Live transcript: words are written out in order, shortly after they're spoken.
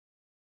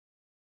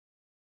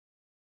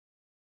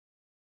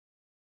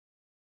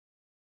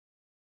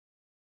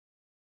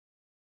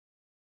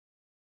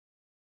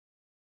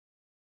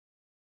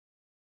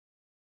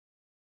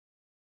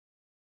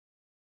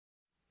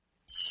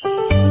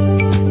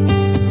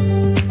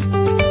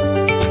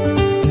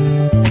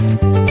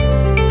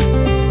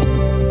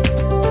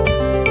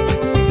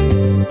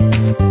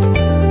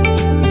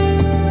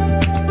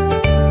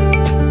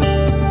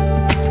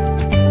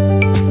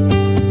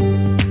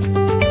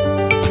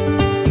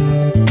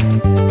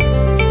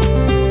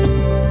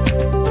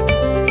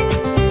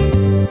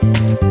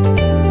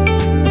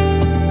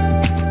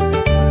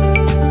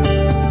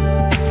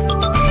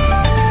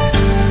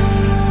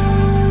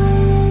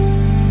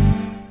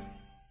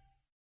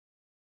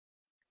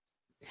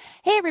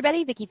Hey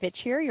everybody, Vicki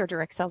Fitch here, your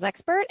direct sales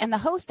expert and the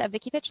host of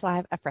Vicki Fitch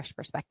Live, A Fresh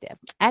Perspective.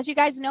 As you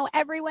guys know,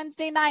 every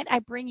Wednesday night, I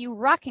bring you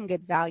rocking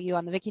good value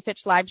on the Vicki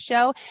Fitch Live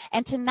show.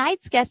 And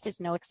tonight's guest is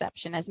no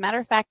exception. As a matter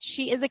of fact,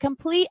 she is a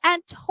complete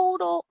and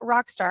total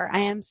rock star. I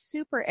am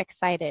super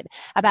excited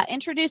about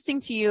introducing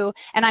to you,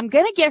 and I'm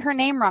going to get her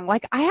name wrong.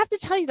 Like, I have to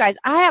tell you guys,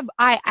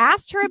 I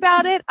asked her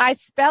about it. I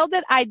spelled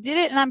it. I did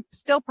it, and I'm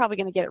still probably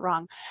going to get it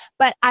wrong.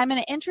 But I'm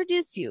going to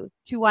introduce you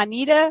to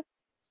Wanita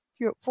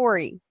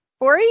Fourie.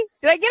 Fourie?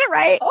 Did I get it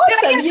right?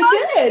 Awesome, you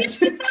did.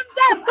 Thumbs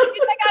up.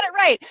 I got it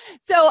right.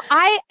 So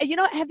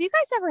have you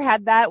guys ever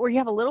had that where you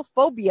have a little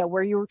phobia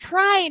where you're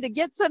trying to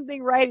get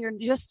something right and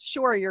you're just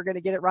sure you're going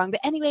to get it wrong?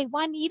 But anyway,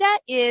 Wanita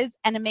is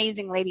an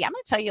amazing lady. I'm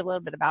going to tell you a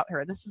little bit about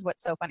her. This is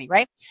what's so funny,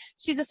 right?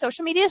 She's a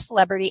social media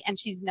celebrity and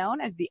she's known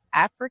as the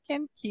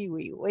African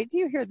Kiwi. Wait till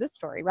you hear this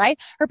story, right?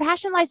 Her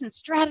passion lies in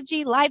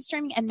strategy, live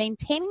streaming, and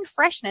maintaining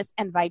freshness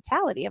and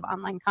vitality of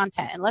online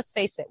content. And let's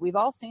face it, we've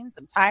all seen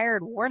some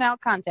tired, worn out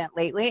content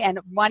lately. And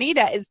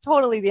Wanita is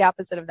totally the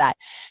opposite of that.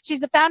 She's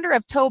the founder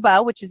of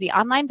TOBA, which is the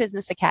Online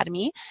Business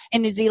Academy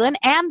in New Zealand,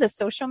 and the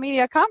Social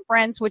Media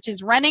Conference, which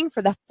is running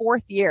for the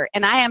 4th year.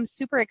 And I am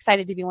super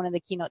excited to be one of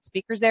the keynote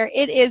speakers there.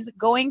 It is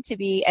going to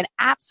be an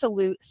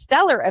absolute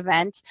stellar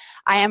event.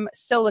 I am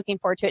so looking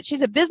forward to it.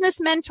 She's a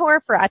business mentor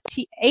for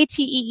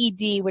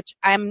ATEED, which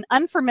I'm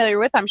unfamiliar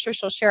with. I'm sure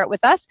she'll share it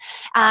with us.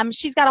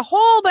 She's got a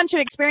whole bunch of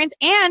experience,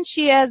 and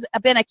she has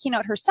been a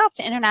keynote herself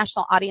to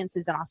international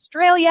audiences in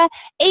Australia,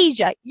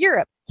 Asia,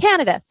 Europe,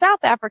 Canada, South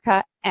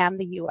Africa, and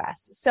the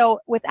U.S. So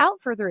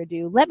without further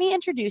ado, let me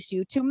introduce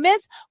you to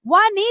Miss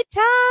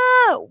Wanita.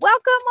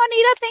 Welcome,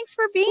 Wanita. Thanks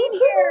for being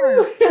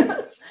here.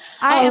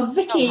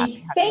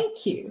 Vicki,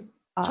 thank you.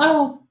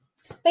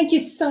 Thank you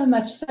so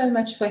much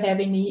for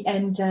having me.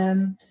 And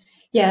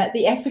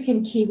the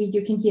African Kiwi,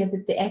 you can hear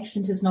that the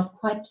accent is not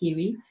quite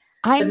Kiwi.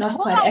 But not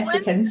quite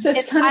African, so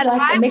it's kind of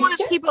like a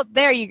mixture.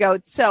 There you go.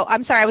 So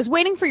I'm sorry, I was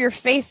waiting for your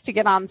face to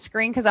get on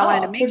screen because I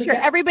wanted to make sure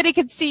everybody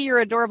could see your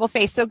adorable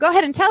face. So go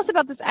ahead and tell us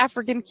about this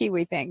African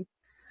Kiwi thing.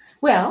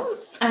 Well,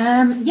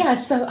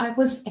 so I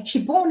was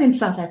actually born in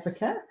South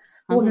Africa,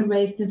 and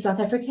raised in South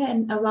Africa,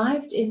 and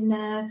arrived in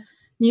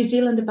New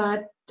Zealand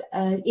about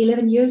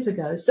 11 years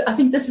ago. So I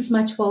think this is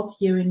my 12th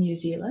year in New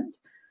Zealand.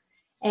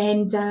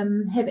 And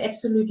have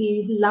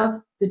absolutely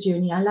loved the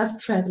journey. I love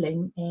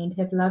traveling and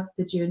have loved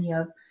the journey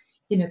of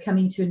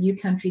coming to a new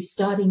country,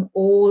 starting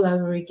all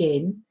over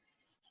again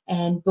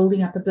and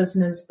building up a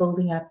business,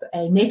 building up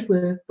a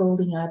network,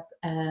 building up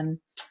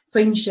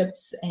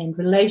friendships and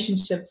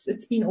relationships.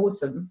 It's been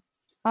awesome.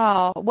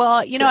 Oh, well,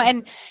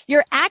 and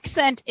your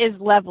accent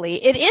is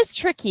lovely. It is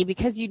tricky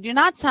because you do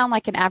not sound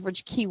like an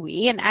average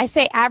Kiwi. And I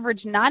say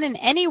average not in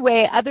any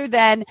way other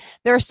than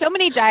there are so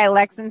many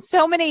dialects and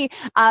so many,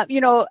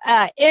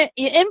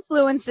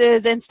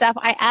 influences and stuff.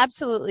 I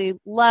absolutely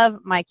love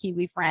my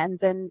Kiwi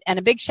friends and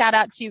a big shout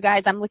out to you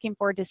guys. I'm looking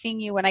forward to seeing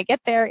you when I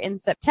get there in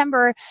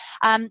September.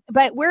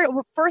 But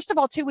first of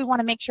all, too, we want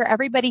to make sure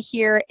everybody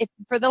here,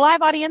 for the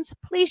live audience,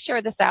 please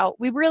share this out.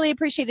 We really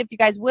appreciate it if you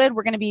guys would.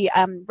 We're going to be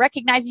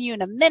recognizing you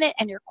in a minute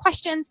and your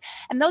questions.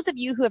 And those of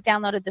you who have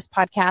downloaded this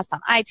podcast on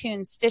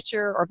iTunes,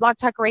 Stitcher, or Blog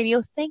Talk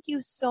Radio, thank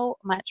you so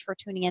much for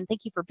tuning in.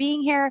 Thank you for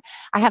being here.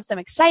 I have some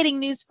exciting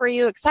news for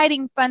you,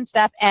 exciting, fun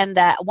stuff. And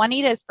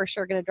Wanita is for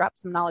sure going to drop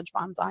some knowledge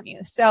bombs on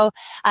you. So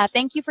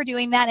thank you for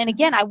doing that. And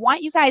again, I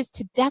want you guys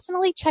to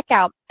definitely check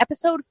out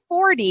episode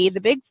 40, the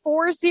big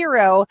 40,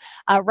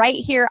 right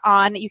here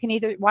on, you can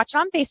either watch it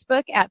on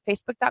Facebook at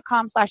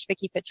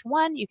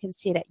facebook.com/VickiFitch1. You can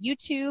see it at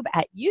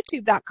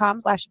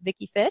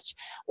youtube.com/VickiFitch,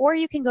 or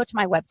you can go to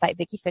my website,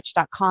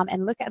 VickiFitch.com,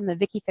 and look at the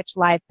Vicki Fitch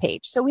Live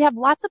page. So we have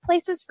lots of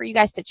places for you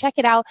guys to check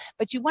it out,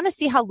 but you want to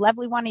see how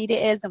lovely Wanita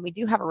is, and we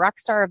do have a rock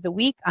star of the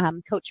week,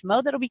 Coach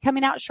Mo, that'll be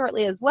coming out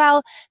shortly as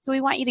well. So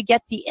we want you to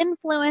get the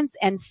influence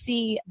and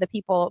see the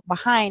people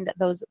behind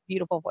those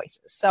beautiful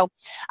voices. So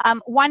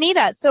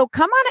Wanita, so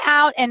come on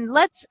out and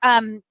let's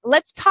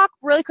talk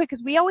really quick,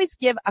 because we always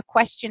give a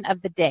question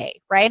of the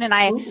day, right? And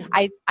I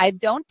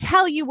don't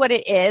tell you what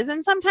it is,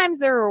 and sometimes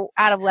they're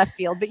out of left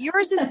field, but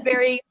yours is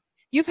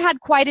you've had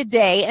quite a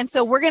day, and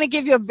so we're going to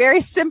give you a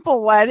very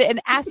simple one and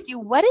ask you,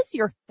 what is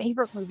your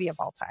favorite movie of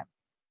all time?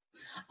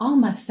 Oh,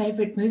 my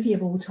favorite movie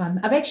of all time.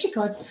 I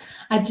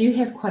do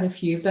have quite a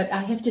few, but I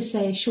have to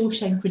say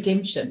Shawshank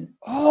Redemption.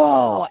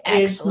 Oh,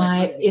 is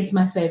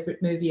my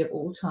favorite movie of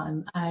all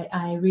time.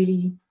 I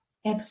really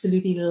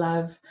absolutely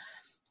love.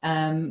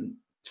 I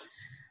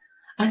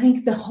I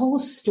think the whole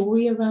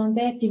story around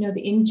that,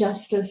 the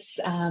injustice,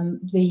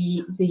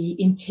 the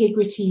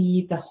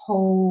integrity, the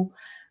whole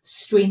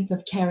strength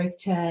of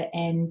character,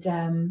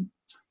 and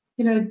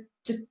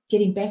just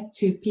getting back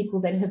to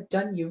people that have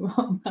done you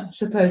wrong, I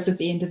suppose, at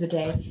the end of the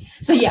day.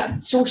 So yeah,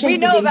 Shawshank we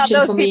know Redemption about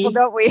those for people, me,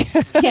 don't we?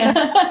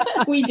 Yeah,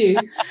 we do.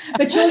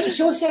 But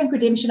Shawshank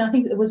Redemption, I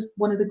think it was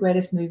one of the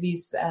greatest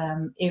movies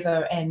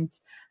ever. And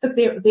look,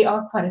 there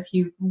are quite a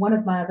few. One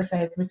of my other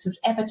favorites is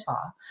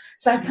Avatar.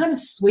 So I kind of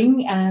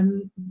swing,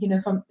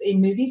 from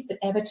in movies, but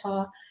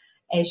Avatar,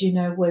 as you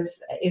know,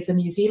 is a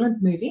New Zealand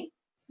movie.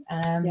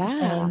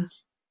 And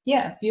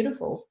yeah,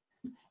 beautiful.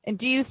 And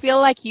do you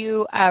feel like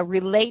you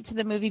relate to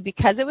the movie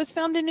because it was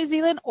filmed in New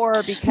Zealand,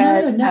 or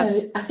because?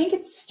 No. I think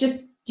it's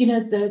just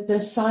the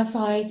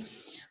sci-fi.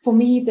 For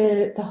me,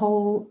 the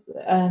whole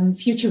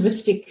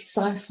futuristic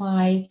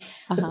sci-fi,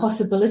 the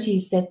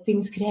possibilities that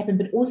things could happen,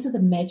 but also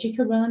the magic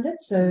around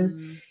it. So,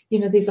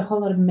 there's a whole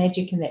lot of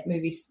magic in that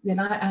movie.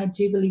 And I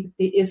do believe that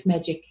there is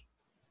magic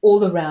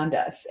all around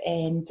us.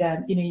 And,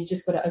 you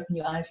just got to open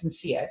your eyes and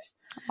see it.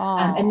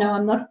 And no,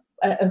 I'm not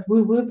a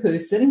woo-woo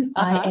person.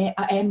 I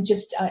am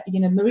just,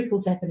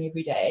 miracles happen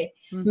every day.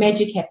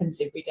 Magic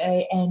happens every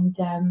day. And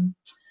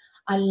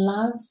I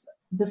love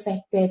the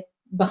fact that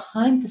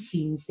behind the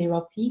scenes, there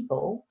are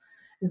people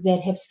that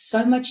have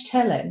so much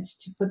talent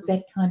to put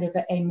that kind of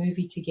a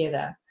movie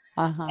together.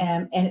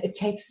 And it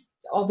takes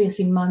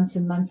obviously months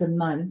and months and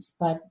months,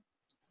 but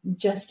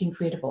just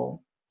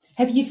incredible.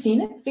 Have you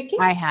seen it, Vicki?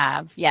 I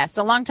have, yes,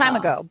 a long time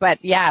ago,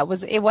 but yeah, it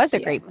was a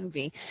great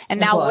movie.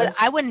 And now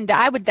I would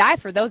die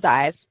for those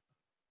eyes.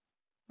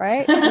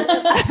 Right?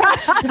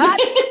 Right?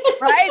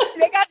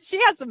 She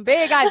has some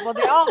big eyes. Well,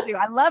 they all do.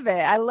 I love it.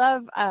 I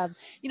love, they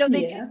do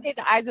say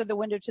the eyes are the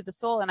window to the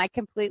soul. And I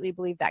completely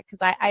believe that, because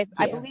I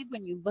believe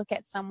when you look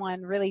at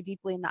someone really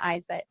deeply in the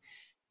eyes, that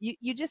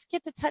you just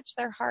get to touch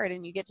their heart,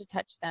 and you get to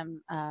touch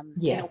them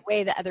in a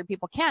way that other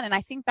people can. And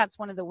I think that's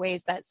one of the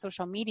ways that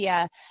social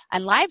media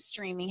and live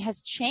streaming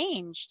has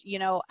changed,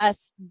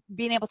 us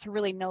being able to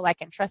really know, like,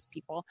 and trust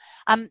people.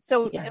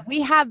 So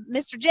we have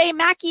Mr. J.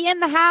 Mackey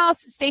in the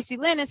house. Stacy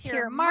Lynn is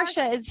here.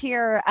 Marsha is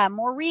here.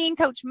 Maureen,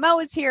 Coach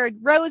Mo is here.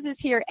 Rose is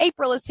here.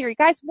 April is here. You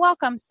guys,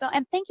 welcome.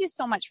 And thank you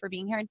so much for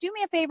being here. And do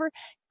me a favor,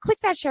 click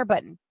that share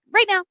button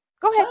right now.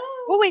 Go ahead.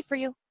 We'll wait for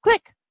you.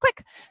 Click.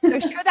 So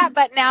share that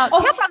button now.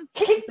 Click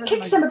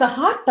some of the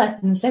heart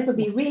buttons. That would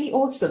be really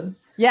awesome.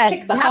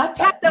 Yes,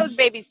 tap those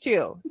babies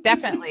too.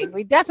 Definitely.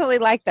 We definitely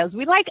like those.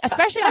 We like,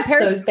 especially in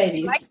Paris,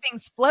 we like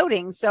things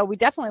floating. So we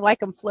definitely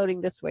like them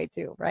floating this way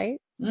too, right?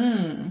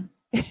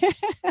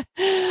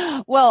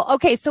 Well,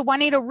 okay. So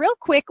Wanita, real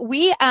quick,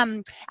 we,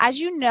 as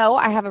you know,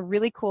 I have a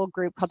really cool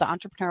group called the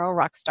Entrepreneurial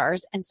Rock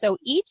Stars. And so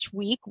each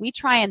week we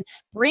try and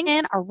bring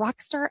in a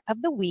rock star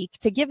of the week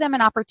to give them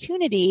an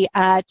opportunity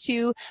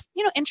to,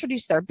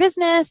 introduce their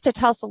business, to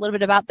tell us a little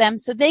bit about them,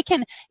 so they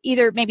can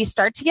either maybe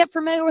start to get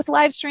familiar with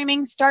live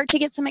streaming, start to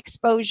get some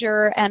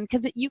exposure. And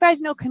because you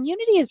guys know,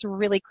 community is a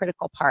really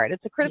critical part.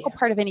 It's a critical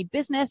part of any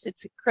business.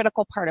 It's a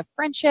critical part of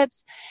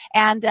friendships.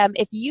 And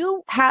if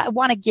you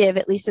want to give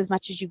at least as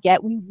much as you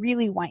get, we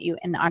really want you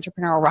in the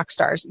Entrepreneurial Rock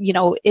Stars.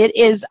 It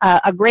is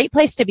a great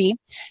place to be.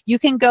 You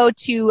can go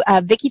to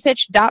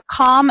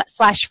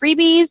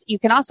VickiFitch.com/freebies. You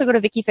can also go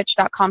to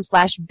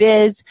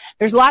VickiFitch.com/biz.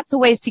 There's lots of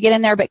ways to get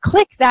in there, but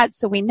click that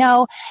so we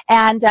know.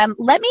 And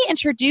let me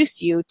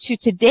introduce you to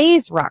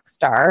today's rock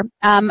star.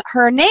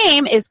 Her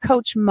name is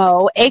Coach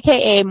Mo,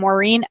 aka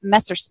Maureen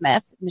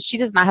Messersmith. She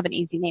does not have an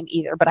easy name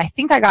either, but I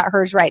think I got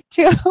hers right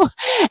too.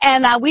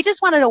 And we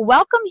just wanted to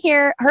welcome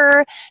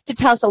her to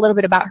tell us a little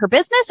bit about her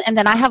business. And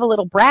then I have a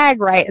little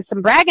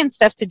some bragging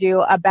stuff to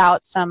do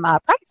about some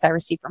products I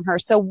received from her.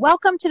 So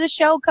welcome to the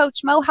show,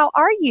 Coach Mo. How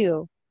are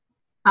you?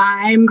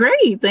 I'm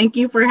great. Thank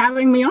you for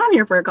having me on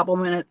here for a couple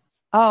minutes.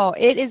 Oh,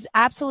 it is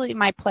absolutely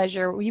my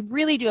pleasure. We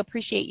really do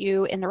appreciate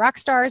you in the Rock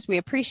Stars. We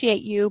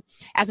appreciate you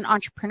as an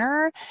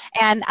entrepreneur.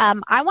 And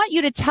I want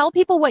you to tell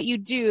people what you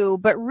do,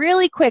 but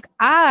really quick,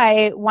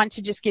 I want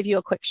to just give you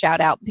a quick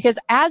shout out, because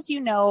as you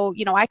know,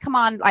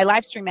 I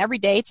live stream every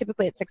day,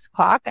 typically at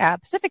 6:00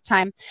 Pacific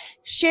time,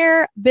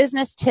 share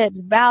business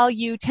tips,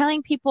 value,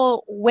 telling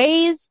people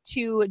ways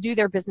to do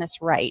their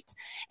business right.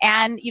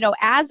 And,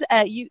 as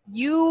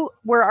you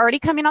were already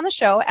coming on the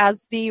show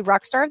as the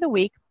Rock Star of the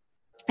Week,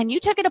 and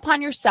you took it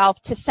upon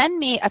yourself to send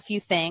me a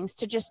few things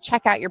to just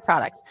check out your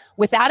products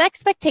without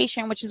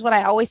expectation, which is what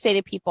I always say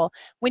to people.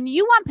 When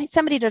you want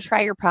somebody to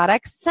try your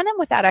products, send them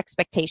without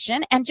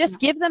expectation and just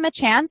give them a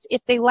chance.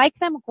 If they like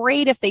them,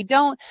 great. If they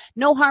don't,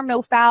 no harm,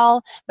 no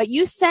foul. But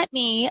you sent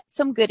me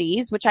some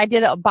goodies, which I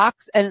did an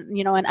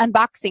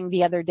unboxing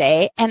the other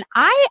day. And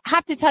I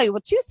have to tell you,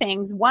 two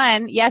things.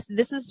 One, yes,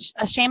 this is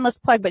a shameless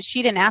plug, but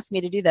she didn't ask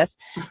me to do this.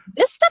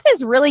 This stuff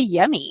is really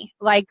yummy.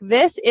 Like,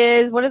 this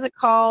is, what is it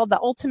called? The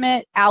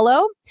ultimate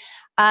aloe.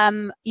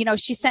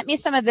 She sent me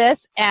some of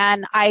this,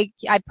 and I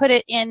put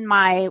it in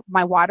my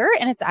water,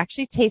 and it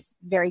actually tastes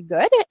very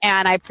good,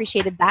 and I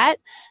appreciated that.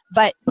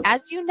 But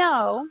as you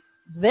know,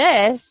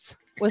 this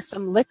was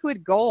some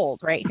liquid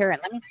gold right here,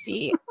 and let me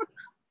see.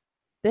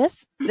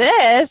 this,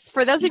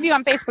 for those of you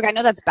on Facebook, I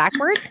know that's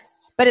backwards,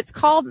 but it's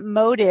called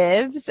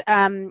Motives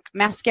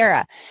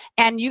mascara.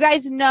 And you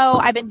guys know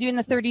I've been doing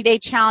the 30-day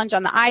challenge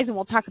on the eyes, and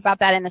we'll talk about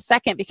that in a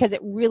second because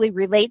it really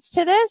relates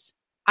to this.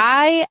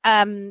 I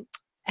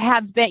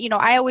have been,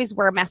 I always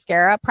wear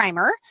mascara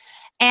primer,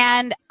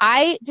 and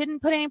I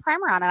didn't put any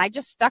primer on, and I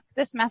just stuck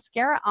this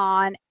mascara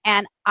on,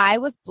 and I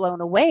was blown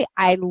away.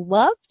 I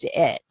loved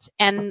it.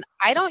 And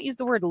I don't use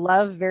the word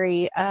love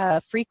very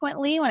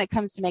frequently when it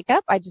comes to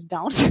makeup. I just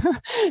don't.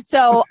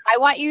 So I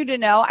want you to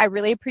know I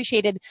really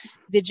appreciated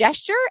the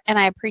gesture, and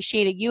I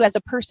appreciated you as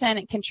a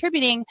person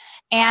contributing,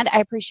 and I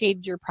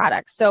appreciated your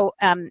products. So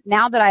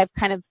now that I've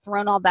kind of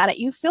thrown all that at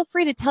you, feel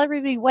free to tell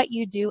everybody what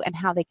you do and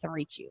how they can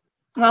reach you.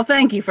 Well,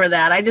 thank you for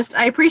that.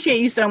 I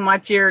appreciate you so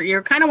much.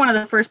 You're kind of one of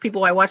the first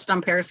people I watched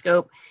on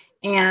Periscope,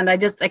 and I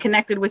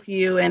connected with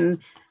you, and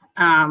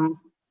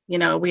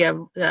we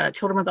have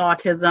children with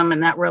autism,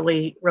 and that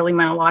really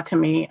meant a lot to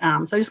me.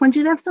 So I just want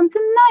you to have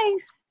something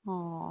nice.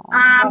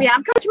 Yeah,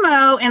 I'm Coach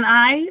Mo, and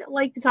I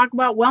like to talk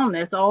about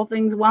wellness, all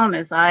things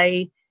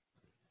wellness.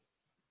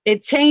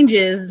 It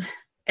changes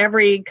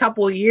every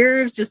couple of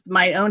years, just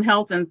my own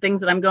health and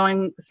things that I'm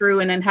going through,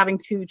 and then having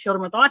 2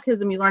 children with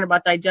autism, you learn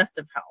about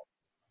digestive health.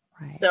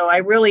 Right. So I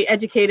really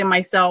educated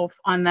myself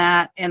on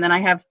that. And then I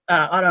have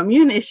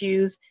autoimmune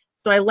issues.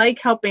 So I like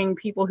helping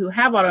people who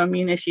have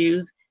autoimmune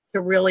issues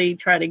to really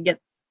try to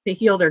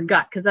heal their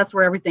gut, because that's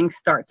where everything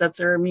starts. That's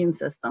their immune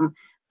system.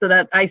 So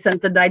that I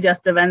sent the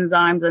digestive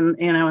enzymes and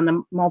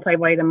the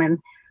multivitamin.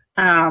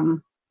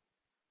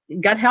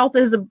 Gut health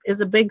is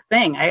a big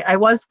thing. I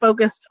was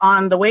focused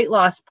on the weight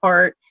loss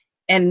part,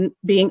 and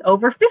being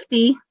over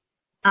 50,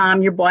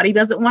 your body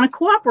doesn't want to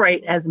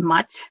cooperate as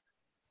much.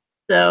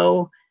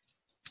 So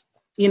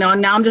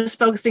now I'm just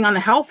focusing on the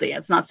healthy.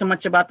 It's not so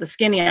much about the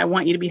skinny. I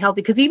want you to be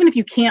healthy, because even if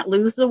you can't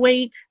lose the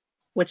weight,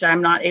 which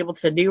I'm not able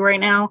to do right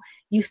now,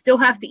 you still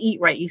have to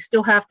eat right. You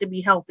still have to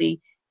be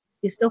healthy.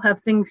 You still have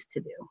things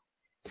to do.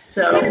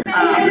 So,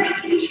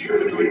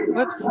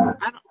 whoops,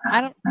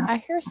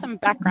 I hear some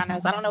background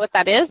noise. I don't know what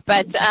that is,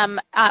 but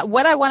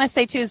what I want to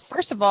say too is,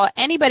 first of all,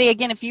 anybody,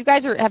 again, if you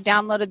guys have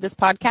downloaded this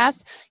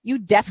podcast, you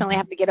definitely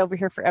have to get over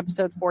here for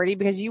episode 40,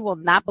 because you will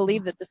not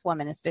believe that this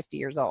woman is 50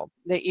 years old.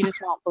 That you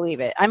just won't believe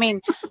it. I mean,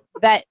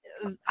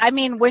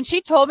 when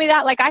she told me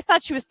that, I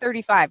thought she was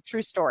 35.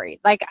 True story.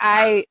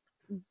 I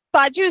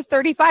thought she was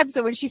 35.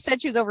 So when she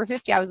said she was over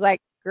 50, I was like,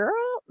 girl,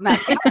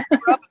 messy.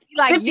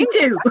 Like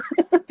 52.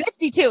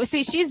 52.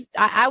 See,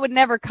 I would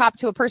never cop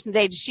to a person's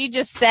age. She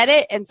just said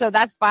it, and so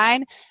that's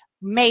fine.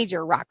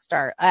 Major rock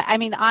star. I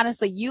mean,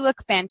 honestly, you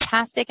look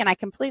fantastic, and I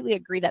completely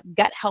agree that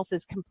gut health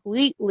is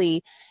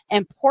completely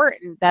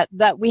important,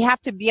 that we have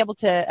to be able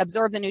to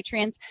absorb the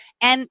nutrients.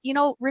 And,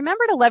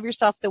 remember to love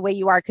yourself the way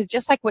you are, because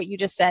just like what you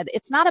just said,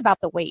 it's not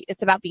about the weight.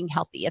 It's about being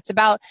healthy. It's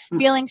about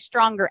feeling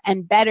stronger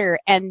and better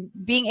and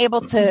being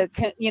able to,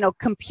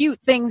 compute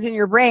things in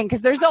your brain,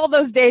 because there's all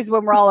those days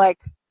when we're all like,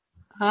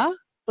 huh?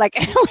 We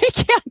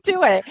can't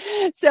do it.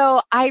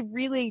 So I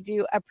really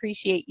do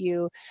appreciate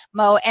you,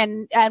 Mo.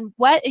 And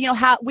what,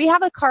 how we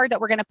have a card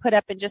that we're going to put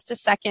up in just a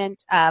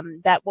second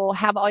that will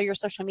have all your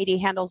social media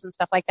handles and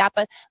stuff like that.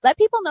 But let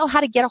people know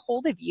how to get a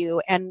hold of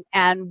you and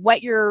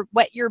what your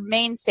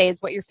mainstay is,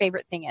 what your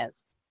favorite thing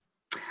is.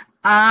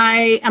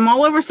 I am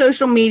all over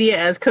social media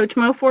as Coach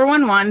Mo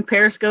 411,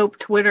 Periscope,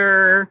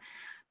 Twitter,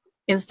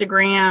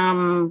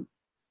 Instagram,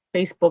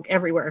 Facebook,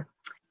 everywhere.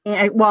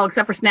 Well,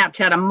 except for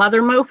Snapchat, I'm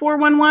Mother Mo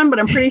 411, but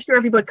I'm pretty sure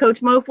if you put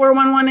Coach Mo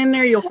 411 in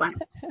there, you'll find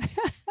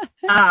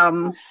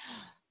it.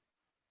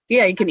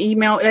 Yeah, you can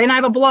email, and I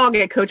have a blog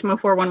at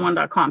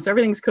coachmo411.com. So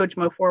everything's Coach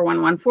Mo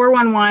 411.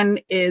 411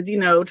 is,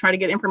 try to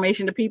get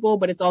information to people,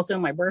 but it's also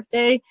my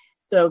birthday,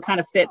 so it kind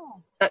of fits.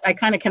 I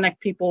kind of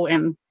connect people,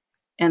 and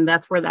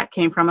that's where that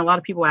came from. A lot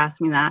of people ask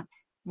me that.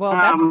 Well,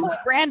 that's cool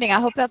branding. I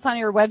hope that's on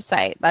your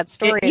website. That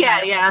story.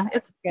 Yeah.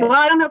 Well,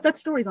 I don't know if that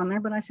story's on there,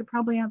 but I should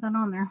probably have that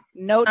on there.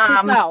 Note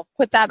to self,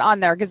 put that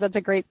on there, because that's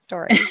a great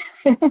story.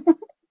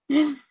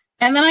 And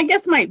then I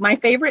guess my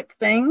favorite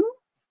thing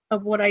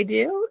of what I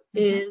do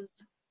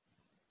is,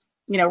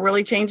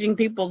 really changing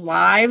people's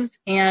lives.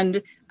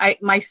 And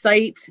my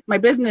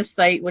business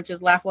site, which is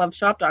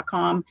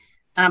laughloveshop.com,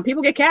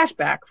 people get cash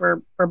back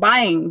for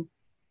buying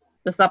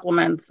the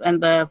supplements and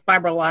the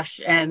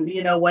FiberLush and,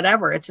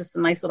 whatever. It's just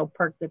a nice little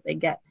perk that they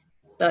get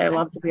that I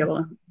love to be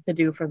able to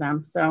do for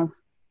them. So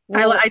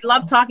I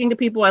love talking to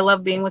people. I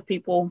love being with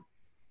people.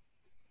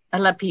 I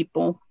love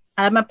people.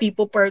 I'm a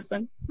people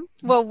person.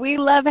 Well, we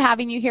love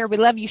having you here. We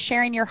love you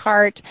sharing your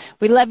heart.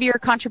 We love your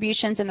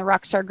contributions in the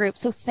Rockstar group.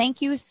 So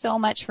thank you so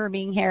much for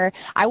being here.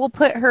 I will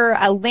put her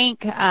a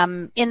link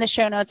in the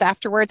show notes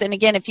afterwards. And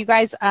again, if you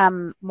guys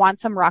want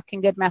some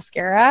Rockin' Good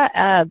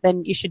mascara,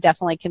 then you should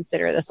definitely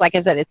consider this. Like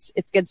I said,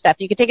 it's good stuff.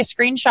 You can take a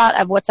screenshot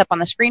of what's up on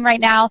the screen right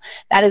now.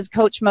 That is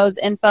Coach Mo's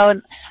info.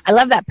 And I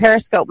love that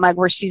Periscope mug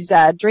where she's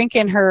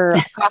drinking her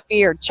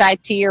coffee or chai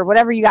tea or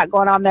whatever you got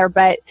going on there.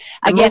 But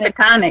again, the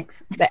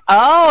tonics.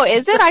 Oh,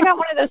 is it? I got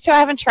one of those too. I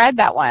haven't tried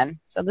that one.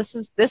 So this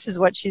is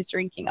what she's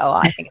drinking. Oh,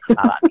 I think it's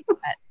not on me. But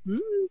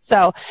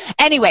So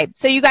anyway,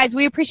 so you guys,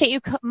 we appreciate you.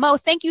 Mo,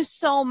 thank you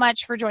so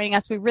much for joining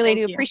us. We really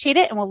do appreciate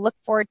it. And we'll look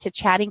forward to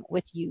chatting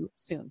with you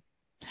soon.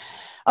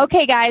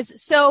 Okay,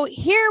 guys. So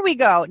here we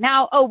go.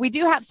 Now, we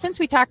do have, since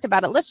we talked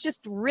about it, let's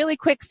just really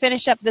quick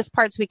finish up this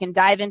part so we can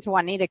dive into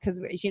Wanita,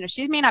 because,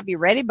 she may not be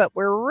ready, but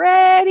we're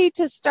ready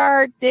to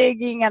start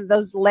digging at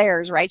those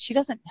layers, right? She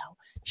doesn't know.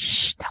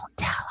 Shh, don't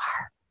tell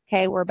her.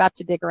 Okay, we're about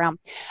to dig around.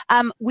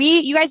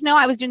 You guys know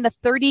I was doing the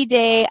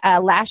 30-day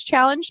lash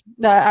challenge,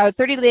 the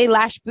 30-day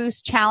lash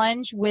boost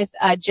challenge with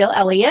Jill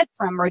Elliott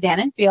from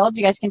Rodan and Fields.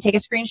 You guys can take a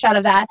screenshot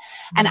of that.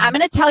 And I'm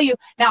going to tell you,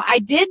 now I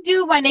did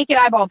do my naked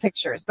eyeball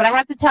pictures, but I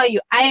have to tell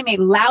you, I am a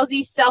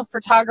lousy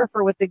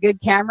self-photographer with the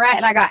good camera,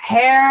 and I got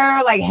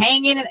hair like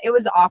hanging. It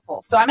was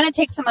awful. So I'm going to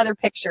take some other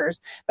pictures.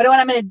 But what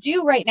I'm going to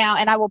do right now,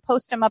 and I will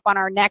post them up on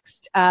our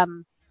next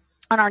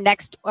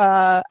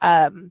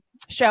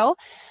show.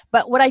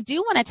 But what I do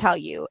want to tell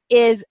you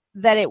is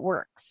that it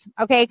works.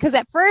 Okay. Because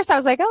at first I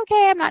was like,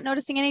 okay, I'm not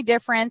noticing any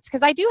difference,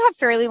 because I do have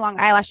fairly long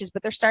eyelashes,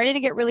 but they're starting to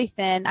get really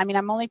thin. I mean,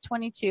 I'm only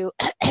 22.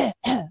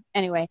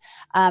 Anyway,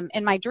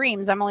 in my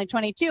dreams, I'm only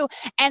 22.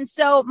 And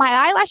so my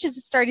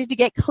eyelashes started to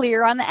get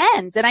clear on the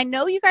ends. And I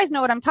know you guys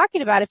know what I'm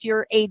talking about if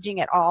you're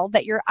aging at all,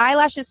 that your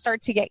eyelashes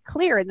start to get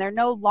clear and they're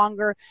no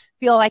longer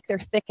feel like they're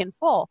thick and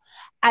full.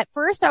 At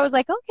first I was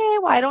like, okay,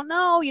 well, I don't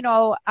know,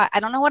 I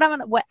don't know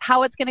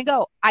how it's going to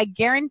go. I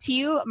guarantee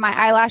you my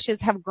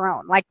eyelashes have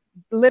grown, like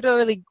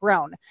literally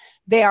grown.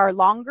 They are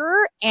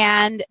longer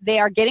and they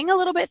are getting a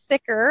little bit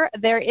thicker.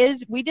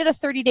 We did a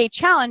 30-day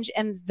challenge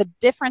and the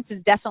difference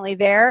is definitely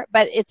there,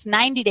 but it's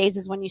 90 days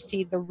is when you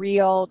see the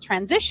real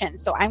transition.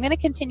 So I'm going to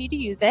continue to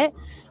use it.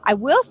 I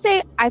will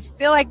say, I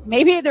feel like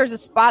maybe there's a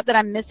spot that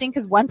I'm missing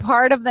because one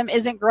part of them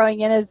isn't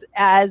growing in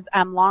as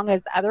long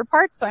as the other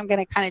parts. So I'm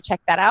going to kind of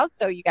check that out.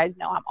 So you guys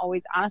know I'm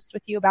always honest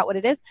with you about what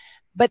it is,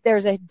 but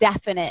there's a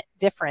definite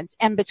difference.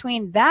 And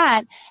between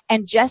that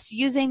and just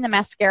using the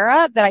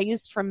mascara that I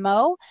used from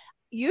Mo,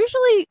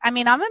 usually, I'm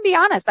going to be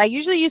honest, I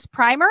usually use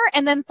primer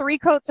and then 3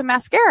 coats of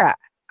mascara.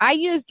 I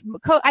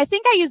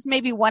think I used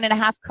maybe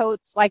 1.5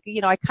 coats. Like,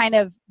 I kind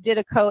of did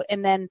a coat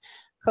and then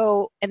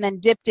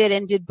dipped it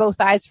and did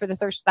both eyes for the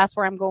third. That's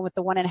where I'm going with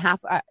the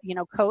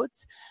 1.5,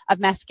 coats of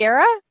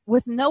mascara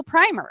with no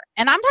primer.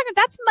 And I'm talking,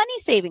 that's money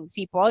saving,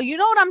 people. You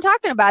know what I'm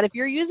talking about. If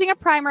you're using a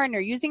primer and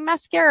you're using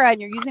mascara and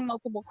you're using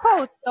multiple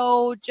coats.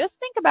 So just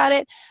think about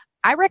it.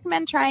 I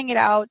recommend trying it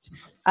out.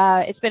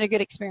 It's been a good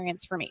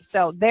experience for me.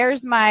 So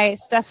there's my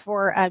stuff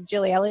for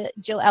Jill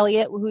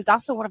Elliott, who's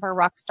also one of our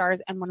rock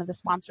stars and one of the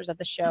sponsors of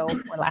the show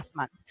for last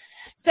month.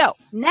 So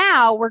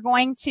now we're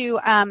going to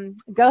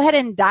go ahead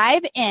and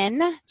dive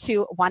in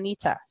to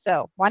Wanita.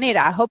 So Wanita,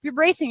 I hope you're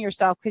bracing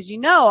yourself because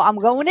I'm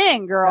going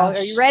in, girl.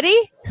 Gosh. Are you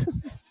ready?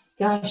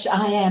 Gosh,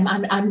 I am.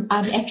 I'm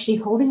actually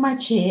holding my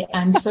chair.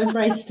 I'm so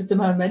braced at the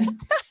moment.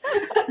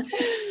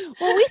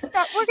 Well,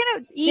 we're going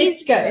to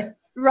ease. Let's go.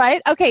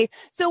 Right. Okay.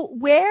 So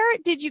where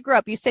did you grow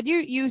up? You said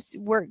you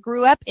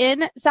grew up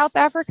in South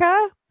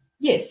Africa?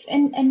 Yes,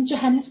 in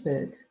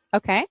Johannesburg.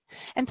 Okay.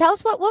 And tell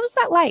us what was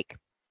that like?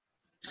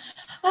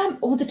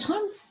 All the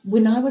time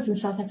when I was in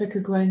South Africa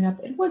growing up,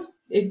 it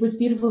was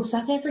beautiful.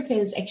 South Africa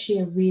is actually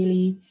a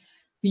really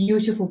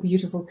beautiful,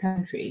 beautiful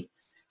country.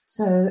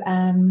 So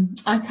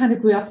I kind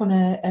of grew up on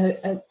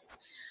I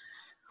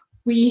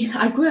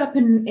grew up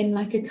in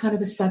like a kind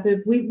of a suburb.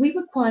 We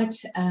were quite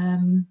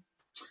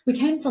we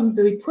came from a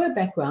very poor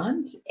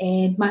background,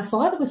 and my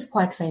father was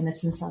quite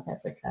famous in South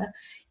Africa.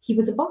 He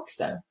was a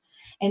boxer,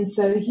 and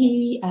so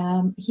he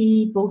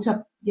built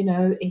up,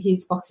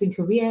 his boxing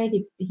career.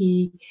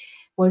 He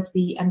was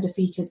the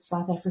undefeated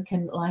South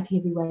African light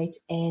heavyweight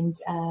and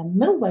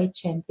middleweight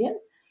champion,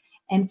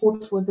 and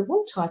fought for the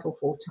world title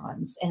 4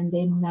 times. And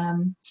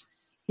then,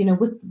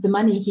 with the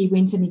money, he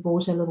went and he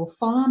bought a little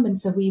farm, and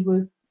so we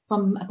were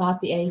from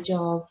about the age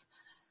of,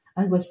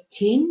 I was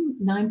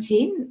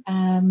 19,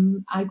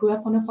 I grew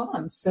up on a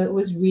farm. So it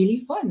was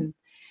really fun.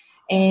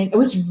 And it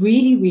was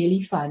really,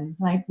 really fun.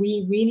 Like,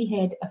 we really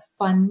had a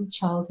fun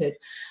childhood.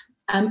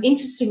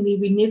 Interestingly,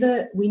 we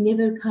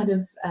never kind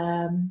of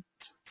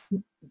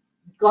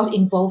got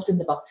involved in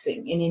the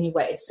boxing in any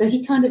way. So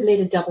he kind of led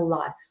a double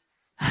life.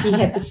 He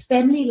had this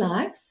family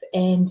life,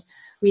 and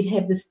we'd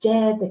have this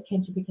dad that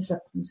came to pick us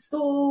up from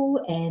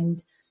school,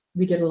 and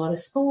we did a lot of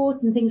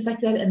sport and things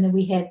like that. And then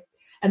he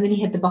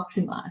had the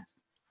boxing life.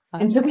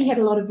 Okay. And so we had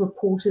a lot of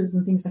reporters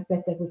and things like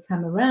that would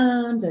come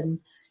around and,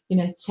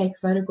 take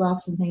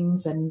photographs and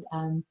things. And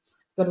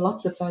got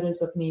lots of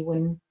photos of me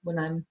when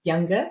I'm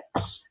younger,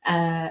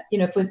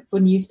 for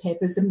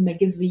newspapers and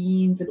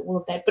magazines and all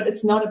of that. But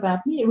it's not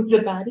about me. It was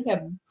about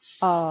him.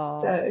 Oh.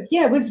 So,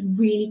 yeah, it was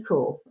really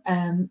cool.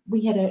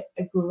 We had a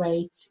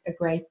great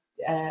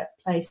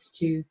place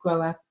to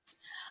grow up.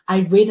 I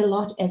read a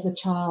lot as a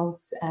child.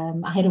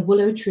 I had a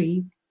willow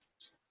tree.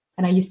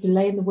 And I used to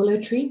lay in the willow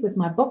tree with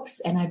my books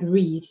and I'd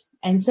read.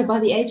 And so by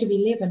the age of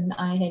 11,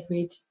 I had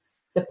read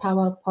The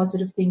Power of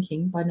Positive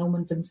Thinking by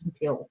Norman Vincent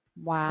Peale.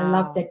 Wow. I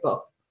loved that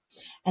book.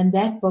 And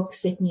that book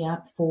set me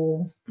up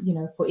for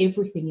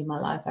everything in my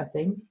life, I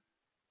think.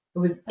 It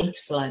was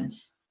excellent.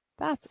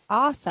 That's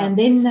awesome. And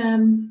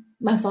then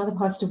my father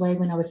passed away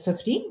when I was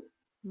 15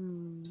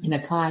 in a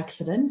car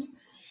accident,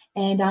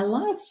 and our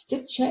lives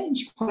did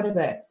change quite a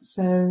bit.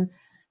 So,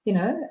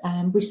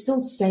 we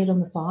still stayed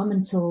on the farm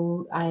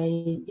until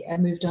I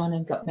moved on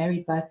and got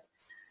married, but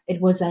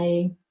it was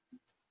a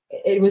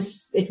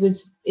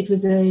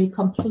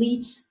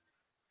complete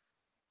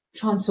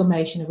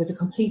transformation. It was a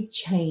complete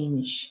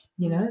change,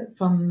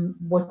 from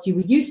what you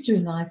were used to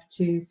in life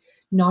to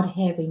not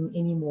having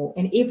anymore,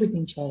 and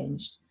everything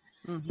changed.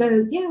 Mm-hmm.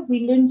 So yeah,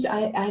 we learned.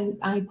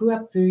 I grew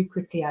up very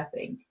quickly, I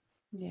think.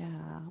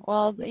 Yeah.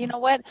 Well, you know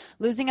what?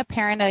 Losing a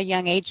parent at a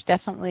young age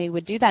definitely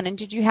would do that. And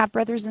did you have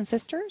brothers and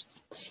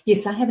sisters?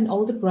 Yes, I have an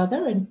older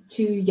brother and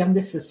 2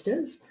 younger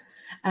sisters.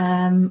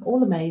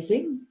 All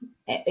amazing.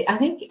 I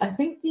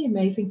think the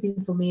amazing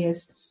thing for me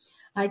is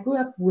I grew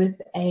up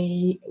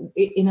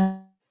in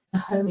a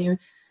home where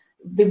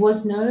there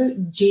was no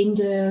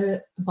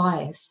gender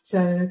bias.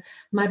 So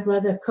my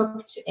brother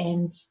cooked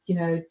and,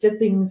 did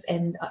things,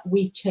 and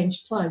we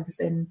changed plugs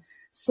and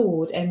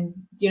sewed and,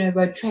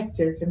 rode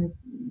tractors and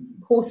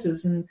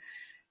horses, and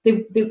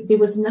there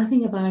was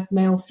nothing about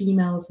male,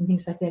 females and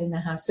things like that in the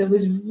house. So it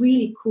was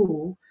really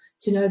cool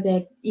to know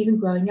that even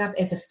growing up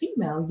as a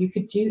female, you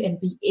could do and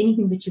be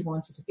anything that you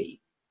wanted to be.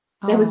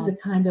 That was the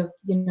kind of,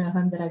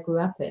 home that I grew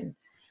up in.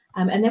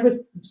 And that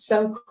was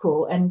so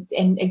cool. And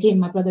again,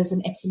 my brother's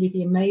an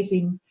absolutely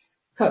amazing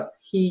cook.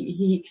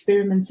 He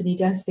experiments and he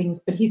does things,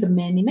 but he's a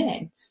manly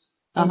man.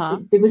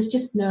 And there was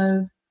just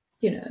no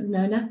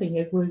nothing.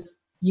 It was,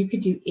 you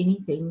could do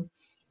anything.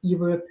 You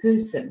were a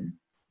person.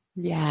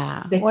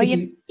 Yeah. That could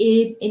do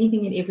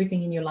anything and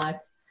everything in your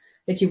life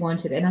that you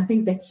wanted. And I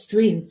think that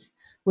strength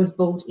was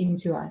built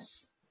into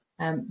us,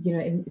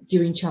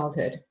 during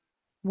childhood.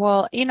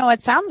 Well,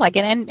 it sounds like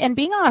it. And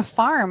being on a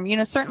farm,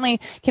 certainly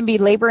can be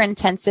labor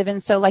intensive.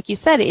 And so, like you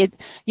said,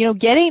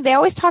 they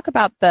always talk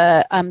about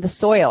the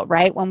soil,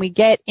 right? When we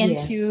get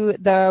into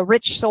the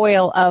rich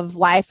soil of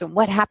life, and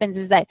what happens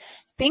is that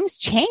things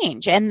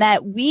change and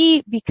that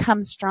we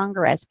become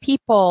stronger as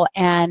people.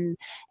 And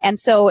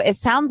so it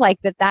sounds like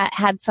that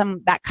had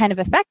that kind of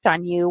effect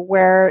on you,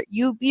 where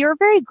you're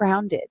very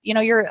grounded.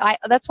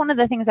 That's one of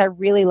the things I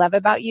really love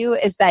about you,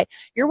 is that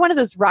you're one of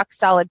those rock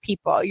solid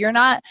people. You're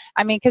not,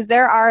 because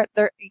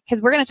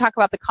because we're going to talk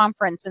about the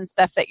conference and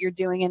stuff that you're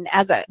doing. And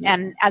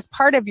as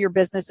part of your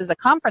business as a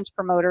conference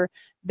promoter,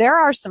 there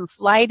are some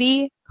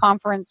flighty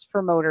conference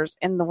promoters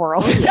in the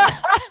world.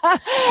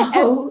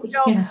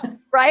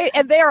 Right?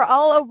 And they are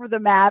all over the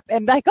map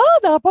and like,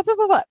 blah, blah,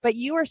 blah, blah. But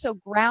you are so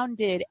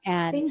grounded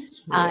and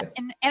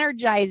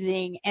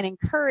energizing and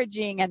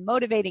encouraging and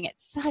motivating.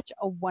 It's such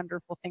a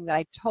wonderful thing that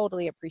I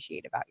totally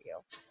appreciate about you.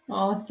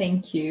 Oh,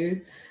 thank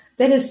you.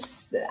 That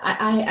is,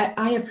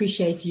 I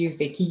appreciate you,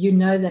 Vicki. You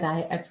know that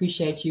I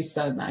appreciate you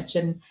so much.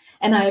 And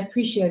I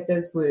appreciate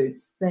those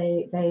words.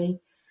 They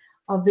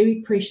are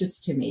very precious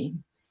to me.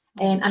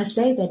 And I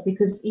say that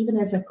because even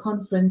as a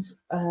conference,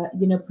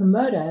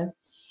 promoter,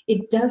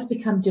 it does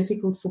become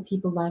difficult for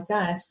people like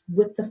us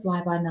with the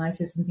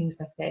fly-by-nighters and things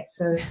like that.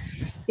 So,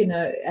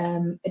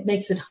 it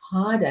makes it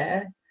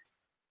harder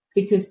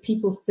because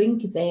people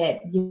think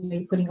that,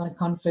 you're putting on a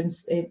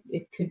conference, it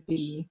could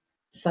be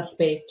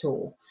suspect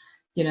or,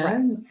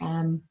 right.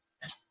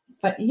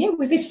 But yeah,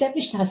 we've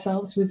established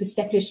ourselves, we've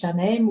established our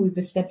name, we've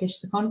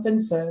established the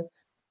conference. So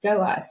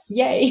go us.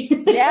 Yay.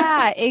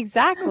 Yeah,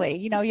 exactly.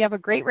 You have a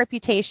great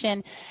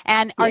reputation.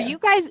 And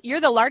you're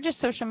the largest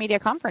social media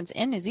conference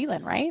in New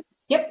Zealand, right?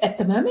 Yep, at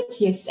the moment,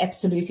 yes,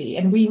 absolutely.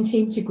 And we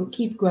intend to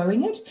keep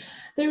growing it.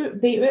 There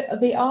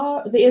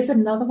is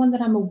another one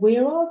that I'm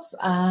aware of,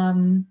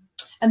 and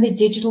they're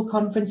digital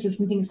conferences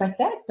and things like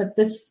that. But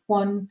this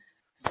one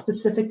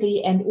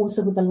specifically, and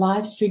also with the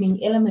live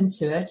streaming element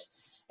to it,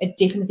 it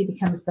definitely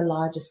becomes the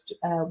largest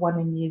one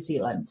in New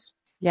Zealand.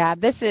 Yeah,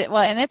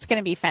 and it's going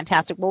to be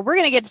fantastic. Well, we're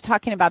going to get to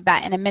talking about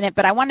that in a minute,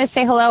 but I want to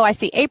say hello. I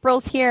see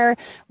April's here,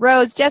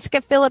 Rose,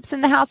 Jessica Phillips in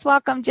the house.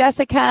 Welcome,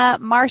 Jessica,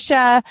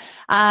 Marcia,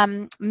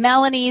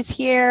 Melanie's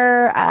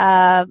here.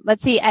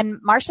 Let's see. And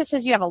Marcia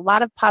says you have a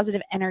lot of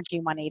positive energy,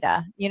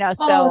 Wanita.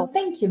 So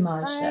thank you,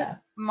 Marcia.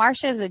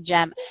 Marcia is a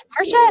gem.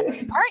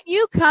 Marcia, aren't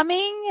you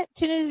coming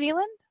to New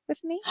Zealand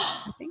with me?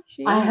 I think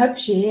she is. I hope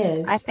she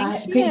is. I think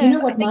she is. You know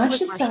what,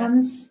 Marcia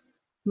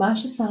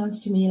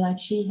sounds to me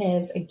like she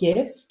has a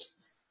gift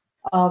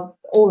of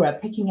aura,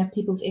 picking up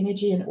people's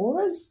energy and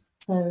auras.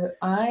 So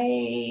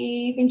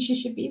I think she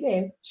should be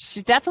there.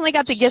 She's definitely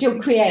got the gift of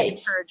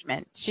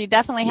encouragement. She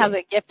definitely has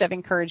a gift of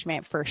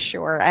encouragement for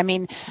sure. I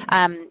mean,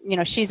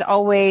 she's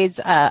always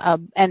a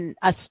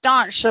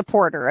staunch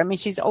supporter. I mean,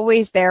 she's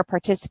always there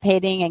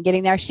participating and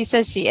getting there. She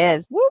says she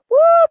is. Whoop,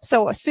 whoop.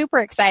 So super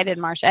excited,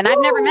 Marcia. And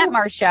I've never met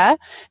Marcia.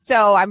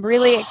 So I'm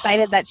really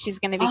excited that she's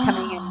going to be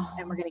coming in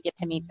and we're going to get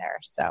to meet there.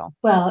 So,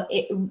 well,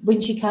 when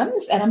she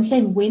comes, and I'm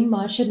saying when,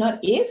 Marcia, not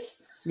if.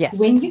 Yes.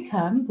 When you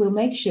come, we'll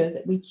make sure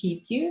that we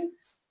keep you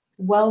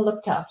well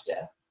looked after.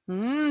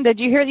 Did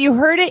you hear? You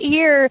heard it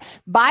here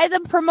by the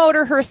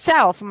promoter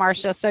herself,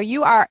 Marcia. So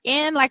you are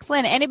in like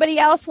Flynn. Anybody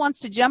else wants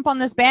to jump on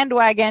this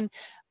bandwagon?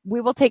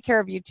 we will take care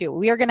of you too.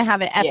 We are going to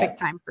have an epic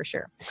time for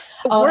sure.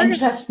 So and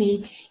trust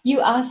me,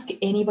 you ask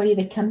anybody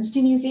that comes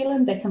to New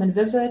Zealand, they come and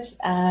visit.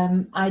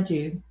 I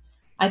do.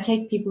 I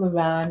take people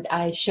around.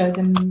 I show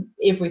them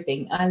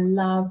everything. I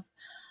love,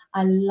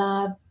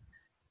 I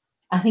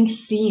think,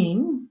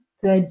 seeing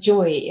the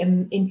joy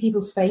in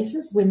people's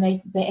faces when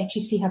they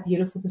actually see how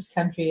beautiful this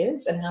country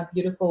is and how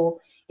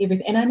beautiful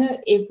everything. And I know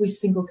every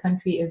single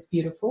country is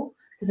beautiful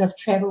because I've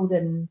traveled,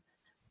 and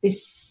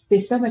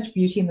there's so much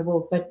beauty in the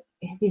world, but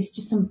there's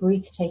just some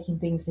breathtaking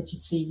things that you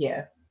see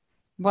here.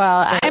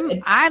 Well,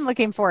 I'm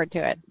looking forward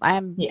to it.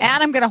 And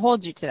I'm going to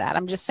hold you to that.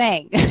 I'm just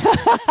saying.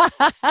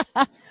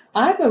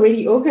 I'm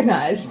already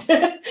organized.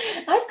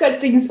 I've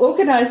got things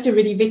organized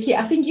already, Vicki.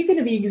 I think you're going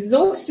to be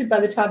exhausted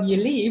by the time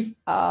you leave.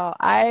 Oh,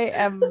 I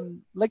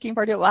am looking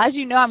forward to it. Well, as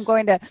you know, I'm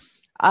going to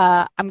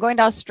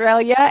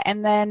Australia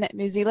and then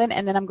New Zealand,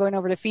 and then I'm going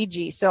over to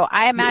Fiji. So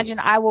I imagine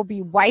I will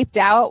be wiped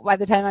out by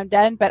the time I'm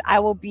done, but I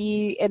will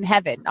be in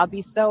heaven. I'll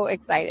be so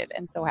excited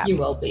and so happy. You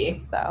will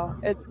be. So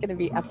it's going to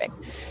be epic.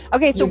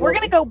 Okay, so we're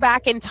going to go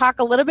back and talk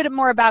a little bit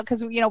more about,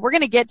 because we're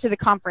going to get to the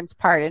conference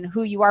part and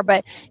who you are.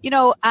 But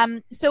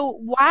so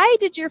why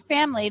did your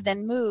family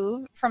then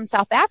move from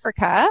South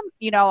Africa?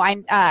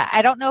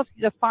 I don't know if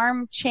the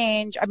farm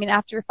changed. I mean,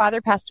 after your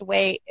father passed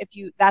away,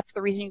 that's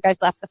the reason you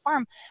guys left the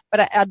farm.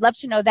 But I'd love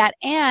to know that,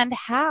 and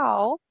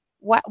how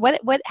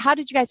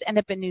did you guys end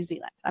up in New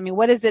Zealand? I mean,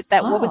 what is it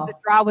that what was the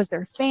draw? Was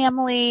there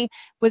family?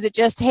 Was it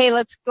just, hey,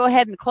 let's go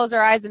ahead and close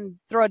our eyes and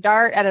throw a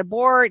dart at a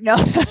board? No.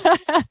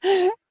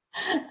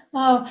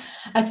 Oh,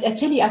 I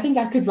tell you, I think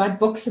I could write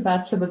books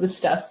about some of the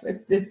stuff.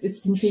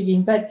 It's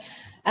intriguing, but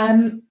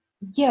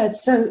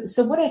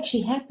so what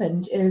actually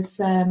happened is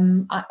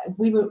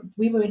we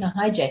were in a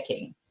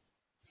hijacking.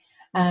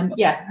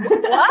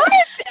 What?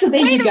 So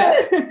there you go.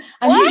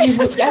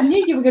 I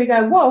knew you were going to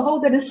go, whoa,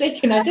 hold on a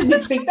second. I didn't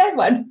expect that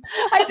one.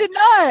 I did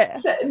not.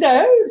 So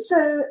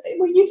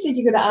you said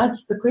you're going to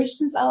answer the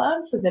questions. I'll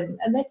answer them,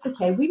 and that's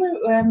okay. We were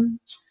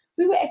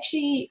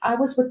actually, I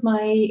was with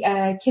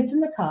my kids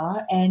in the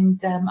car,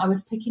 and I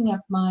was picking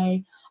up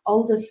my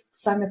oldest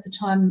son at the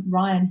time,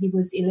 Ryan. He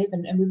was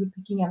 11, and we were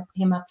picking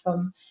him up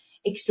from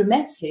extra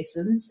maths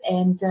lessons,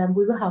 and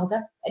we were held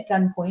up at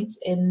gunpoint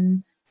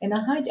in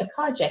a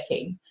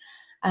carjacking.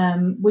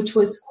 Which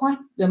was quite,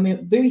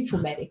 very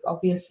traumatic.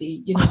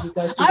 Obviously, you go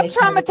through. I'm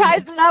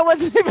traumatized, and I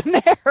wasn't even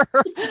there.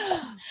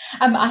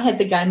 I had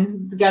the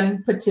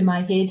gun put to my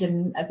head,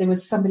 and there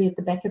was somebody at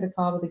the back of the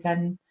car with a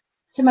gun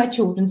to my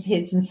children's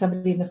heads, and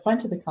somebody in the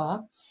front of the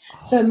car.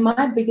 So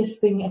my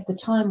biggest thing at the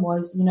time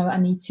was, I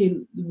need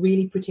to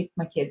really protect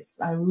my kids.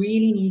 I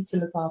really need to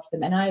look after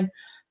them, and I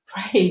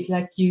prayed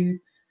like you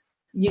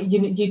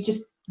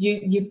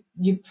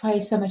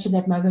pray so much in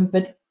that moment,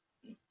 but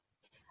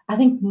I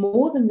think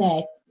more than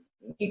that,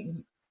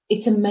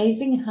 it's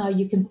amazing how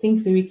you can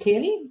think very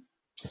clearly.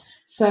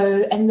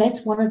 So, and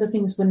that's one of the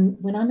things when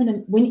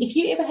if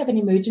you ever have an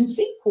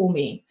emergency, call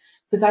me,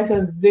 because I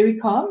go very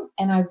calm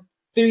and I'm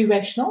very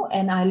rational,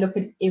 and I look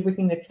at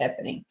everything that's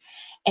happening.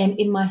 And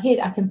in my head,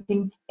 I can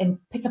think and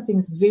pick up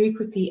things very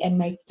quickly and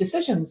make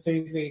decisions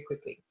very, very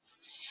quickly.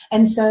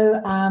 And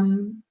so,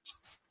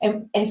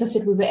 and as I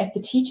said, we were at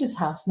the teacher's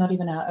house, not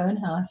even our own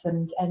house,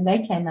 and they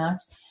came out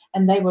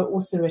and they were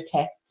also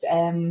attacked.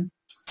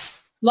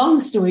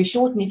 Long story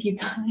short, and if you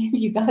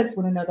guys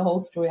want to know the whole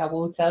story, I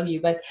will tell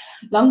you. But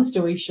long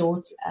story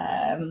short,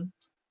 the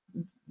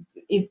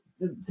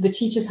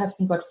teacher's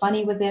husband got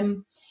funny with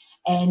him,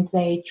 and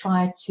they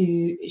tried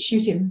to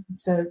shoot him.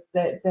 So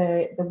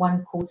the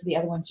one called to the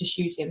other one to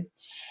shoot him.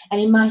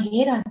 And in my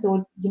head, I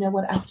thought, you know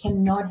what? I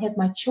cannot have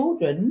my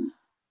children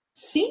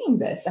seeing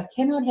this. I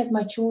cannot have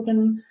my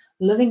children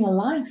living a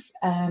life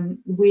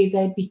where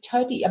they'd be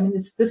totally,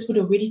 this would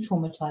already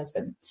traumatize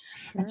them.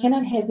 I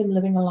cannot have them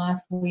living a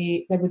life where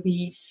they would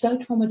be so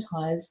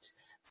traumatized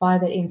by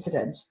that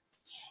incident.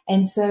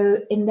 And so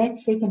in that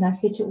second, I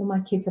said to all my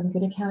kids, I'm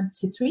going to count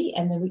to 3,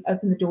 and then we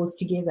open the doors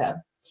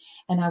together.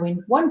 And I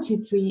went 1, 2,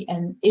 3,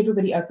 and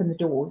everybody opened the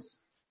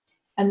doors.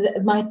 And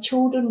my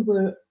children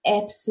were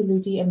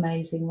absolutely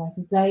amazing. Like,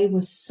 they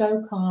were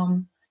so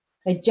calm.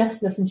 They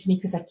just listened to me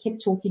because I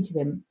kept talking to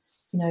them.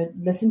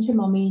 Listen to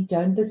mommy.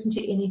 Don't listen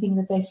to anything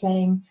that they're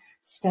saying.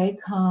 Stay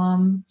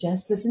calm.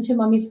 Just listen to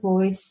mommy's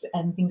voice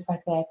and things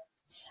like that.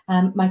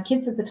 My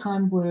kids at the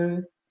time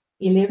were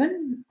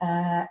 11,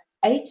 8,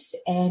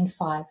 and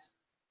 5.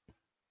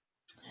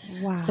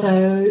 Wow.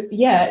 So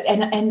yeah,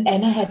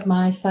 and I had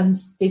my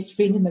son's best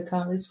friend in the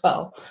car as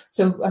well.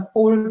 So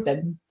 4 of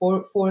them,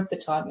 four at the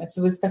time. So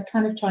it was that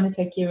kind of trying to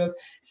take care of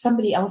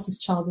somebody else's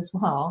child as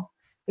well.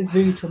 It was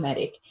very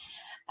traumatic.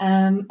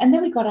 And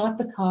then we got out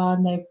the car,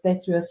 and they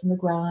threw us on the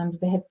ground.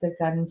 They had the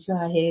gun to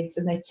our heads,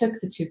 and they took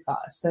the 2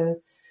 cars. So,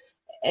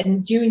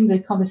 and during the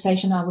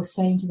conversation, I was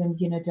saying to them,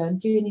 don't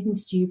do anything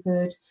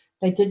stupid.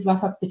 They did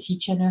rough up the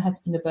teacher and her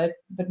husband a bit,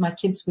 but my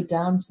kids were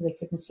down, so they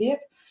couldn't see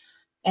it.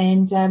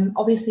 And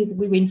obviously,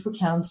 we went for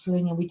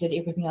counselling, and we did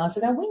everything else.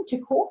 And I went to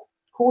court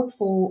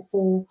for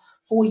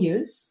 4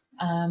 years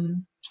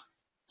to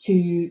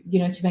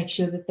make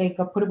sure that they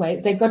got put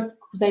away. They got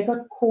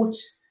caught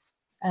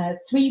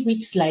 3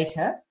 weeks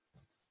later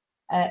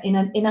in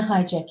a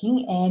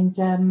hijacking, and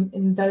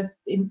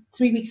in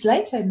 3 weeks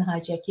later in the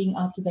hijacking,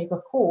 after they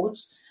got caught,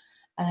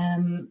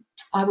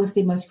 I was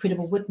the most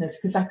credible witness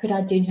because I could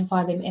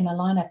identify them in a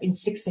lineup in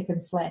 6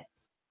 seconds flat.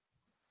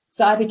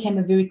 So I became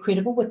a very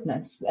credible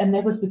witness, and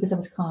that was because I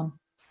was calm.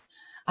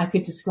 I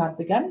could describe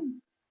the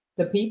gun,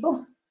 the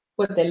people,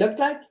 what they looked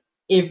like,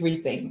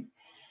 everything.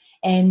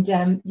 And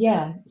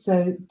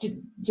so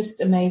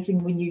just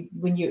amazing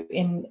when you're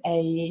in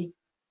a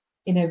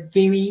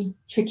very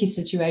tricky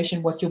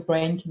situation, what your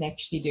brain can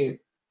actually do,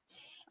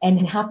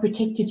 and how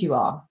protected you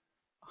are.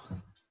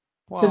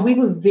 Wow. So we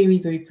were very,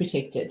 very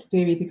protected,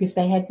 because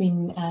they had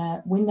been,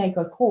 when they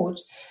got caught,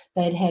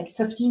 they'd had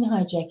 15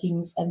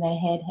 hijackings and they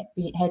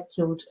had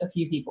killed a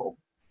few people.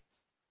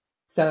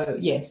 So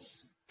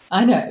yes,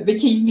 I know,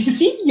 Vicki. You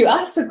see, you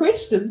asked the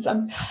questions.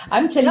 I'm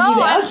telling you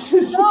the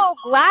answers.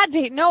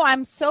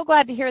 I'm so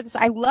glad to hear this.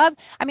 I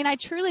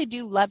truly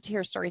do love to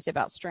hear stories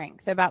about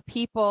strength, about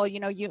people.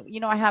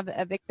 I have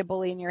a Vic the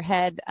Bully in Your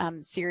Head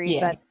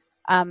series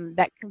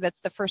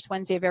that's the first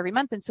Wednesday of every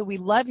month. And so we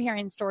love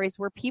hearing stories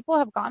where people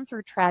have gone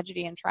through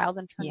tragedy and trials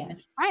and turned them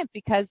into triumph,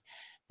 because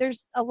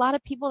there's a lot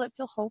of people that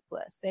feel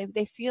hopeless.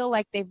 They feel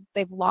like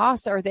they've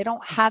lost, or they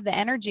don't have the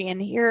energy.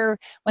 And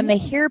when they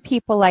hear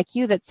people like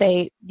you that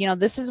say,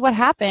 this is what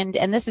happened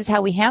and this is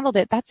how we handled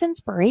it, that's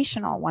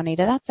inspirational,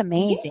 Wanita. That's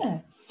amazing. Yeah.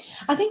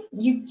 I think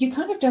you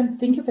kind of don't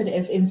think of it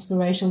as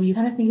inspirational. You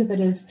kind of think of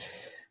it as,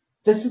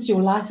 this is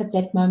your life at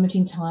that moment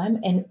in time,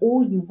 and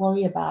all you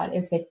worry about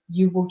is that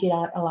you will get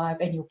out alive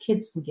and your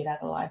kids will get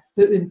out alive.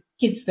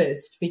 Kids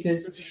first,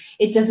 because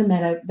it doesn't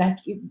matter. Like,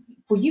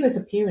 for you as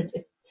a parent,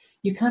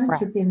 you kind of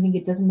sit there and think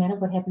it doesn't matter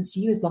what happens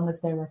to you as long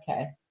as they're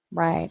okay.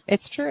 Right.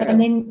 It's true.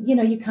 And then,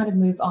 you kind of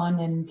move on.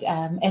 And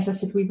as I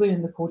said, we were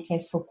in the court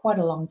case for quite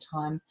a long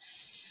time.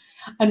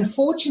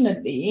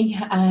 Unfortunately,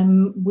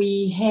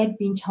 we had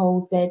been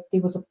told that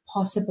there was a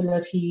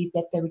possibility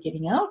that they were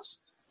getting out,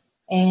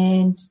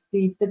 and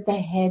that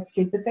they had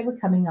said that they were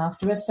coming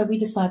after us. So we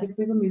decided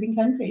we were moving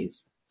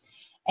countries.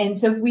 And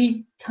so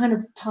we kind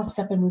of tossed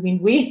up and we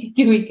went, where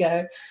do we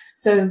go?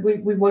 So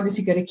we wanted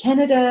to go to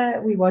Canada.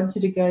 We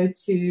wanted to go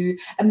to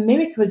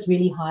America. Was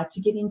really hard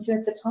to get into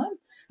at the time.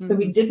 Mm-hmm. So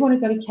we did want to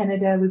go to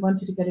Canada. We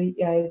wanted to go to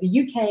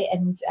the UK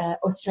and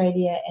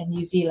Australia and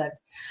New Zealand.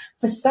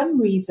 For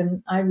some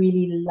reason, I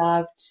really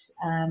loved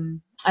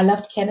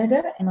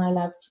Canada and I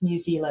loved New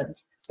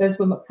Zealand. Those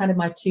were kind of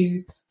my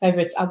two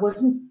favorites. I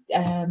wasn't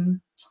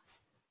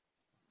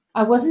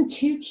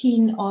too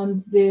keen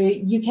on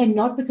the UK,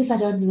 not because I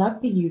don't love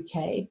the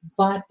UK,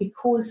 but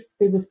because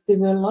there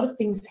were a lot of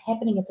things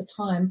happening at the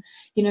time.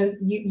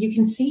 You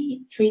can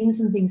see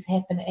trends and things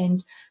happen,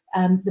 and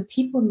the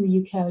people in the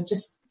UK are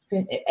just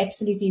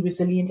absolutely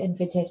resilient and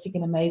fantastic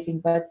and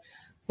amazing. But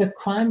the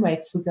crime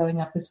rates were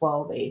going up as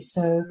well there.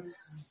 So,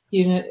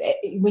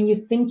 when you're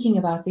thinking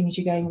about things,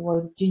 you're going,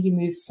 well, do you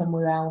move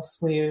somewhere else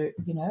where,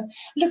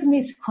 look, and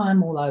there's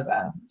crime all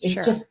over. It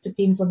just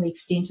depends on the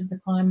extent of the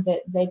crime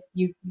that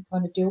you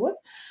kind of deal with.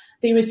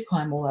 There is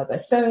crime all over.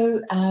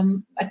 So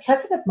a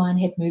cousin of mine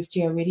had moved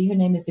here already. Her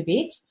name is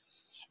Yvette.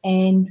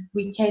 And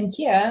we came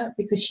here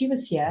because she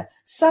was here.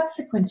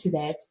 Subsequent to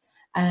that,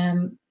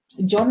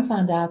 John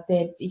found out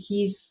that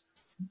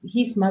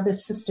his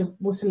mother's sister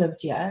also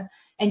lived here,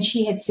 and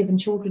she had 7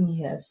 children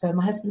here. So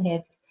my husband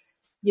had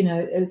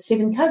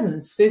 7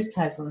 cousins, first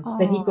cousins,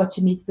 that he got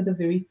to meet for the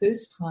very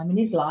first time in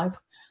his life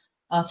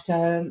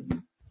after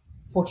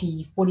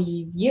 40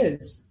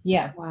 years.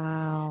 Yeah.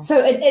 Wow. So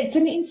it's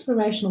an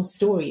inspirational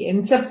story.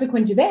 And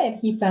subsequent to that,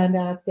 he found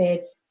out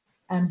that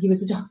he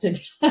was adopted.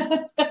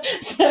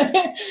 So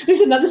there's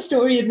another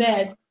story in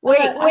that.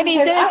 Wait, when he's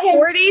in his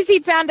 40s, he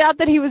found out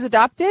that he was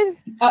adopted?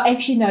 Oh,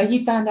 actually, no.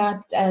 He found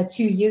out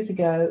 2 years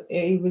ago.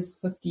 He was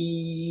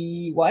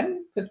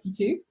 51,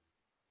 52.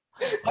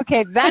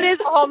 Okay, that is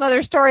a whole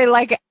nother story.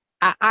 Like,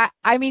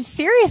 I mean,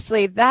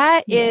 seriously,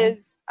 that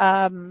is,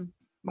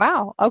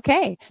 wow.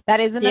 Okay.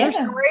 That is another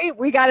story.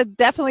 We got to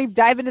definitely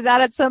dive into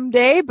that at some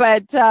day,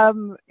 but,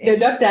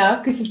 not now,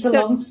 because it's a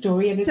long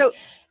story. And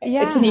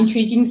it's an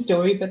intriguing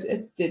story, but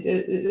it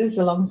is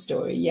a long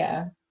story.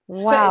 Yeah.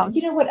 Wow. But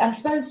you know what? I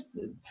suppose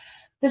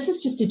this is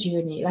just a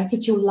journey. Like,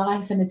 it's your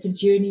life and it's a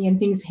journey, and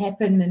things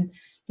happen, and,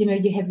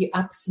 you have your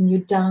ups and your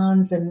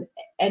downs.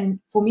 And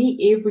for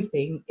me,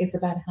 everything is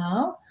about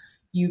how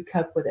you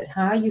cope with it,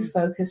 how you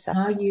focus,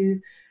 how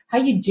you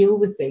deal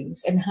with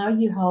things, and how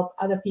you help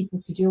other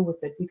people to deal with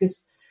it.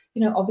 Because,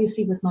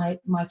 obviously with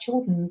my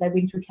children, they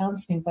went through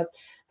counseling, but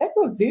they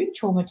were very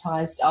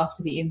traumatized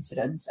after the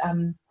incident.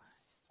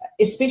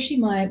 Especially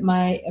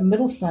my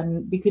middle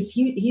son, because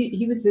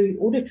he was very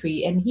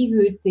auditory, and he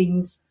heard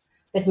things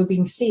that were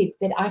being said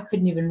that I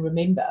couldn't even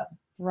remember.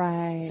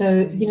 Right.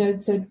 So,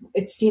 so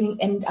it's dealing,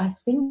 and I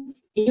think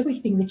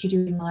everything that you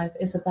do in life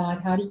is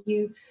about how do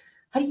you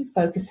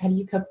focus, how do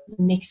you cope with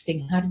the next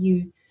thing, how do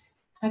you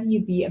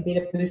be a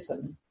better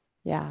person.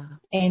 Yeah.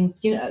 And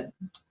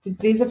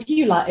there's a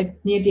few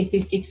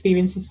near-death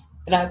experiences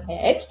that I've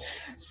had,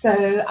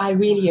 so I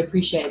really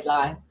appreciate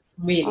life,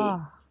 really.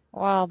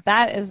 Well,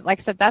 that is, like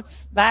I said,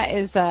 that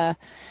is a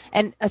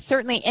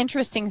certainly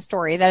interesting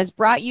story that has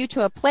brought you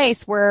to a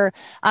place where,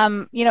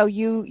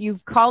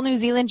 you've called New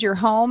Zealand your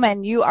home,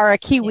 and you are a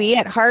Kiwi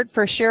at heart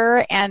for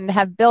sure, and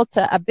have built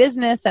a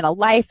business and a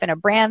life and a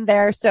brand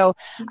there. So,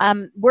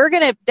 we're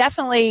gonna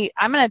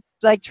I'm gonna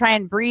try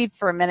and breathe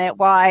for a minute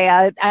while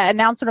I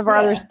announce one of our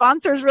other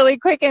sponsors really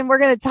quick, and we're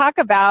going to talk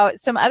about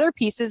some other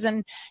pieces,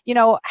 and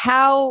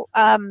how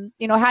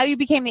you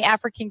became the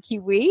African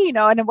Kiwi,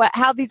 and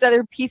how these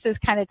other pieces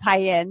kind of tie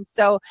in.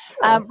 So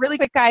really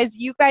quick, guys,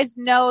 you guys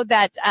know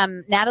that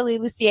Natalie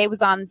Lucier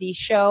was on the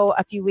show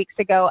a few weeks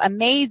ago.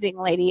 Amazing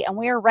lady. And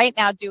we are right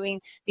now doing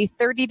the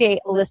 30-day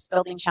list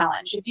building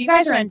challenge. If you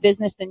guys are in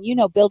business, then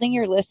building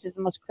your list is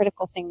the most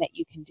critical thing that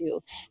you can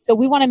do. So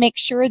we want to make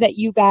sure that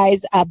you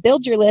guys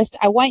build your list.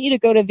 I want you to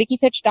go to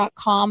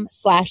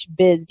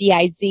vickifitch.com/biz,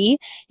 B-I-Z.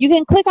 You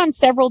can click on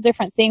several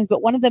different things,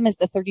 but one of them is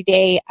the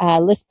 30-day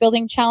list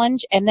building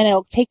challenge. And then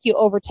it'll take you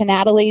over to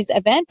Natalie's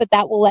event, but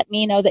that will let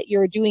me know that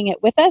you're doing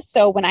it with us.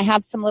 So when I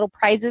have some little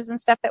prizes and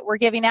stuff that we're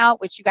giving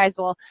out, which you guys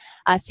will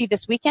see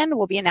this weekend,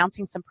 we'll be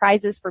announcing some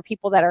prizes for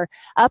people that are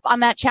up on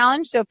that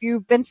challenge. So if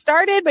you've been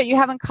started, but you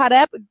haven't caught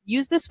up,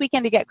 use this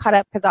weekend to get caught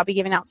up, because I'll be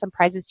giving out some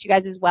prizes to you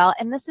guys as well.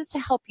 And this is to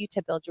help you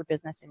to build your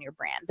business and your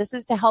brand. This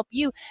is to help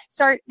you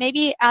start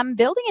maybe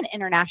building an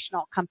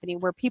international company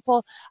where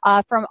people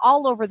from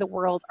all over the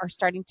world are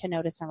starting to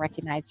notice and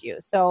recognize you.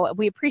 So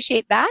we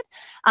appreciate that.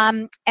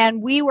 And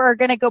we were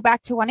going to go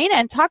back to Wanita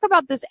and talk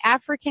about this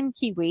African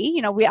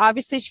Kiwi.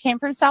 She came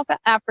from South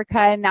Africa,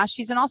 and now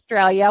she's in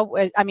Australia.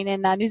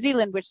 In New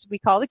Zealand, which we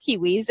call the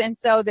Kiwis. And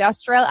so the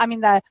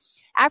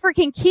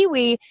African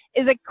Kiwi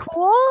is a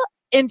cool,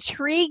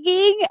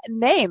 intriguing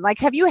name.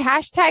 Have you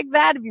hashtagged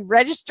that? Have you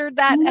registered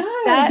that? No,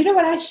 you know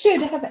what? I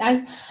should have.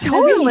 I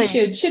really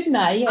should, shouldn't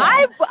I?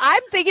 Yeah.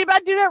 I'm thinking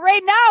about doing it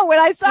right now. When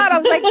I saw it, I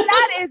was like,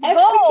 that is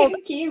gold.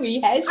 African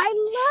Kiwi. I love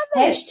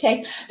it.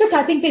 Hashtag. Look,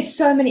 I think there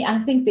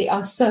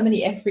are so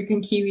many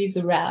African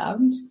Kiwis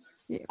around.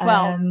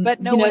 Well, but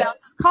no one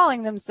else is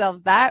calling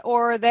themselves that,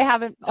 or they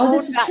haven't.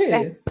 This is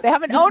true. They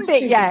haven't owned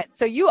it yet.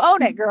 So you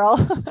own it, girl.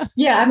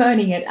 Yeah, I'm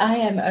owning it. I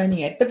am owning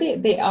it. But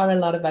there are a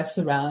lot of us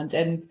around,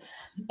 and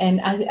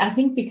I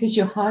think because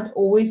your heart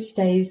always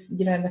stays,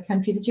 in the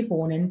country that you're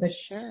born in, but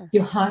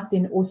your heart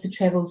then also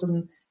travels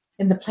in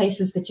the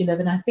places that you live.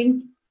 And I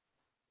think,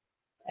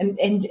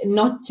 and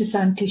not to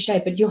sound cliche,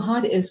 but your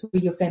heart is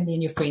where your family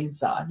and your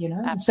friends are.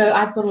 Absolutely. So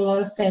I've got a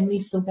lot of family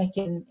still back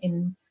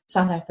in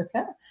South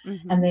Africa,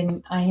 and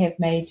then I have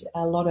made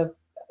a lot of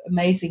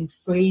amazing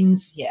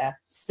friends here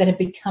that have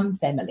become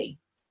family.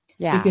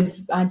 Yeah,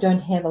 because I don't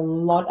have a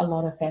lot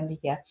of family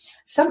here.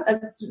 So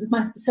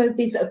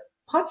there's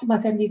parts of my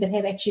family that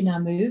have actually now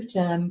moved.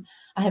 I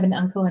have an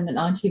uncle and an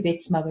auntie,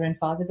 Bet's mother and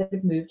father, that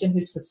have moved, and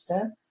his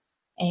sister,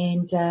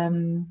 and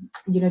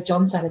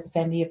John's side of the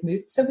family have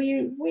moved. So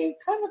we're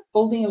kind of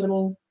building a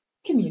little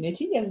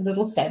community and a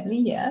little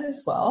family here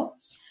as well.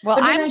 Well,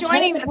 I'm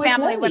joining the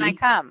family when I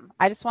come.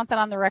 I just want that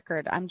on the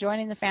record. I'm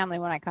joining the family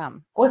when I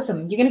come.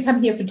 Awesome. You're going to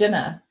come here for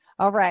dinner.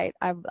 All right.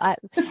 And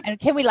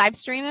can we live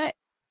stream it?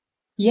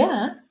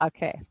 Yeah.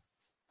 Okay.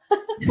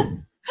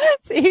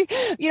 See,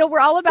 we're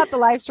all about the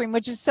live stream,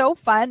 which is so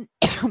fun.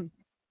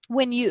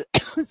 When you,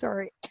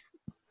 sorry.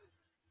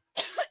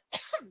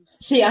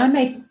 See,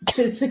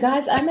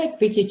 guys, I make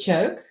Vicki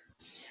choke.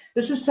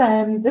 This is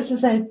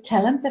a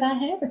talent that I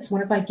have. It's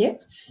one of my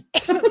gifts.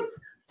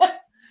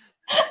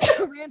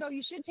 Randall,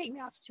 you should take me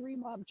off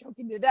stream while I'm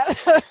choking to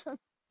death.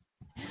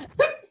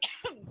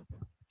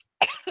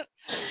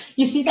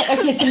 You see that?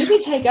 Okay, so let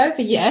me take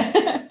over.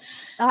 Yeah.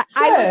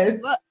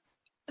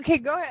 Okay,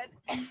 go ahead.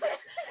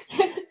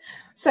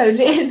 So,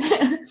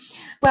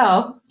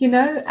 well,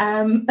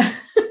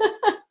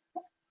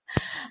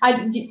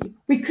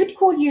 we could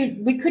call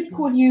you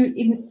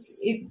in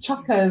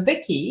Choco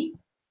Vicki.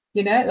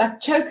 Like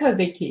Choco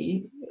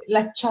Vicki,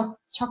 like Choco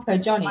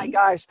Johnny. Oh my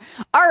gosh.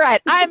 All right,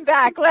 I'm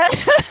back.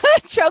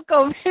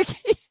 Choco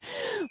Vicki.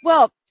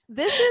 Well,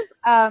 this is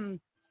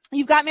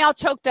you've got me all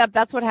choked up.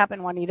 That's what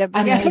happened, Wanita.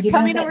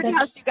 Coming over to your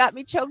house, you got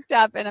me choked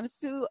up, and I'm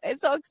so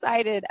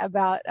excited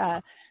about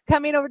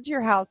coming over to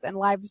your house and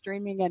live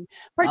streaming and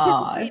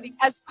participating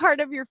as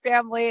part of your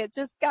family. It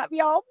just got me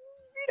all,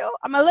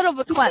 I'm a little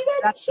bit clenched.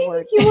 That's the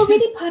word. You're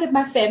already part of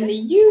my family.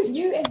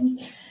 You and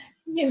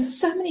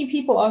so many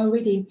people are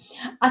already.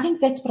 I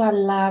think that's what I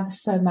love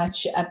so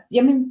much. There are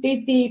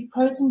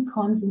pros and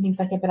cons and things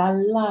like that, but I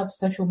love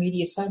social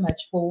media so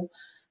much for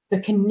the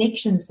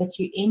connections that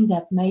you end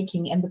up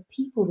making and the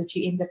people that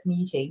you end up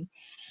meeting.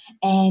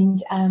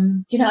 And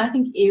I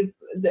think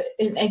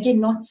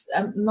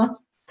not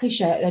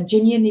cliche, I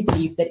genuinely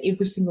believe that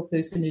every single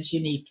person is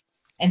unique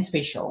and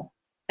special.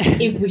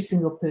 Every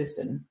single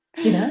person,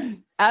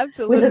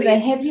 Absolutely. Whether they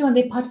have you on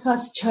their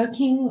podcast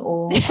choking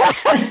or.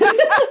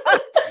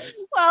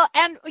 Well,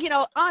 and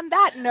on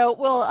that note,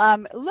 we'll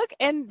look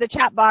in the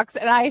chat box,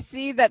 and I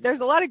see that there's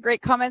a lot of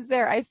great comments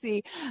there. I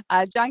see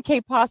John K.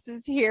 Poss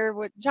is here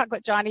with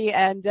Chocolate Johnny,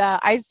 and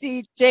I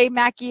see Jay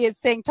Mackey is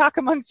saying, "Talk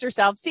amongst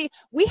yourselves." See,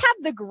 we have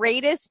the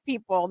greatest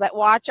people that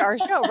watch our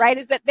show, right?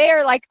 Is that they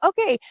are like,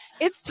 okay,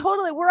 it's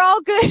totally, we're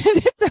all good.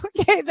 It's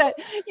okay that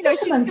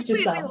she's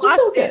completely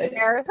lost it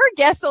there. Her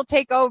guests will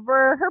take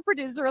over. Her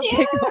producer will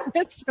take over.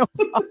 It's no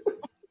problem.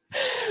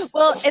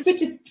 Well, we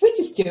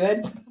just do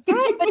it.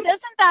 Right, but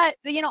doesn't that,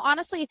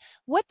 honestly,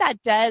 what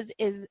that does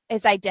is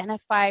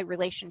identify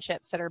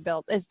relationships that are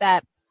built, is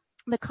that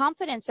the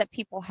confidence that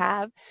people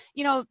have,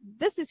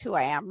 this is who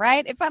I am,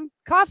 right? If I'm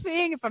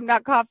coughing, if I'm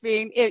not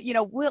coughing,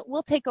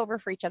 we'll take over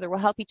for each other. We'll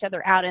help each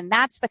other out. And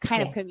that's the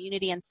kind of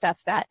community and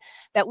stuff that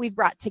we've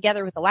brought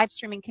together with the live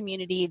streaming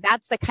community.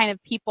 That's the kind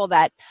of people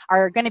that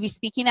are going to be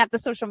speaking at the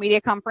social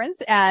media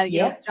conference.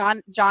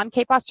 John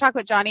K-Poss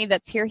Chocolate Johnny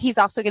that's here. He's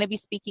also going to be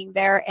speaking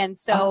there. And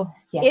so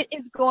it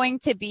is going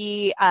to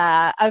be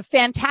a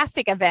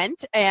fantastic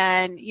event.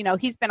 And,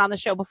 he's been on the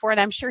show before, and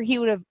I'm sure he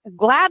would have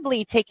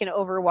gladly taken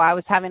over while I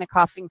was having a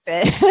coughing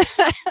fit.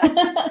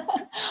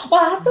 Well,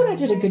 I thought I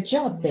did a good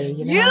job there.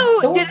 You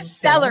did a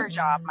stellar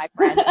job, my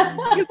friend.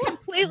 You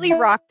completely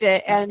rocked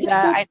it, and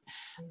I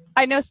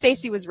know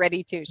Stacy was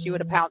ready too. She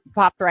would have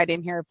popped right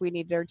in here if we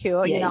needed her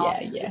to.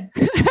 Yeah.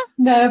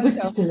 No, it was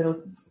just a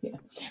little. Yeah.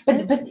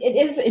 But it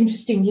is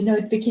interesting,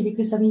 Vicki,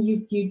 because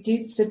you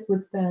do sit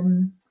with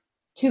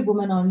two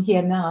women on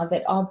here now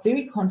that are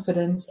very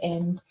confident,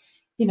 and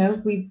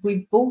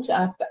we've built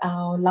up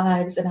our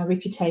lives and our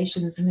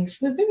reputations and things.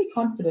 We're very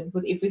confident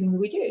with everything that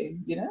we do,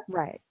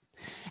 Right.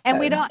 And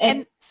we don't,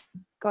 and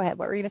go ahead.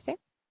 What were you going to say?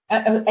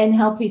 And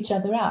help each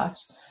other out.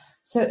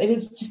 So it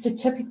is just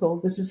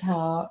this is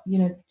how,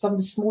 from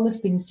the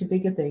smallest things to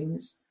bigger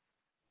things,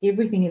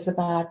 everything is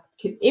about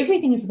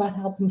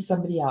helping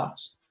somebody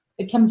out.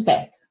 It comes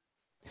back.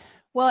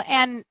 Well,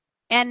 and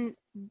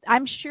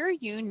I'm sure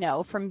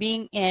from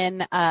being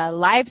in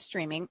live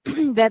streaming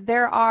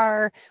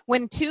that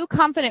when two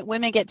confident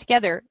women get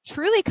together,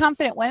 truly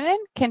confident women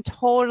can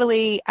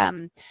totally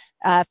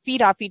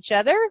feed off each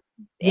other.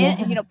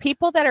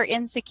 People that are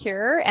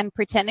insecure and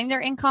pretending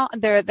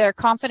they're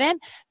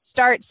confident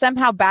start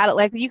somehow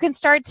like you can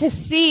start to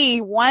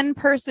see one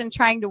person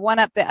trying to one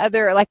up the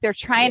other, like they're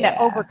trying to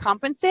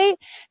overcompensate.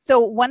 So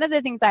one of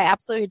the things I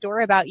absolutely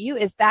adore about you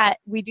is that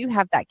we do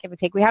have that give and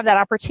take. We have that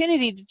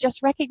opportunity to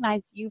just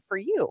recognize you for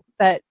you,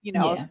 that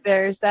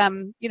there's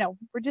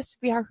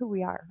we are who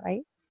we are,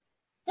 right?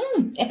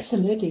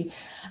 Absolutely.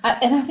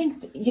 And I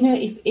think,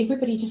 if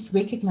everybody just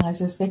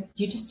recognizes that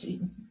you just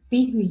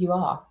be who you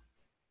are,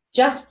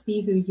 just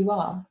be who you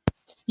are.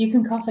 You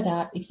can cough it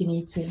out if you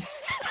need to.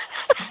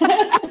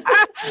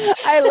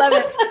 I love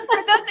it.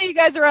 For those of you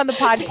guys who are on the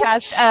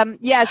podcast,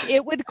 yes,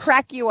 it would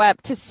crack you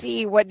up to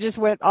see what just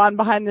went on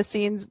behind the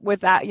scenes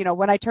with that,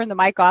 when I turn the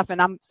mic off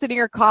and I'm sitting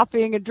here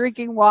coughing and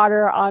drinking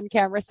water on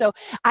camera. So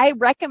I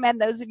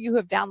recommend those of you who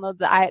have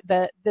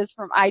downloaded this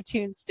from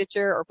iTunes,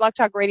 Stitcher, or Blog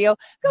Talk Radio,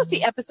 go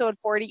see episode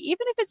 40,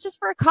 even if it's just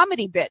for a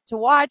comedy bit, to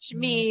watch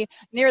me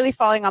nearly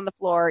falling on the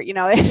floor.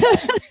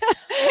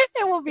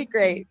 It will be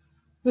great.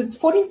 With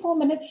 44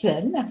 minutes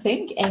in, I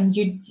think, and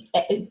you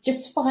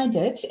just find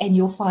it, and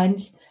you'll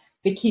find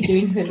Vicki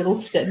doing her little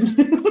stint.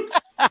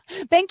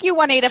 Thank you,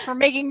 Wanita, for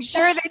making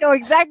sure they know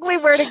exactly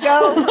where to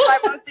go for my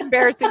most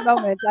embarrassing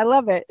moments. I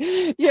love it.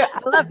 Yeah,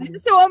 I love it.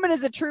 This woman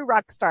is a true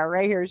rock star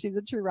right here. She's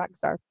a true rock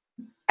star.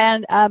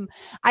 And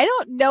I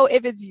don't know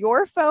if it's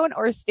your phone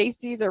or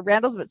Stacy's or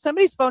Randall's, but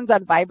somebody's phone's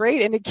on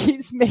vibrate and it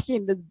keeps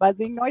making this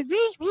buzzing noise.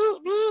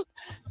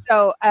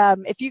 So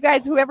if you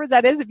guys, whoever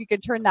that is, if you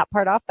could turn that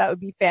part off, that would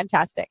be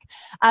fantastic.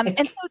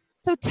 And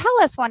so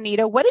tell us,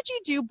 Wanita, what did you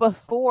do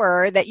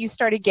before that you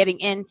started getting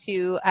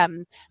into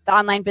the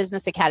Online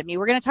Business Academy?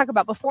 We're going to talk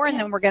about before, and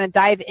then we're going to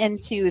dive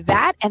into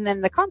that and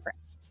then the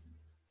conference.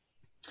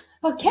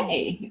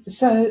 Okay,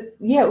 so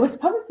that was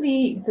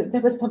probably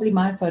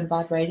my phone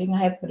vibrating.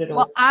 I have put it off.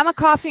 Well, I'm a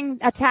coughing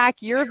attack.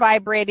 You're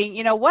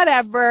vibrating.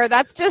 Whatever.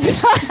 That's just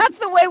that's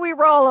the way we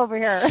roll over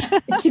here.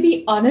 To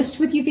be honest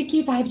with you, Vicki,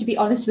 if I have to be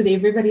honest with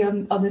everybody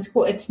on this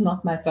call, it's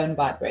not my phone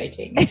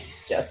vibrating. It's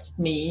just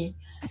me.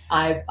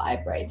 I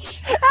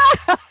vibrate.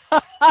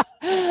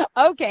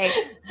 Okay,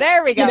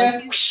 there we go.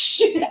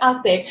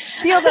 Out there.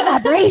 Feel the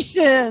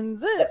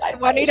vibrations.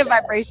 Wanita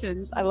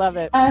vibrations. I love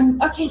it.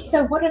 Okay,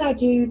 so what did I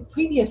do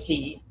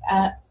previously?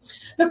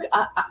 Look,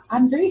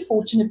 I'm very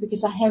fortunate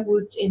because I have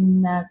worked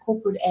in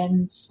corporate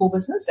and small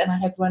business, and I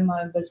have run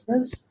my own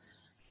business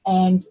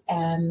and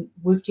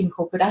worked in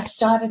corporate. I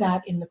started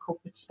out in the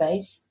corporate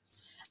space,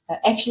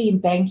 actually in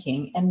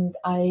banking, and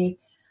I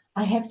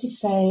have to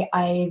say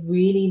I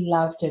really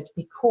loved it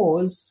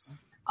because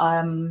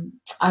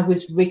I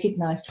was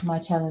recognized for my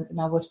talent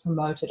and I was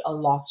promoted a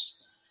lot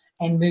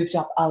and moved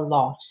up a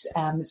lot.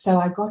 So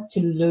I got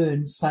to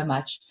learn so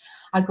much.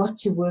 I got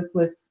to work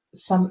with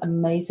some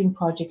amazing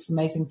projects,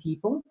 amazing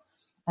people.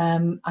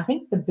 I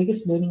think the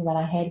biggest learning that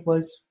I had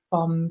was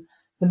from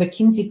the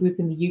McKinsey Group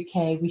in the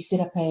UK. We set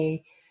up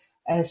a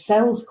a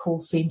sales call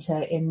center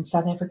in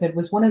South Africa. It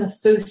was one of the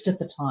first at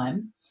the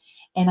time.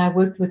 And I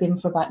worked with them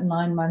for about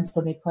 9 months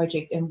on their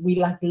project, and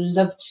we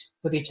lived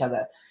with each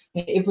other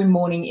every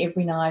morning,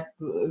 every night,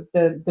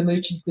 the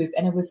merchant group,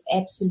 and it was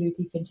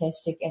absolutely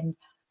fantastic. And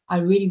I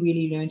really,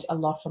 really learned a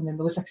lot from them.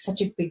 It was like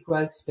such a big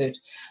growth spurt.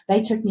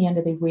 They took me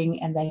under their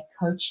wing and they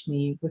coached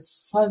me with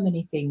so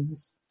many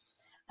things,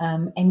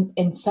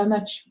 and so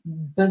much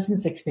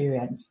business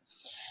experience.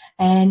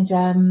 And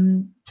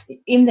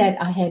in that,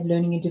 I had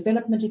learning and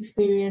development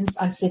experience.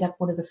 I set up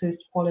one of the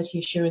first quality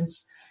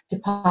assurance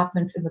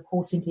departments in the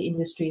call center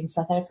industry in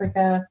South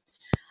Africa.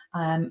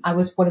 I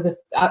was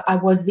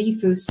the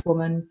first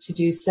woman to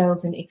do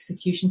sales and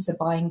execution, so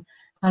buying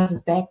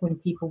houses back when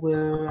people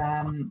were,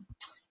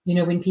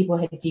 when people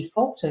had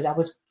defaulted. I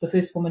was the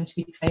first woman to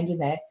be trained in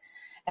that.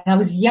 And I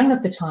was young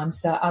at the time,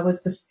 so I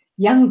was this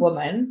young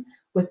woman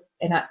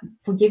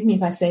forgive me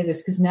if I say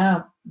this, because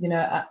now,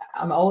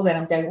 I'm old and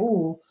I'm going,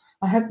 oh,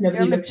 I hope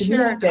nobody looks at me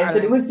like that.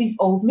 But it was these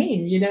old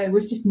men, it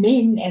was just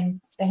men,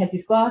 and they had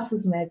these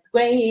glasses and they had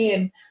grey hair.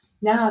 And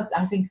now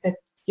I think that,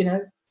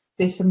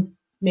 there's some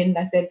men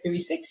like that very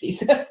sexy.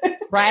 So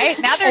right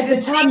now they're at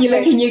the time you're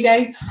looking, you're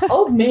going,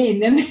 old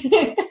men.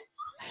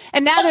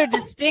 And now they're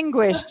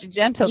distinguished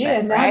gentlemen.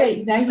 Yeah,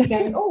 now you're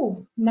going,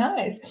 oh,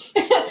 nice.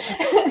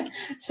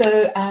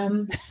 So,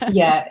 and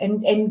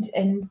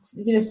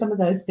some of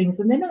those things.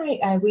 And then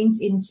I went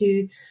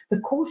into the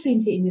call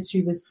center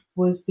industry.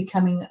 Was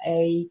becoming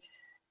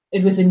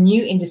it was a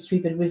new industry,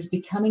 but it was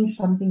becoming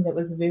something that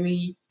was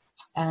very,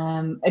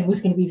 it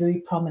was going to be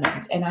very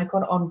prominent. And I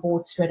got on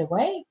board straight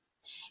away.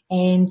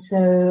 And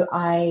so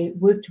I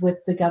worked with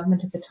the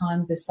government at the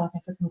time, the South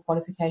African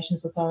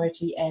Qualifications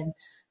Authority and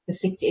the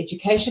Sector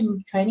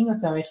Education Training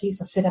Authorities.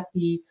 I set up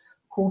the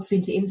Call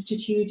Center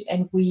Institute,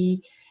 and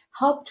we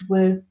helped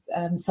with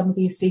some of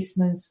the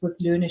assessments with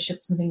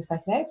learnerships and things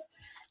like that.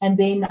 And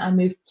then I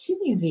moved to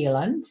New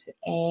Zealand,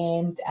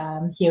 and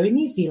here in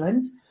New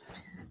Zealand,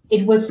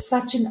 it was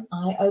such an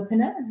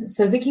eye-opener.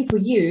 So, Vicki, for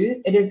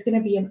you, it is going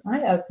to be an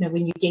eye-opener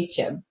when you get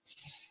here.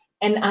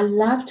 And I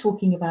love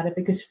talking about it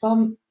because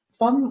from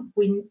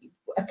when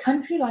a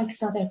country like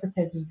South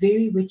Africa is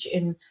very rich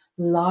in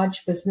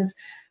large business,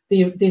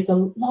 there's a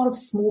lot of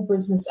small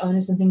business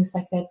owners and things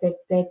like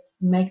that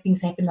make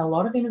things happen, a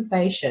lot of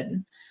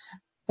innovation,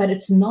 but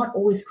it's not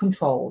always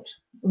controlled.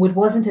 It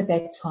wasn't at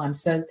that time.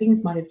 So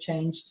things might have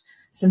changed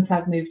since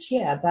I've moved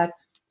here, but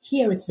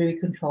here it's very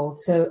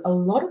controlled. So a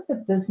lot of the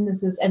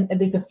businesses, and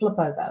there's a flip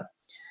over.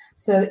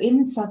 So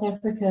in South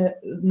Africa,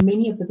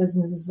 many of the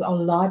businesses are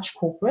large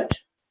corporate.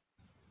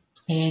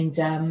 And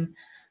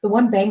the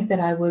one bank that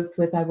I worked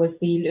with, I was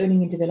the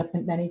learning and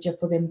development manager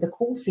for them. The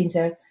call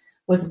center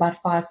was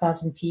about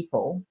 5,000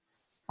 people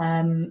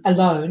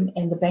alone,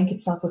 and the bank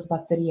itself was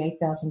about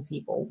 38,000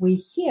 people. We're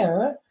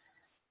here,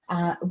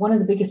 one of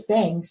the biggest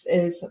banks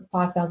is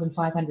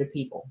 5,500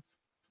 people,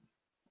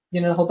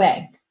 the whole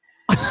bank.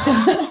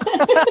 So,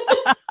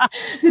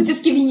 so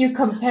just giving you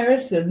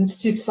comparisons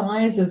to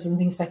sizes and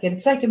things like that.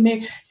 It's like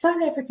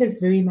South Africa is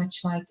very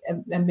much like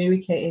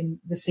America in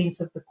the sense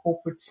of the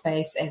corporate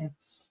space, and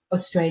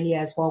Australia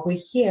as well. We're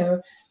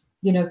here,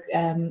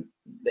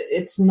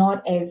 it's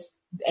not as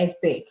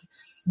big,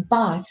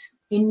 but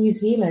in New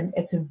Zealand,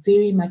 it's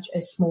very much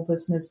a small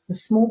business. The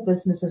small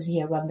businesses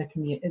here run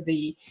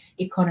the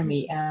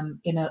economy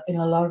in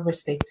a lot of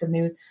respects.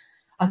 And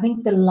I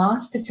think the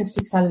last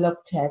statistics I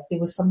looked at, there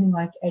was something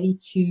like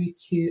 82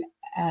 to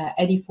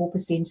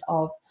 84%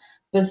 of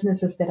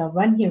businesses that are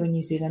run here in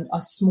New Zealand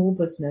are small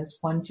business,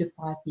 1 to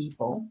 5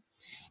 people.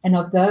 And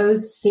of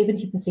those,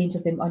 70%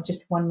 of them are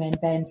just one-man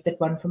bands that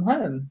run from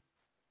home.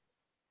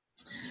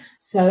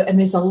 So, and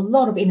there's a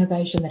lot of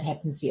innovation that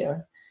happens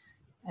here.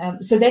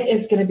 So that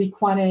is going to be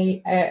quite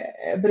a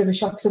bit of a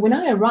shock. So when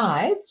I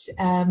arrived,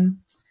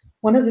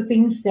 one of the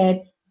things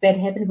that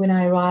happened when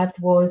I arrived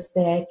was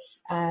that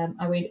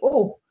I went,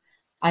 oh,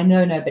 I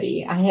know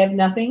nobody. I have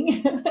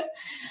nothing.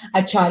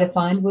 I try to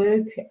find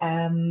work.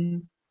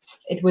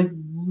 It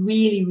was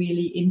really,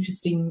 really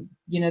interesting.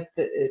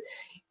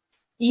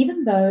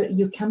 Even though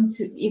you come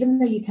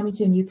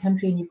into a new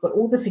country and you've got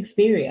all this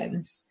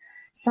experience,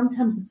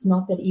 sometimes it's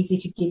not that easy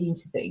to get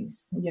into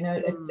things.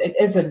 It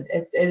isn't.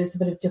 It is a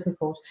bit of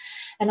difficult.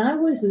 And I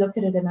always look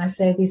at it and I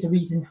say there's a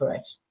reason for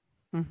it.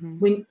 Mm-hmm.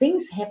 When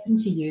things happen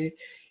to you,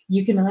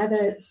 you can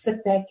either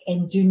sit back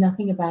and do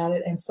nothing about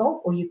it and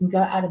solve, or you can go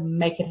out and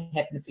make it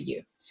happen for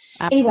you.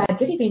 Absolutely. Anyway, I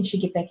did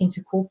eventually get back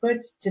into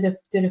corporate, did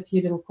a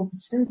few little corporate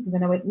stints, and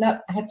then I went, no,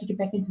 I have to get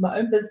back into my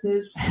own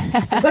business.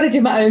 I've got to do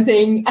my own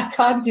thing. I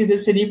can't do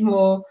this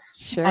anymore.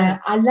 Sure.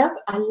 I love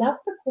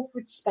the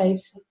corporate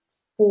space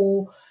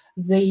for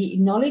the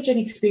knowledge and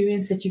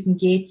experience that you can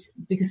get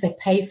because they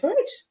pay for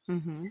it.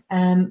 Mm-hmm.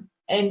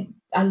 And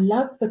I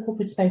love the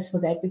corporate space for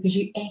that, because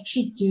you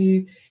actually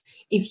do,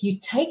 if you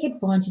take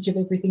advantage of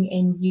everything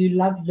and you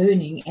love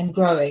learning and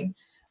growing,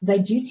 they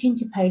do tend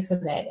to pay for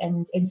that.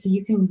 And so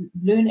you can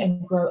learn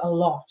and grow a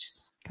lot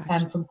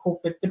from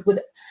corporate.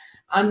 But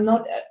I'm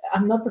not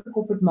the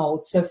corporate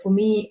mold. So for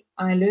me,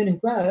 I learn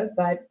and grow,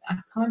 but I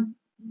can't,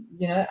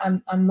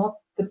 I'm not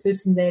the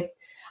person that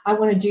I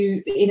want to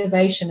do the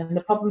innovation and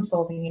the problem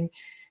solving and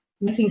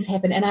make things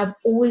happen. And I've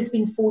always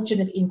been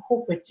fortunate in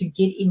corporate to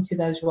get into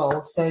those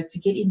roles. So to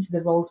get into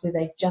the roles where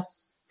they're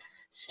just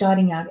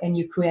starting out and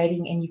you're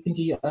creating and you can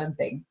do your own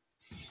thing.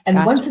 And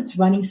Gotcha. once it's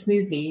running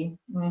smoothly,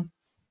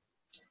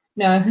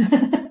 no,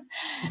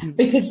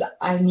 because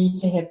I need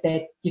to have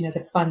that,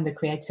 the fun, the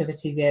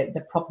creativity,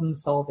 the problem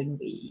solving,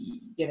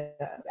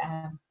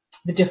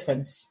 the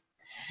difference.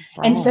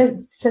 Wow. And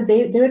so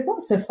there it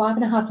was. So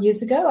 5.5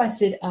 years ago, I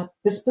set up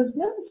this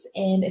business,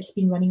 and it's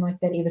been running like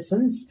that ever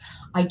since.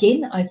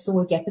 Again, I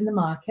saw a gap in the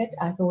market.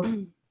 I thought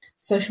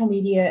social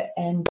media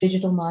and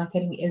digital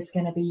marketing is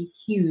going to be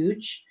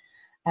huge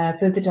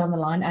further down the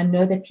line. I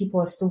know that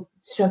people are still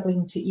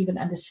struggling to even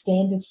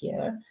understand it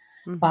here,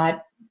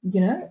 but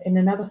in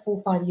another 4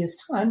 or 5 years'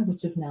 time,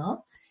 which is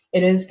now,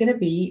 it is going to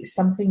be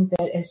something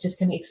that is just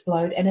going to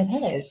explode, and it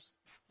has.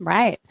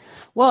 Right.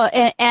 Well,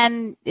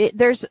 and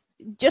there's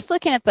just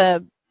looking at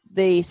the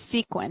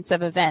sequence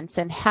of events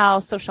and how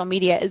social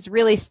media is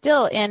really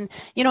still in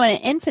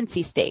an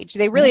infancy stage.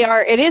 They really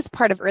are. It is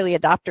part of early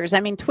adopters.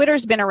 I mean,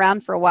 Twitter's been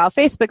around for a while.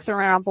 Facebook's been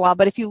around for a while.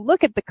 But if you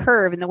look at the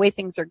curve and the way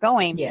things are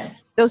going,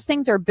 those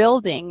things are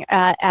building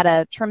at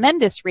a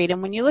tremendous rate.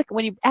 And when you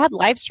add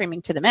live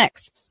streaming to the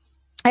mix,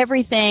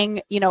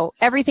 everything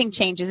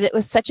changes. It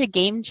was such a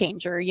game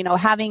changer,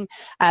 having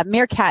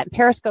Meerkat and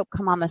Periscope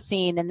come on the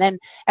scene, and then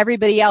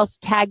everybody else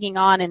tagging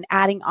on and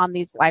adding on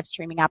these live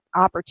streaming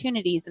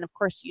opportunities. And of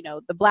course,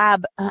 the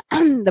Blab,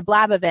 the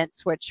Blab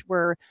events, which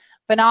were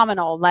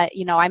phenomenal.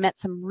 I met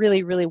some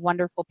really, really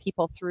wonderful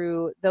people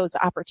through those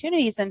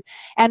opportunities.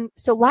 And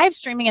so live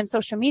streaming and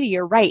social media,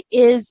 you're right,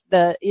 is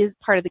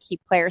part of the key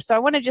players. So I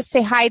want to just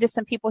say hi to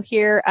some people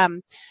here.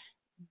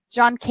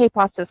 John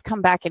Capos has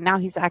come back, and now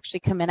he's actually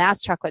come in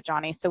as Chocolate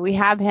Johnny. So we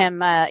have him,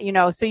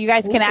 so you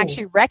guys can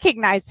actually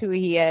recognize who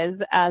he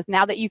is.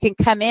 Now that you can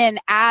come in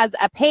as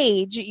a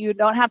page, you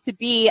don't have to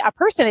be a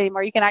person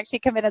anymore. You can actually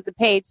come in as a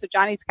page. So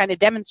Johnny's kind of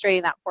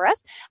demonstrating that for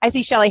us. I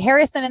see Shelly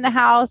Harrison in the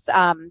house.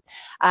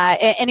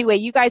 Anyway,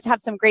 you guys have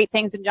some great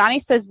things. And Johnny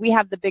says we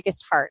have the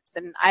biggest hearts.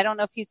 And I don't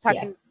know if he's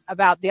talking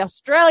about the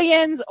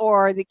Australians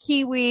or the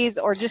Kiwis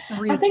or just the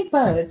region. I think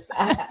both.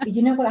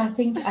 You know what I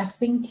think? I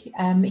think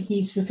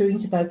he's referring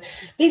to both.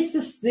 There's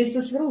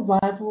this little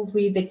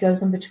rivalry that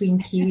goes on between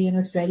Kiwi and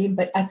Australian.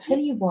 But I tell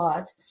you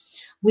what,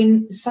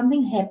 when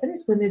something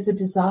happens, when there's a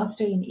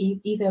disaster in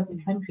either of the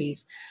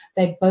countries,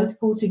 they both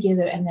pull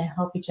together and they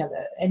help each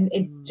other, and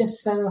it's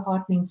just so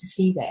heartening to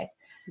see that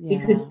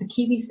because the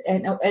Kiwis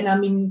and I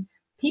mean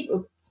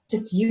people.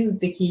 Just you,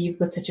 Vicki, you've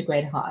got such a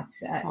great heart,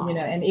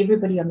 and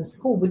everybody on this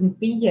call wouldn't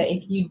be here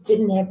if you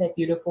didn't have that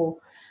beautiful,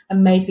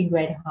 amazing,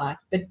 great heart.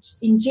 But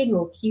in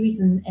general,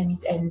 Kiwis and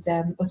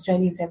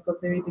Australians have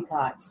got very big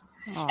hearts.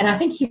 And I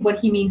think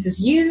what he means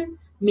is you,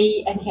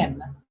 me, and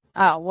him.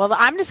 Oh, well,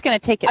 I'm just going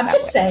to take it I'm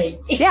just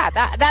saying. Yeah,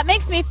 that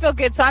makes me feel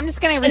good. So I'm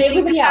just going to receive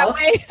everybody it that else.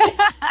 way.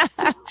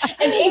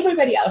 And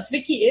everybody else.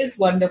 Vicki is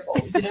wonderful,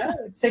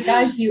 So,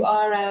 guys, you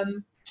are...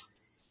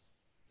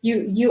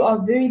 You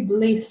are very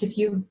blessed if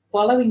you're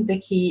following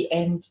Vicki,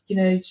 and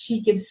she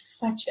gives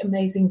such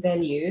amazing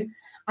value.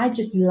 I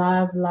just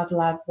love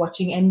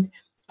watching, and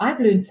I've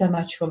learned so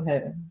much from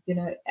her.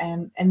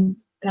 And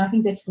I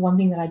think that's the one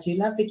thing that I do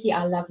love, Vicki.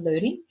 I love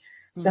learning,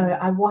 so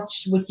I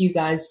watch what you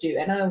guys do,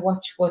 and I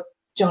watch what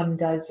John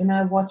does, and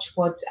I watch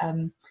what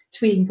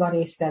Tweeting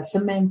Goddess does,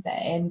 Samantha,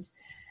 and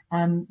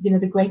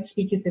the great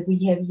speakers that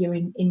we have here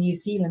in New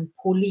Zealand,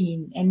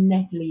 Pauline and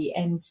Natalie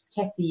and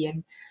Kathy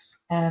and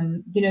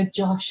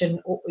Josh and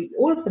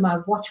all of them. I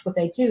watch what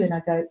they do and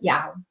I go,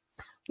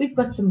 we've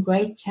got some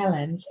great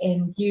talent,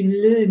 and you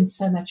learn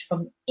so much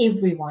from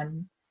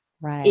everyone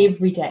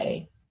every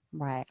day.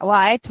 Right. Well,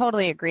 I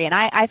totally agree. And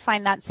I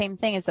find that same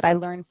thing is that I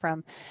learn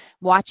from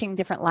watching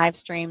different live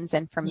streams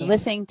and from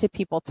listening to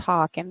people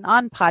talk and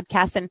on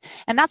podcasts. And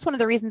that's one of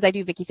the reasons I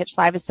do Vicki Fitch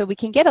Live, is so we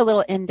can get a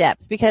little in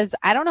depth, because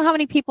I don't know how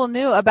many people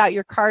knew about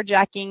your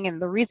carjacking and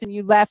the reason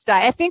you left.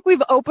 I think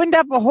we've opened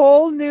up a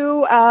whole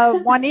new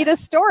Wanita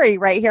story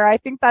right here. I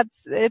think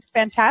it's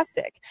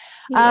fantastic.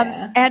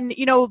 And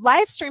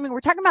live streaming, we're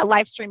talking about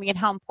live streaming and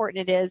how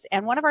important it is.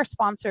 And one of our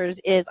sponsors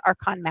is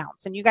Archon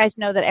Mounts. And you guys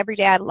know that every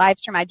day I live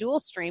stream, I dual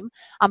stream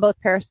on both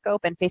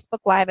Periscope and Facebook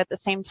Live at the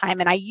same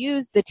time. And I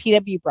use the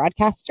TW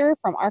broadcaster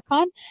from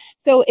Archon.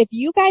 So if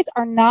you guys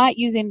are not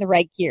using the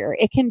right gear,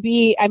 it can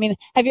be,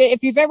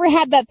 if you've ever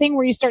had that thing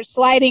where you start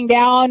sliding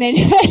down and,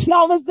 and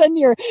all of a sudden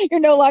you're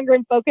no longer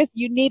in focus,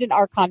 you need an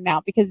Archon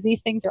mount, because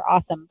these things are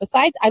awesome.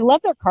 Besides, I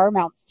love their car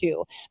mounts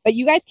too, but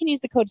you guys can use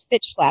the code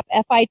FITCHSLAP,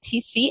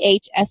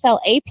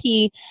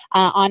 FITCHSLAP,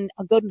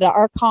 go to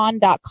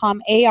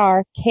archon.com,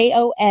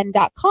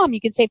 ARKON.com.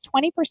 You can save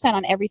 20%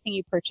 on everything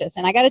you purchase.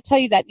 And I got to tell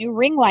you, that new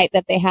ring light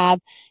that they have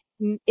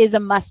is a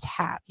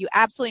must-have. You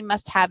absolutely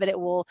must have it. It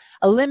will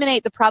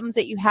eliminate the problems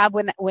that you have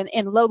when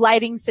in low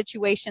lighting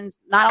situations,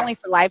 not only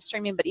for live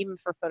streaming, but even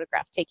for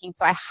photograph taking.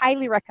 So I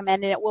highly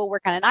recommend it. It will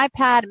work on an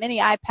iPad, a mini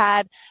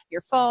iPad,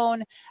 your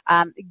phone.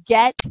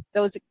 Get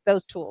those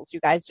tools. You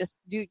guys just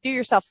do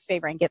yourself a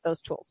favor and get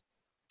those tools.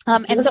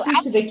 And listen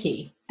to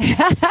Vicki.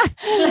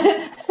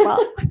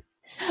 Well,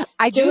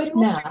 I do it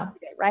now,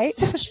 right?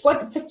 What's Fitch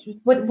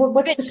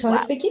the code,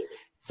 slap. Vicki?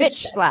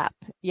 Fitch slap.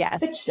 Yes.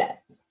 Fitch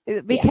slap.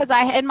 Because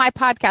in my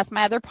podcast,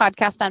 my other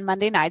podcast on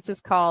Monday nights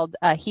is called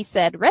He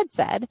Said, Red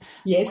Said,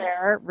 Yes.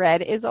 where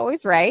red is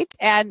always right.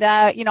 And,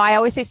 I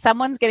always say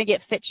someone's going to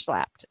get Fitch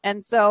slapped.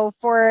 And so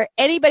for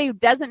anybody who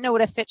doesn't know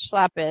what a Fitch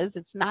slap is,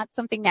 it's not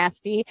something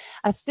nasty.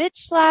 A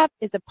Fitch slap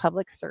is a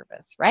public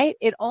service, right?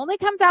 It only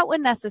comes out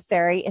when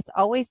necessary. It's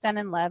always done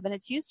in love, and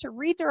it's used to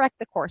redirect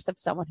the course of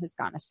someone who's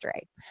gone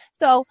astray.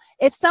 So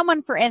if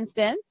someone, for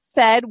instance,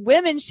 said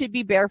women should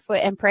be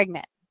barefoot and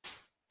pregnant,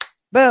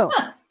 boom,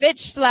 bitch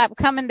slap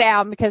coming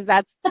down, because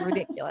that's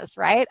ridiculous,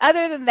 right?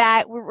 Other than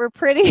that, we're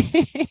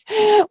pretty,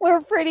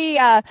 we're pretty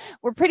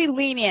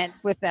lenient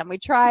with them. We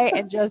try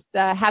and just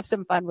have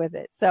some fun with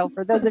it. So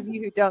for those of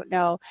you who don't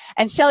know,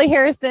 and Shelly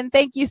Harrison,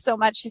 thank you so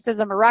much. She says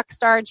I'm a rock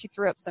star, and she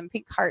threw up some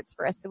pink hearts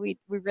for us. So we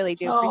really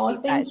do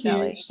appreciate that,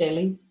 Shelly.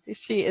 Shelly.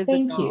 She is.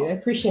 Thank you. I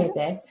appreciate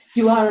that.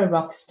 You are a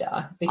rock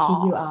star, Vicki.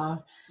 Aww. You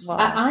are. Well,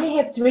 I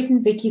have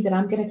threatened Vicki that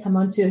I'm going to come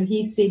on to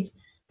He Said,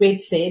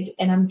 Red Said,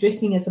 and I'm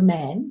dressing as a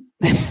man.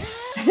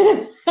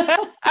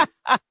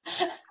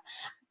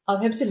 I'll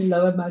have to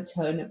lower my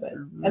tone a bit,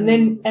 and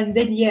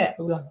then yeah,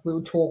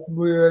 we'll talk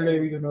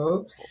really,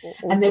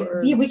 and then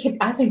we could.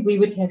 I think we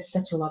would have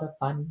such a lot of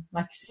fun.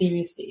 Like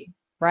seriously,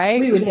 right?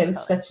 We would have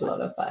such a lot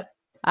of fun.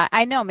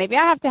 I know. Maybe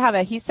I have to have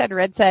a He Said,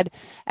 Red Said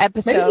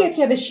episode. Maybe you have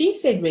to have a She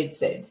Said, Red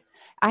Said.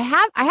 I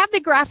have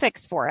the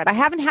graphics for it. I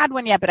haven't had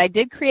one yet, but I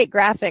did create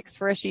graphics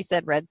for a She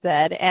Said, Red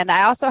Said. And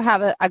I also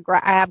have I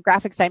have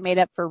graphics I made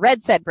up for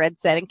Red Said,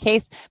 in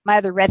case my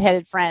other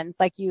redheaded friends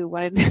like you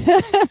wanted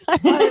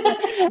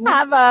to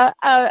have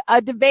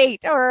a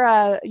debate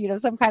or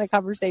some kind of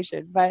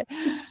conversation. But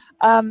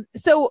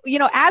so,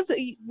 as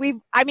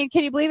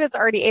can you believe it's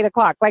already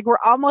 8:00? Like, we're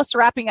almost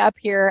wrapping up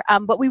here.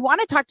 But we want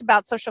to talk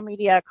about Social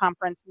Media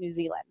Conference New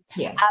Zealand.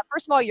 Yeah.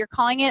 First of all, you're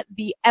calling it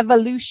the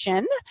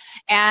Evolution,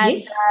 and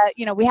yes.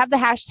 We have the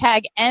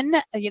hashtag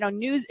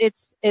news.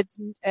 It's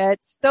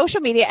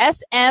social media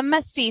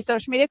SMC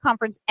Social Media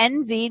Conference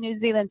NZ New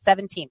Zealand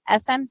 17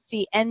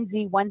 SMC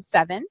NZ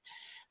 17.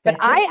 But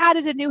I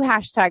added a new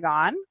hashtag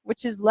on,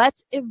 which is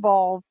Let's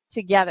Evolve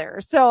Together.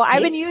 So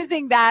I've been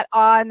using that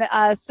on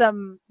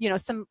some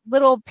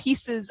little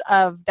pieces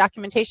of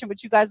documentation,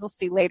 which you guys will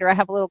see later. I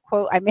have a little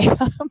quote I made up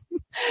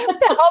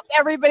to help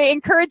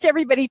encourage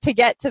everybody to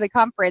get to the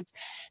conference,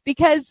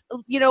 because,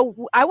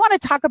 I want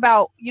to talk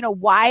about,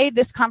 why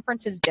this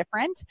conference is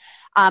different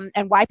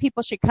and why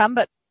people should come.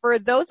 But for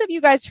those of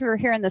you guys who are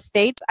here in the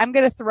States, I'm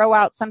going to throw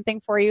out something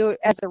for you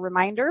as a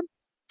reminder,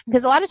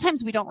 because a lot of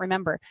times we don't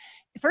remember.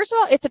 First of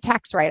all, it's a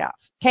tax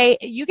write-off. Okay.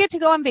 You get to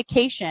go on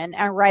vacation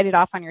and write it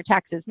off on your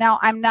taxes. Now,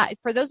 I'm not,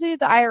 for those of you,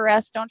 the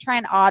IRS, don't try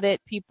and audit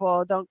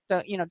people. Don't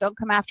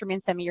come after me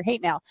and send me your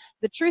hate mail.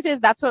 The truth is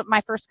that's what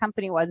my first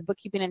company was,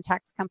 bookkeeping and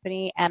tax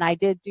company. And I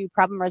did do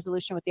problem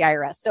resolution with the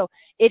IRS. So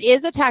it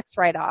is a tax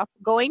write-off.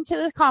 Going to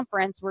the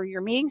conference where you're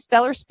meeting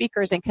stellar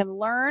speakers and can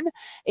learn,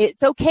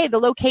 it's okay. The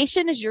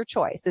location is your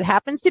choice. It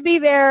happens to be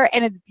there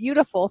and it's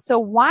beautiful. So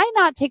why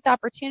not take the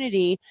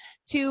opportunity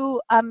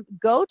to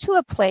go to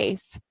a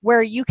place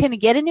where you can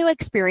get a new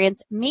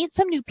experience, meet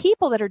some new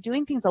people that are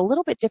doing things a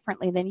little bit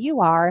differently than you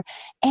are,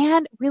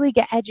 and really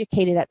get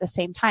educated at the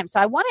same time.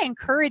 So I want to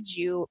encourage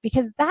you,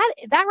 because that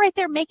right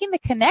there, making the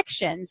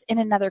connections in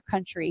another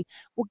country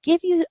will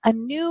give you a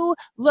new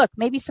look,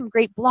 maybe some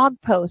great blog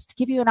posts,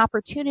 give you an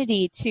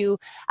opportunity to,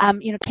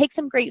 take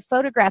some great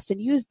photographs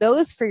and use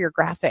those for your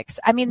graphics.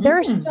 I mean, there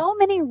are so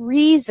many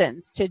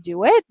reasons to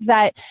do it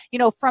that,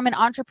 from an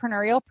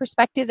entrepreneurial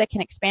perspective, that can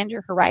expand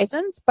your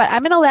horizons. But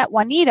I'm going to let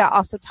Wanita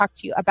also talk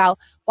to you about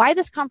why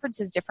this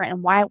conference is different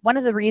and why one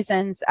of the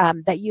reasons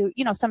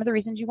that some of the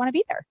reasons you want to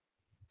be there.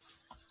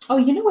 Oh,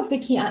 you know what,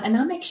 Vicki, and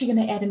I'm actually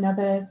going to add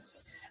another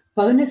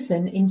bonus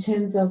in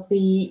terms of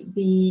the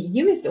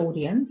US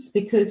audience,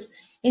 because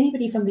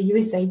anybody from the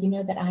USA,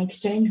 that our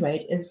exchange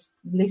rate is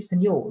less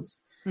than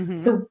yours. Mm-hmm.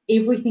 So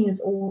everything is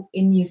all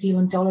in New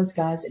Zealand dollars,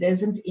 guys. It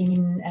isn't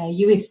in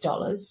US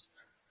dollars,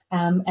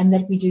 and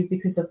that we do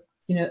because of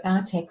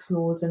our tax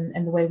laws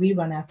and the way we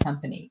run our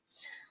company.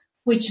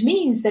 Which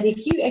means that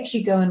if you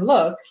actually go and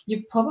look,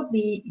 you're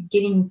probably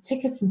getting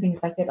tickets and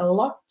things like that a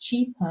lot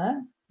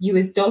cheaper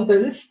US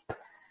dollars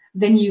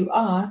than you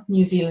are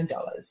New Zealand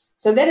dollars.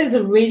 So that is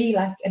already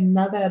like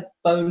another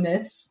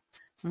bonus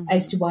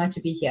as to why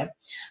to be here.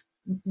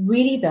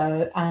 Really,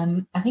 though,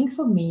 I think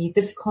for me,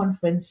 this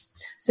conference,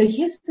 so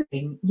here's the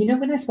thing.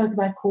 When I spoke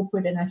about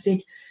corporate and I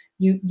said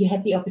you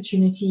have the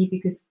opportunity,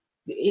 because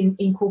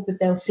in corporate,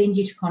 they'll send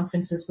you to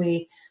conferences where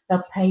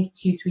they'll pay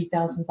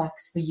 $2,000-3,000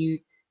 for you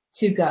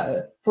to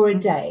go for a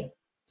day.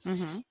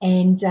 Mm-hmm.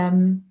 And,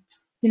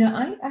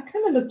 I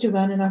kind of looked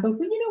around and I thought,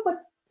 well, you know what?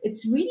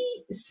 It's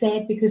really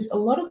sad, because a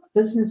lot of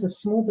businesses,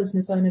 small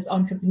business owners,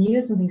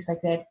 entrepreneurs and things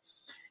like that,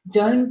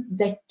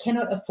 they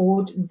cannot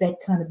afford that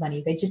kind of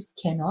money. They just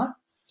cannot,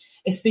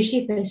 especially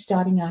if they're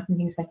starting out and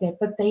things like that.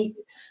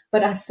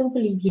 But I still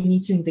believe you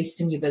need to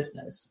invest in your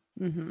business.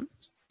 Mm-hmm.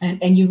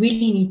 and you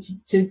really need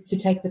to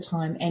take the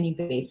time and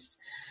invest.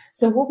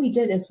 So what we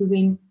did is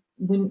when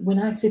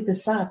I set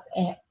this up,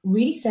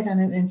 really sat down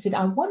and said,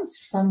 I want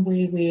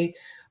somewhere where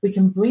we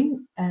can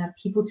bring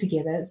people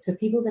together. So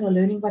people that are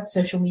learning about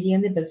social media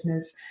in their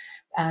business,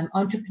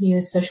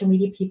 entrepreneurs, social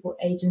media people,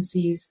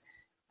 agencies,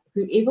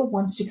 whoever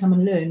wants to come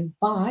and learn.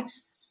 But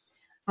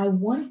I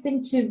want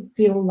them to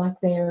feel like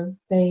they're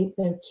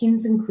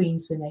kings and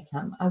queens when they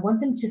come. I want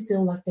them to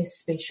feel like they're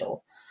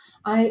special.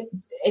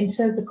 And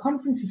so the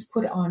conference is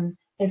put on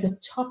as a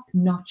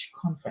top-notch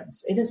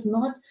conference. It is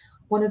not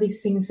one of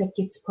these things that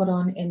gets put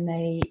on in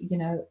a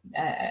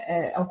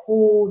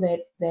hall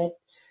that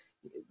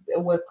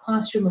or a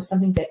classroom or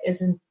something that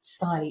isn't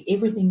stylish.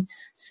 Everything,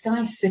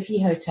 Sky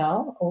City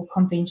Hotel or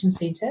Convention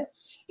Centre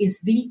is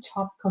the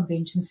top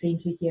convention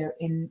centre here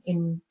in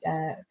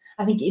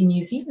I think in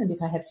New Zealand,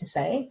 if I have to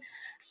say.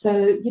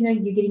 So,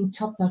 you're getting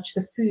top notch.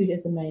 The food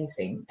is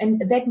amazing.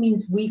 And that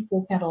means we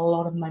fork out a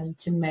lot of money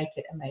to make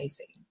it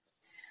amazing.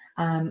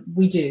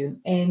 We do.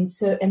 And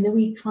then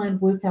we try and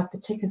work out the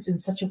tickets in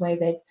such a way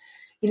that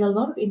in a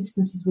lot of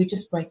instances, we're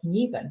just breaking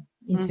even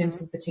in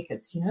terms of the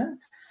tickets,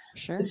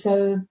 Sure.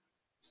 So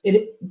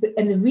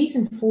and the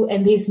reason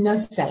and there's no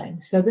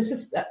selling. So this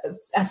is,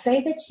 I say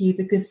that to you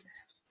because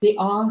there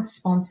are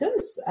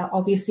sponsors,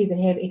 obviously, that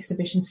have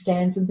exhibition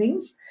stands and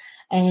things,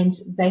 and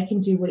they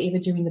can do whatever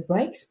during the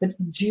breaks. But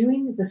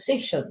during the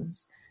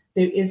sessions,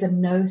 there is a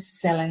no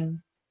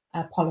selling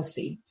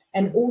policy.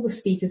 And all the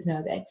speakers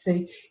know that. So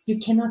you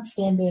cannot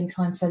stand there and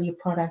try and sell your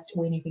product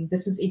or anything.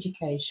 This is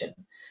education.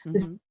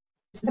 This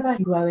is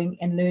about growing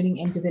and learning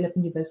and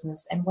developing your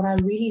business. And what I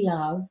really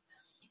love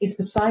is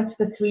besides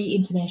the 3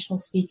 international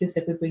speakers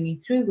that we're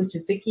bringing through, which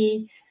is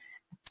Vicki,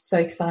 so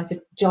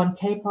excited, John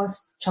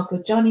Capos,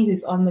 Chocolate Johnny,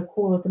 who's on the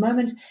call at the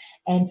moment,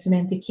 and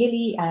Samantha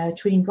Kelly,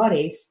 Twinning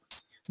Goddess,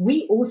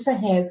 we also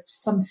have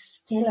some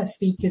stellar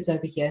speakers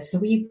over here. So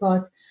we've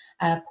got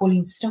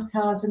Pauline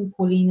Stockhausen.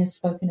 Pauline has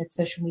spoken at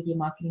Social Media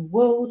Marketing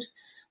World.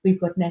 We've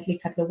got Natalie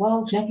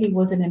Cutler-Welch. Natalie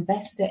was an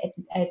ambassador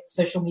at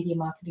Social Media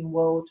Marketing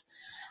World.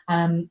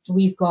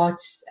 We've got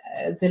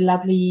the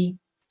lovely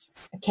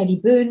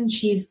Katie Byrne.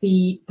 She's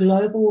the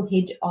global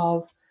head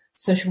of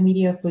social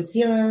media for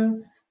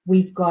Xero.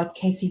 We've got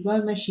Casey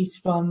Roma. She's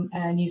from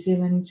New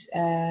Zealand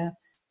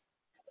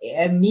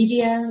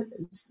Media.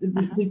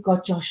 We've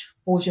got Josh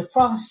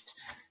Borgia-Frost.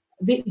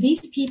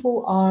 These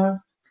people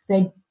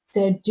they're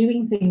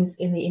doing things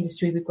in the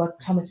industry. We've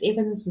got Thomas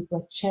Evans. We've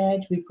got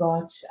Chad. We've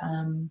got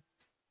I'm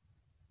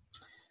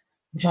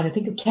trying to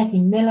think of Kathy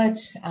Millett.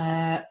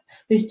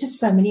 There's just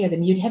so many of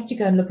them. You'd have to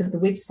go and look at the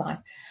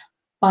website.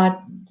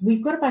 But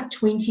we've got about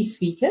 20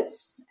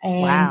 speakers,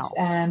 and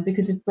wow.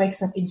 Because it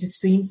breaks up into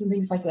streams and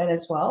things like that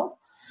as well.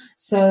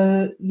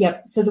 So,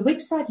 so the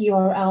website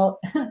URL,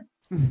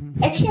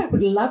 actually, I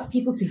would love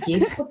people to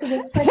guess what the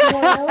website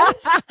URL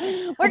is.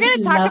 We're going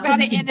to talk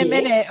about it in a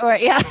minute. We're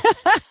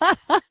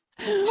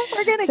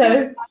going to talk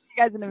to you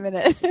guys in a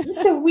minute.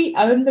 So we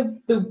own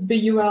the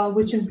URL,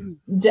 which is,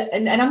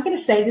 and I'm going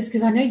to say this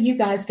because I know you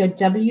guys go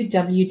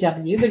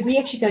www, but we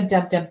actually go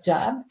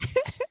www.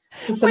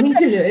 So something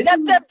to learn.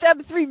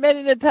 Dub 3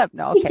 minutes at a time.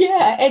 No, okay.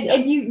 Yeah,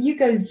 and you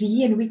go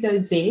Z and we go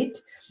Z.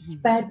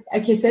 But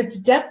okay, so it's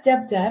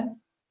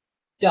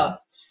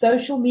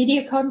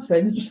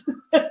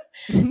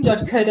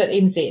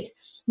www.socialmediaconference.co.nz.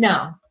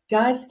 Now,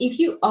 guys, if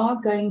you are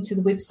going to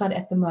the website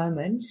at the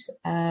moment,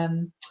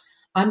 I'm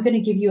going to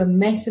give you a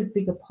massive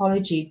big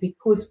apology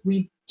because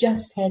we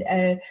just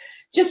had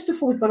just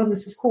before we got on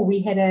this call,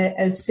 we had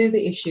a server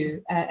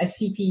issue, a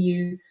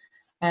CPU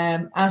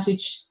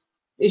outage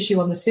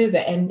issue on the server,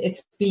 and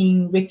it's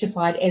being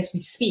rectified as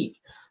we speak,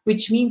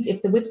 which means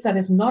if the website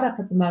is not up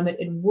at the moment,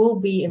 it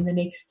will be in the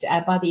next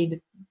by the end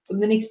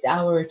of the next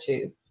hour or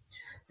two.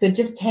 So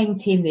just hang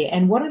 10 there.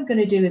 And what I'm going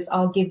to do is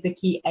I'll give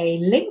Vicki a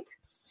link,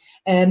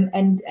 and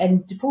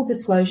full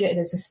disclosure, it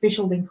is a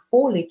special link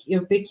for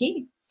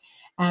Vicki,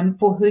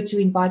 for her to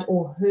invite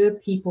all her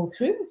people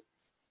through,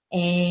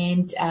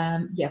 and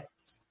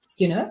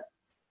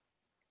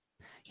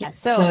Yeah.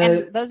 So,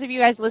 and those of you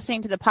guys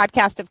listening to the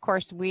podcast, of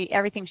course,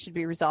 everything should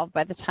be resolved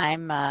by the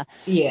time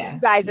you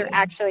guys are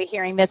actually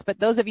hearing this. But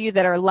those of you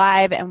that are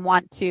live and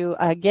want to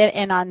get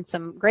in on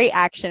some great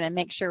action and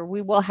make sure,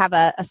 we will have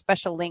a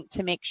special link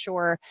to make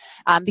sure,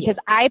 because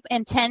I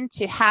intend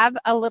to have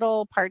a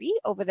little party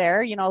over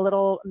there, a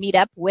little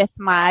meetup with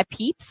my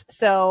peeps.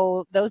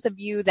 So those of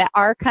you that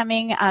are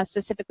coming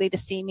specifically to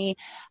see me,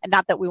 and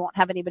not that we won't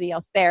have anybody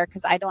else there,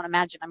 because I don't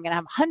imagine I'm going to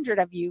have 100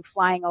 of you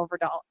flying over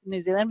to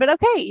New Zealand, but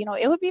okay,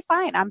 it would be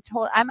fine. I'm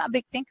a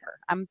big thinker.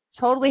 I'm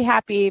totally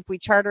happy if we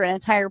charter an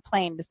entire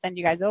plane to send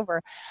you guys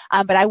over.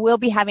 But I will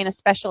be having a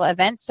special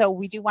event. So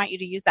we do want you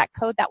to use that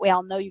code. That way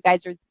I'll know you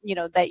guys are,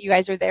 that you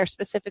guys are there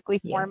specifically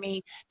for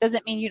me.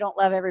 Doesn't mean you don't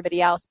love everybody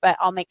else, but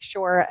I'll make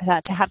sure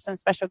to have some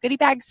special goodie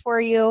bags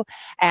for you,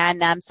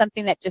 and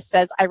something that just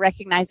says, I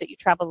recognize that you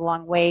traveled a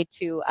long way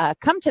to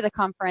come to the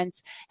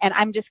conference, and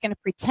I'm just going to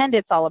pretend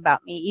it's all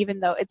about me, even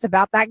though it's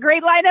about that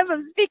great lineup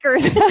of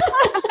speakers.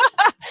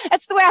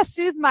 That's the way I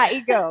soothe my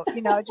ego,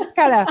 just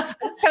kind of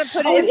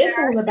put it in it is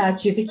there. all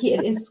about you, Vicki.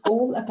 It is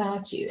all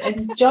about you.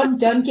 And John,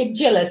 don't get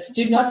jealous.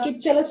 Do not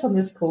get jealous on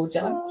this call,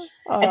 John.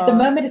 At the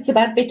moment, it's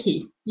about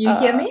Vicki. You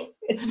hear me?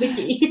 It's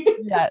Vicki.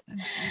 Yeah.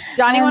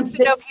 Johnny wants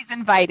to know if he's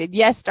invited.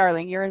 Yes,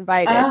 darling, you're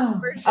invited.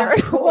 For sure.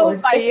 Of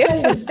course.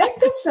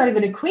 That's not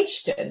even a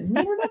question.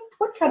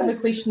 What kind of a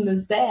question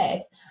is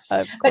that?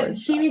 But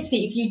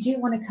seriously, if you do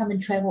want to come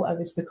and travel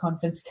over to the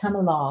conference, come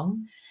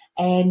along.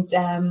 And,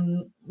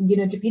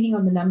 depending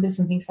on the numbers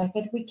and things like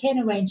that, we can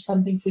arrange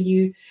something for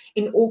you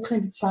in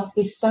Auckland itself.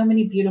 There's so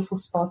many beautiful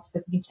spots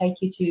that we can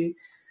take you to.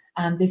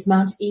 There's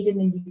Mount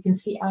Eden, and you can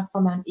see out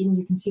from Mount Eden,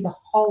 you can see the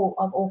whole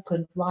of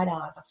Auckland right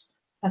out,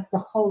 like the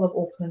whole of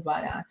Auckland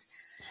right out.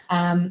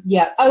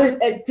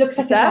 It looks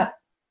like it's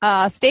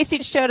up. Stacy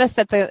showed us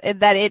that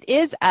it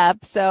is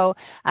up. So,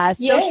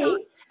 social.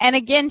 And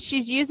again,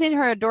 she's using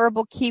her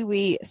adorable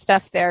Kiwi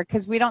stuff there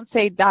because we don't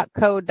say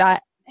 .co.nz.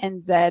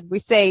 We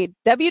say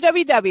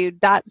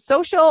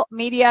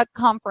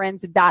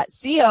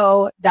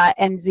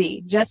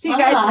www.socialmediaconference.co.nz. Just so you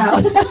guys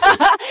know.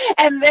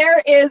 And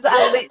there's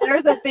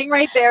a thing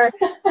right there.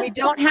 We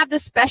don't have the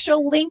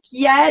special link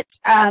yet.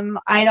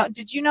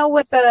 Did you know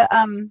what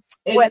the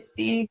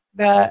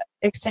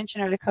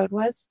extension or the code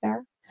was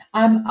there?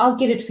 I'll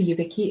get it for you,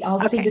 Vicki. I'll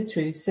send it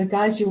through. So,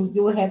 guys,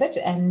 you'll have it,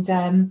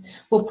 and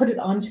we'll put it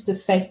onto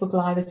this Facebook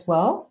Live as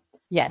well.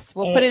 Yes,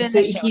 we'll put it in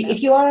the show notes.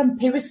 If you are on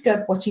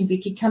Periscope watching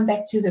Vicki, come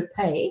back to her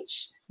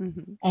page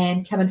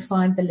and come and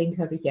find the link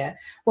over here.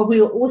 What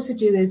we'll also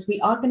do is we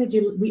are going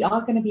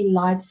to be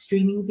live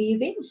streaming the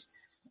event,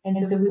 and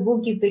so we will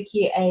give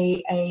Vicki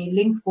a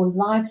link for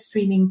live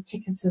streaming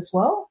tickets as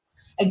well.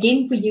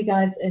 Again, for you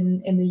guys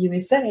in the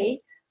USA.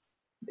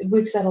 It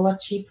works out a lot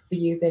cheaper for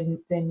you than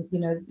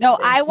No,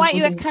 I want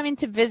you as coming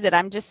to visit.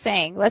 I'm just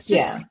saying. Let's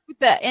just put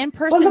the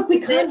in-person. Well, look, we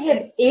can't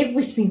have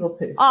every single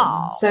person.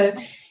 So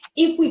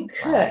if we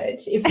could,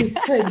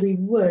 we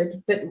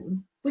would. But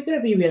we're going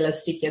to be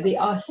realistic here. There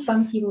are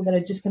some people that are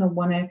just going to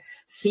want to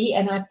see.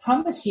 And I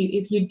promise you,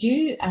 if you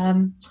do,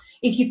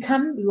 if you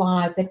come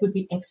live, that would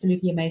be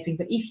absolutely amazing.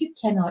 But if you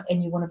cannot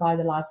and you want to buy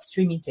the live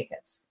streaming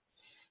tickets,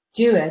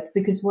 do it,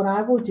 because what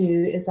I will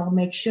do is I'll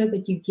make sure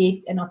that you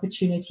get an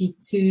opportunity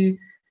to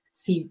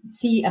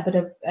see a bit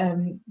of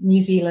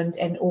New Zealand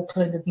and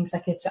Auckland and things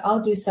like that. So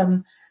I'll do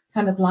some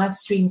kind of live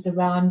streams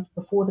around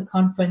before the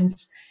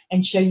conference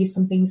and show you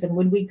some things. And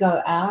when we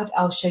go out,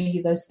 I'll show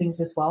you those things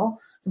as well.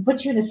 So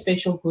put you in a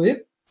special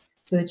group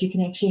so that you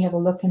can actually have a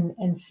look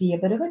and see a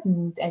bit of it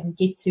and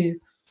get to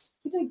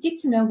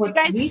know what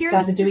these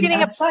guys are doing outside.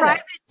 Getting a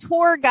private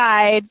tour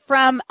guide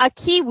from a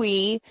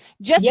Kiwi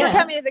just for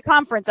coming to the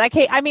conference. I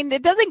mean,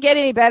 it doesn't get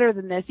any better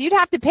than this. You'd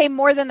have to pay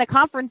more than the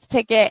conference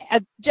ticket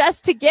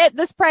just to get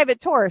this private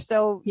tour.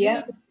 So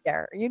you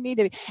need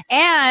to be.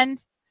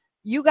 And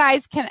you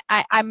guys can,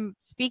 I'm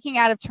speaking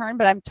out of turn,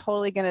 but I'm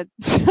totally going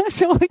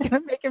to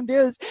make him do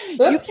this.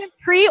 Oops. You can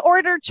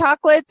pre-order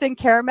chocolates and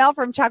caramel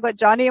from Chocolate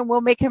Johnny, and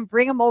we'll make him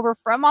bring them over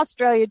from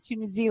Australia to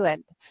New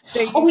Zealand.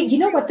 So you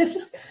know what? This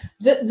is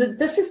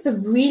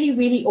the really,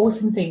 really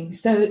awesome thing.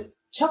 So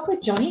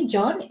Chocolate Johnny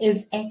John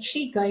is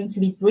actually going to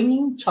be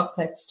bringing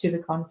chocolates to the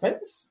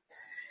conference,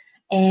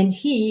 and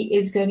he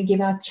is going to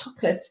give out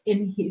chocolates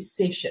in his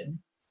session.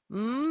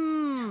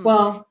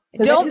 Well,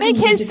 so don't make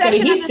his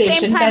session at the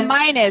same time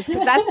mine is,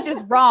 because that's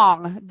just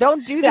wrong.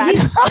 Don't do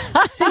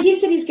that. So he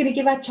said he's going to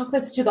give out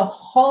chocolates to the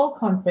whole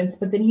conference,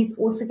 but then he's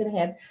also going to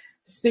have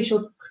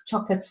special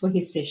chocolates for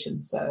his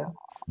session. So,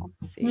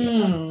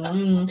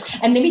 and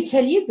let me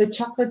tell you, the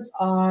chocolates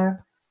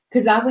are,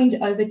 because I went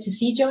over to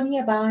see Johnny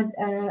about,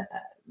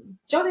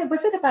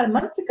 was it about a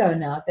month ago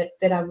now that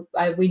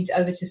I went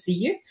over to see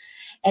you?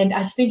 And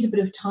I spent a bit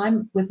of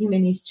time with him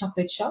in his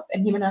chocolate shop,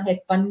 and him and I had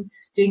fun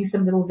doing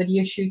some little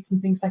video shoots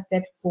and things like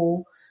that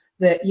for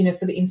the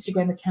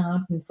Instagram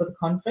account and for the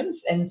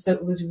conference. And so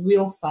it was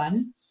real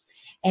fun.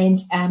 And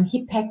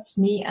he packed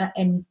me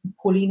and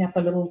Pauline up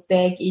a little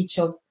bag each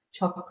of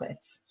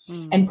chocolates.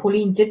 And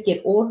Pauline did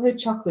get all her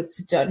chocolates.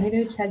 So don't let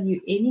her tell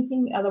you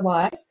anything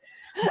otherwise,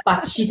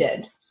 but she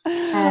did.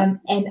 And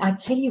I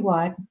tell you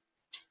what,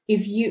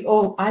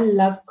 I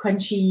love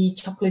crunchy,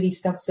 chocolatey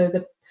stuff. So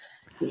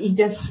he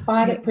does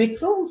spider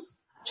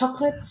pretzels,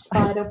 chocolate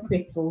spider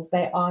pretzels.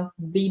 They are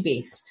the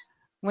best.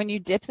 When you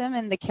dip them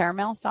in the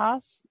caramel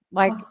sauce,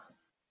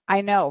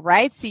 I know,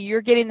 right? See,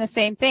 you're getting the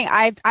same thing.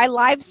 I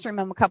live stream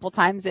them a couple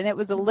times, and it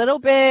was a little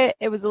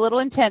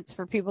intense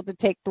for people to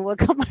take the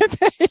look on my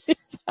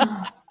face.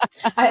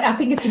 I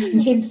think it's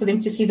intense for them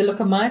to see the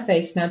look on my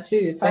face now too.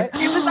 It's like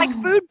it was like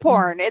food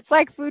porn. It's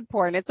like food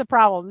porn. It's a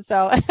problem.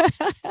 So,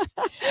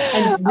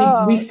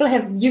 and we still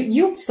have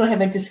you still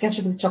have a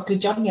discussion with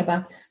Chocolate Johnny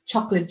about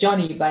Chocolate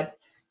Johnny, but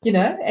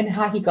and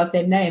how he got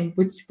that name,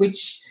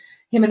 which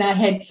him and I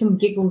had some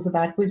giggles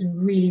about. It was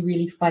really,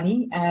 really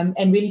funny, and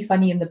really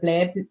funny in the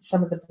blab,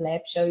 some of the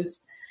blab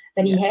shows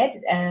that he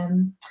had.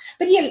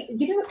 But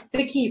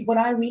Vicki, what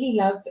I really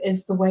love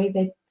is the way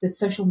that the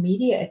social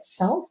media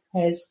itself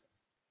has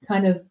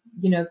kind of,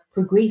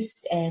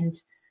 progressed and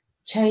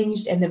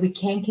changed, and that we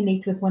can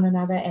connect with one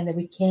another, and that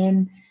we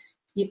can,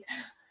 Do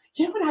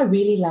you know what I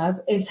really love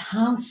is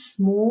how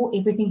small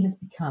everything has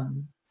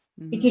become,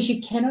 because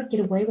you cannot get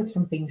away with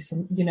some things,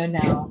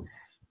 now.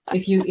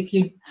 If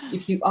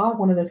you are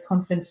one of those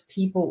conference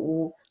people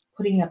or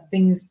putting up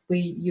things where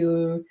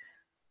you're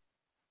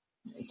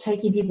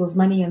taking people's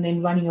money and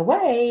then running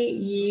away,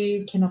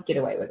 you cannot get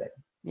away with it.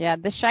 Yeah,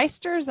 the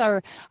shysters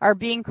are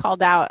being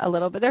called out a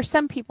little bit. There's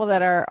some people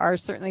that are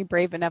certainly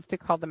brave enough to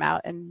call them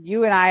out, and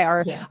you and I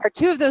are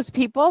two of those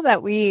people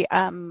that we're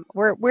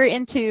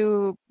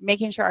into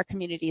making sure our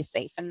community is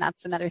safe, and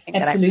that's another thing.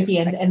 Absolutely,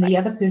 and the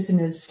other person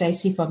is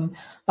Stacey from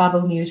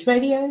Bible News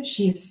Radio.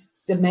 She's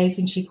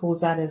amazing. She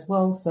calls out as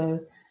well, so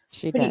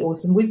pretty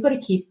awesome. We've got to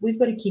keep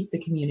the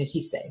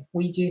community safe.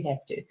 We do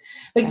have to,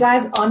 but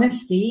guys,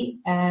 honestly,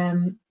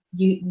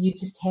 you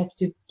just have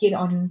to get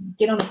on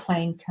a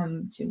plane,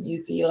 come to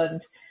New Zealand,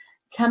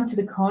 come to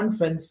the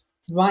conference,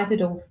 write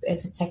it off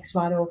as a tax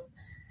write-off,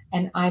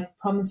 and I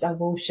promise I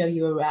will show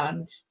you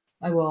around.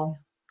 I will.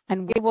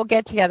 And we will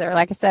get together,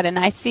 like I said. And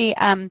I see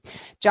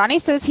Johnny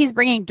says he's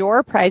bringing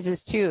door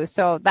prizes too.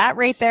 So that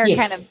right there,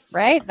 kind of,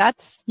 right?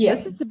 This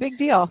is a big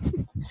deal.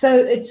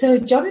 So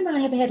John and I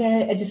have had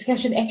a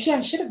discussion. Actually,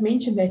 I should have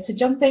mentioned that. So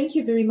John, thank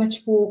you very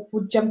much for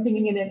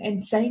jumping in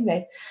and saying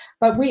that.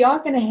 But we are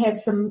going to have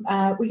some.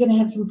 We're going to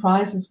have some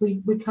prizes.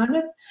 We're kind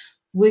of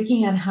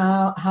working on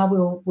how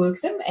we'll work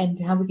them and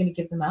how we're going to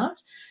give them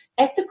out.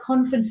 At the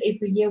conference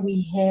every year,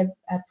 we have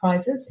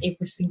prizes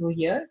every single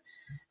year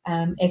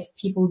as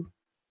people,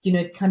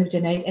 kind of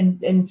donate.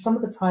 And some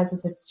of the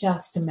prizes are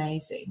just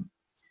amazing,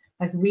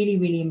 like really,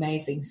 really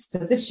amazing. So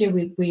this year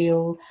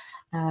we'll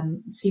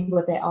see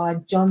what they are.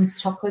 John's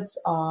chocolates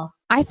are.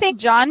 I think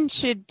John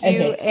should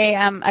do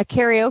a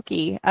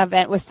karaoke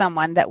event with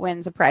someone that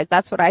wins a prize.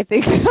 That's what I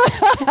think.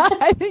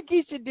 I think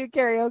he should do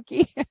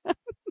karaoke.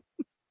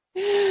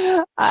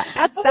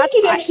 I think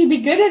he'd actually be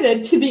good at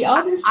it, to be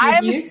honest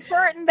with you. I'm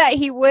certain that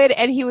he would,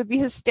 and he would be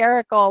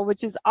hysterical,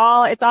 which is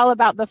it's all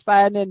about the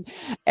fun and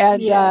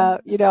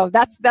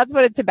that's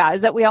what it's about,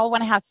 is that we all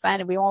want to have fun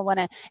and we all want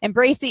to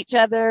embrace each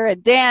other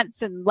and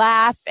dance and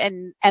laugh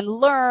and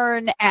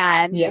learn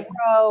and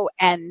grow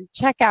and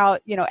check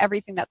out,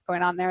 everything that's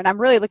going on there. And I'm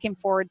really looking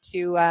forward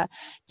to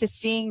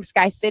seeing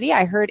Sky City.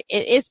 I heard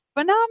it is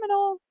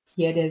phenomenal.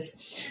 Yeah, it is.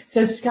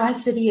 So Sky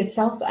City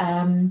itself,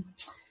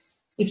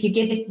 if you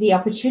get the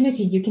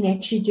opportunity, you can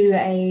actually do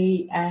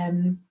a,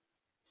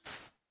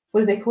 what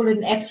do they call it,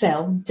 an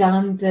abseil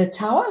down the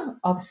tower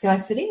of Sky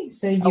City.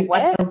 So you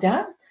abseil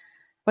down.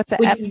 What's an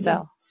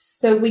abseil?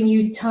 So when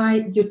you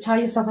tie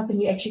yourself up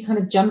and you actually kind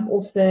of jump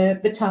off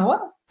the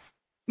tower.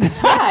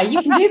 Yeah,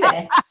 you can do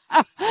that.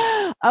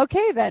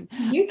 Okay, then.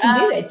 You can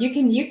do that.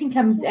 You can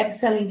come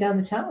abseiling down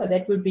the tower.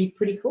 That would be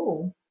pretty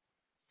cool.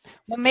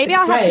 Well, maybe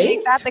I'll have to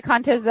make that the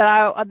contest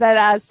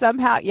that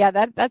somehow,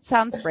 that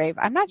sounds brave.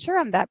 I'm not sure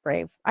I'm that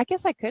brave. I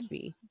guess I could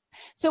be.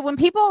 So when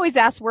people always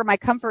ask where my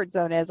comfort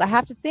zone is, I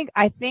have to think,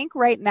 I think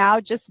right now,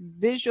 just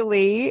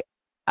visually,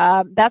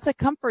 that's a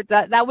comfort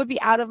that would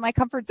be out of my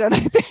comfort zone. I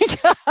think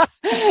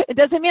it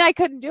doesn't mean I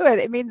couldn't do it.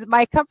 It means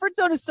my comfort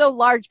zone is so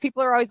large.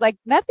 People are always like,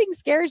 nothing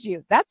scares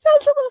you. That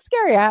sounds a little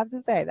scary. I have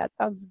to say that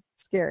sounds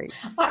scary.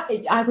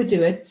 I would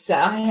do it. So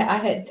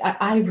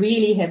I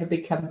really have a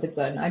big comfort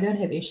zone. I don't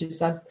have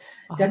issues. I've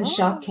done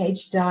shark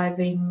cage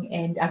diving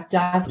and I've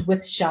dived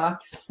with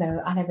sharks.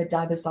 So I have a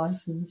diver's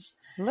license.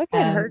 Look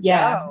at her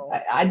go.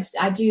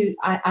 I do.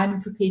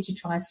 I'm prepared to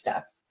try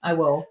stuff. I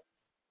will.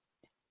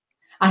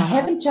 I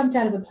haven't jumped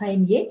out of a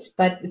plane yet,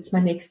 but it's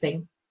my next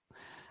thing.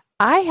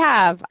 I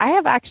have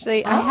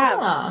actually. I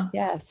have.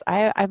 Yes,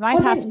 I might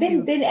have.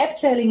 Then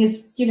abseiling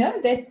is,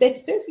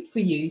 that's perfect for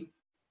you.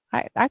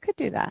 I could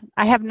do that.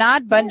 I have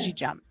not bungee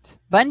jumped.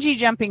 Bungee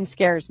jumping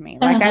scares me.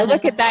 Like I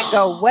look at that and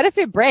go, what if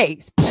it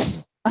breaks?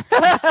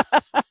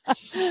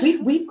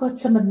 We've got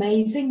some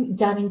amazing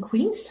down in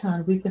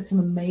Queenstown. We've got some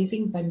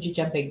amazing bungee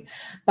jumping,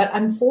 but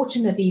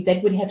unfortunately,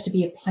 that would have to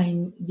be a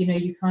plane.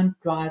 You can't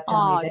drive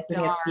down there. That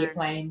would have to be a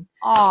plane.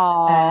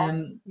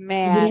 Oh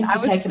man, I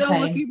was so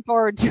looking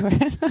forward to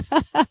it.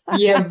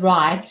 Yeah,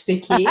 right,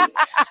 Vicki.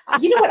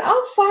 You know what?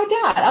 I'll find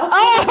out. I'll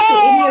find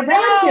out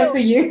around here for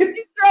you.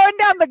 She's throwing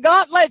down the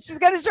gauntlet. She's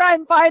going to try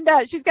and find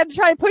out. She's going to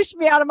try and push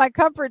me out of my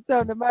comfort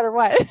zone, no matter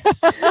what.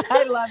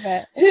 I love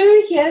it.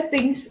 Who here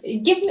thinks?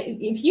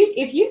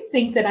 If you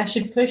think that I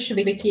should push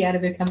Vicki out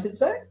of her comfort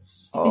zone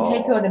and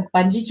take her on a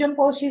bungee jump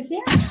while she's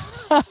here,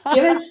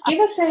 give us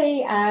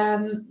a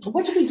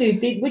what should we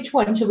do? Which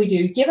one should we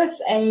do? Give us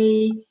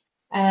a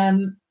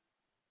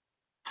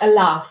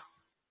laugh.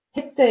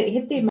 Hit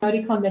the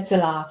emoticon that's a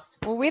laugh.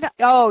 Well, we don't.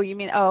 Oh, you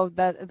mean the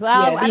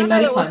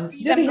emoticons.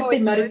 You gotta hit the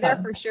emoticon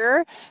there for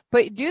sure.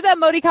 But do the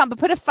emoticon. But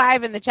put a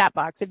 5 in the chat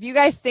box if you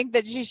guys think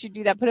that you should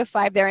do that. Put a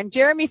 5 there. And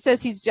Jeremy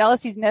says he's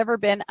jealous. He's never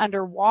been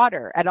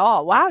underwater at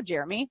all. Wow,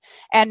 Jeremy.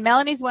 And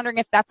Melanie's wondering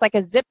if that's like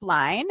a zip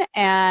line.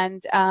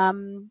 And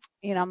I'm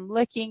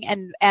looking.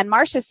 And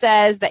Marcia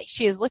says that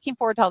she is looking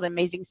forward to all the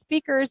amazing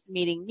speakers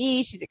meeting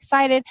me. She's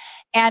excited.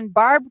 And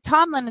Barb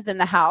Tomlin is in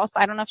the house.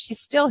 I don't know if she's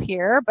still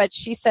here, but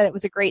she said it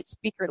was a great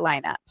speaker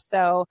lineup.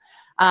 So.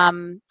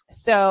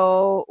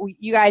 So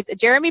you guys,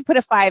 Jeremy put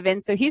a 5 in.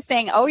 So he's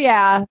saying, oh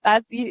yeah,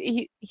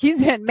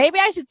 he's in. Maybe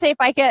I should say if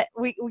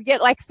we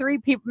get like 3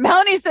 people.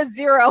 Melanie says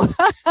 0.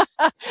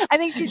 I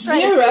think she's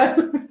 0.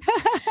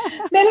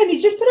 Melanie,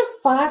 just put a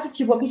 5 if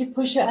you want me to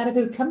push her out of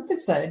her comfort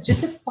zone.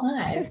 Just a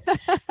 5.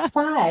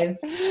 5.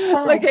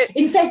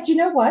 In fact, you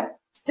know what?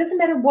 Doesn't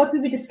matter what we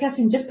were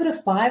discussing. Just put a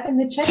 5 in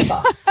the chat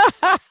box.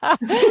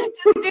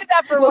 Just do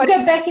that for We'll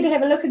go back and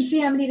have a look and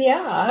see how many there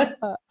are.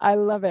 I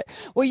love it.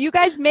 Well, you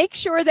guys make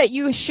sure that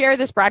you share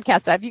this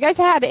broadcast. If you guys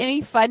had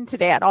any fun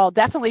today at all,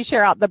 definitely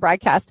share out the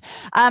broadcast.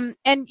 And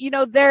you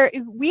know, are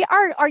you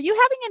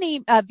having any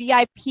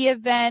VIP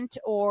event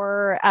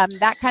or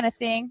that kind of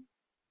thing?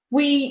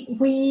 We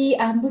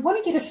want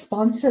to get a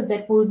sponsor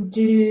that will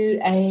do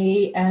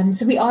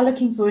so we are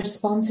looking for a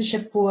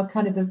sponsorship for a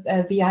kind of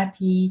a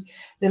VIP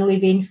little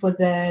event for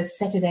the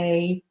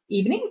Saturday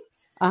evening.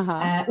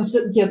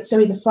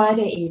 The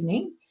Friday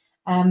evening.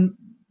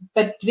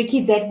 But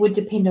Vicki, that would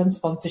depend on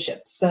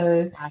sponsorship.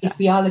 So yes,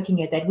 we are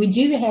looking at that. We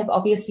do have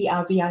obviously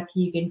our VIP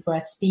event for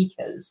our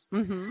speakers,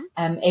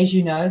 as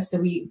you know. So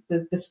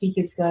the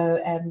speakers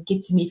go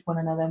get to meet one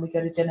another, and we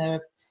go to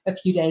dinner a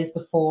few days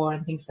before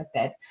and things like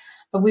that.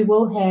 But we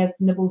will have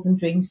nibbles and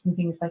drinks and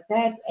things like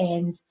that.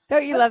 And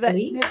don't you love that?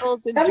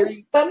 Nibbles and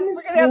drinks.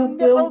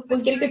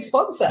 We'll get a good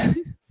sponsor.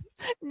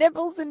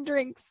 Nibbles and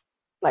drinks.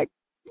 Like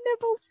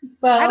nibbles.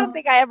 Well, I don't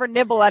think I ever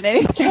nibble on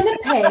anything.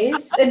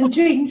 Canapes and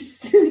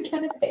drinks.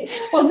 Canapes.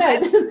 Well, no.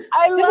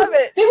 I love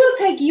it. They will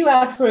take you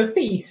out for a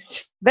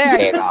feast. There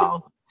you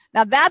go.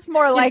 Now that's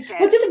more like it.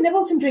 We'll do the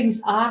nibbles and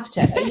drinks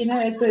after, you know,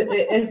 as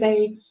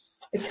a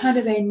kind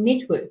of a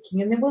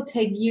networking, and then we'll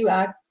take you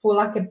out for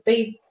like a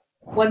big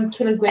 1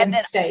 kilogram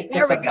steak.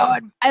 There we go.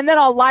 And then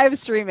I'll live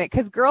stream it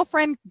because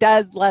girlfriend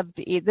does love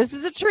to eat. This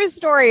is a true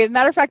story. As a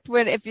matter of fact,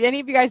 if any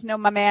of you guys know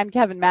my man,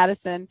 Kevin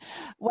Madison,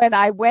 when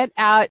I went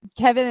out,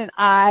 Kevin and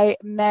I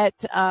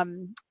met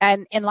and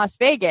in Las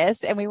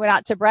Vegas, and we went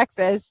out to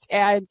breakfast,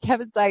 and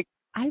Kevin's like,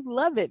 I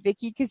love it,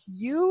 Vicki, because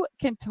you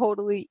can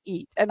totally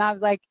eat. And I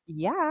was like,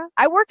 yeah,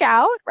 I work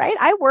out, right?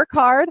 I work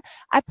hard.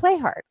 I play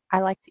hard. I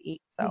like to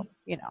eat. So,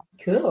 you know,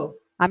 cool.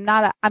 I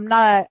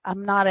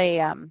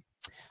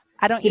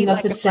don't eat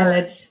like the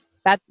salad.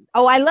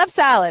 I love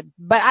salad,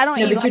 but I don't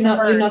eat but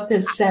you're not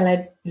the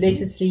salad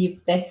lettuce leaf.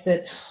 That's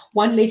it.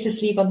 1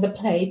 lettuce leaf on the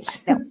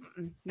plate.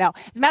 No.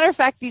 As a matter of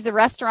fact, these are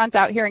restaurants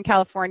out here in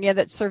California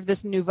that serve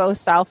this nouveau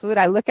style food.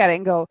 I look at it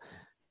and go,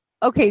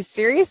 okay,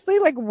 seriously?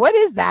 Like, what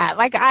is that?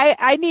 Like,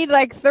 I need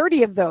like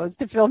 30 of those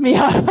to fill me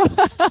up.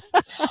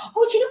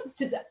 Oh, do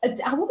you know,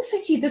 I want to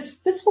say to you,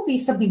 this will be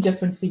something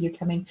different for you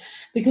coming,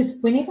 because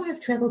whenever I've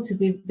traveled to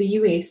the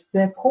US,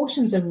 the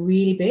portions are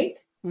really big.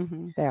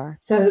 They are.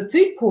 So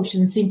food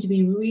portions seem to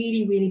be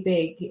really, really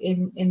big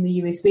in the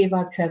US wherever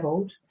I've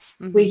traveled.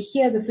 Where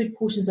here the food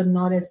portions are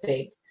not as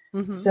big.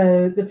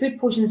 So the food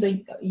portions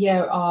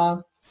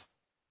are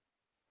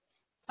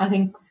I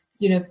think,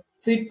 you know,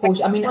 food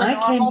portion. I mean,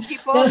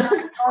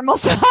 normal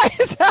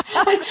size.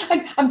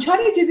 I'm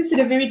trying to do this in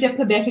a very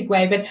diplomatic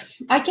way, but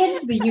I came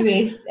to the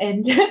US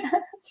and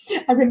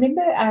I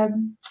remember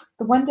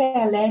the one day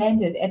I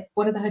landed at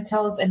one of the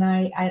hotels and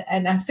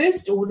I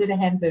first ordered a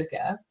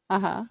hamburger.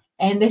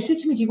 And they said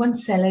to me, do you want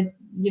salad,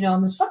 you know,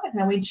 on the side?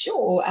 And I went,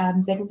 sure,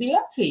 that would be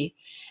lovely.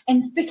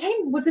 And they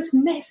came with this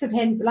massive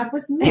hamburger.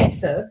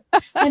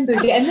 And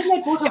then they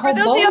brought a whole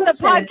bowl on the of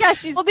salad.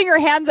 podcast, she's holding her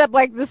hands up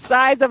like the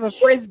size of a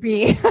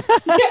Frisbee.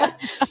 Yeah.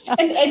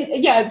 And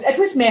it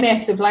was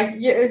massive, like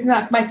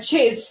my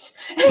chest.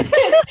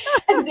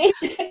 And then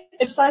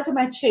the size of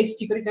my chest,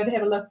 you've got to go to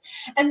have a look.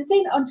 And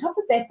then on top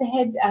of that, they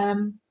had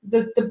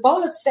the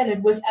bowl of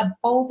salad was a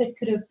bowl that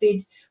could have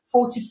fed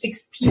 4 to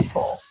 6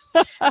 people.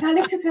 And I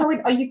looked at it and I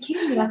went, are you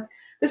kidding me? Like,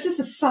 this is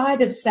the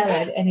side of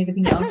salad and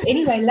everything else.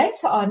 Anyway,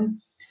 later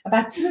on,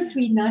 about 2 or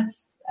 3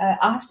 nights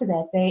after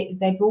that,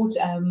 they brought,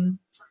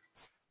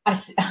 I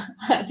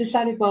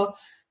decided, well,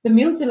 the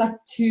meals are like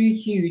too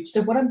huge.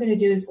 So what I'm going to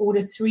do is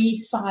order 3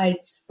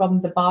 sides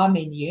from the bar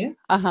menu.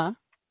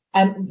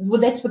 Well,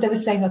 that's what they were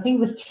saying. I think it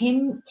was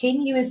 $10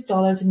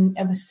 US and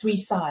it was 3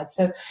 sides.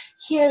 So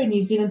here in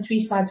New Zealand, 3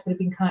 sides would have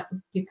been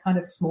kind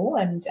of small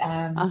and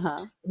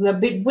it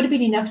would have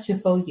been enough to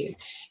fill you.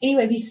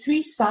 Anyway, these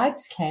 3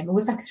 sides came. It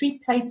was like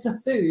 3 plates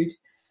of food.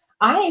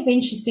 I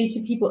eventually said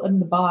to people in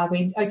the bar, I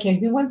went, okay,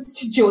 who wants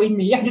to join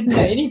me? I didn't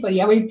know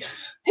anybody. I went,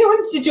 who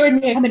wants to join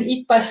me and come and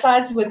eat by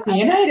sides with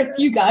me? And I had a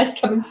few guys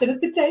come and sit at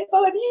the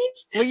table and eat.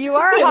 Well, you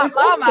are a hot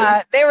mama.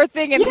 Awesome. They were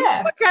thinking,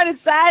 what kind of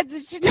sides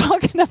is she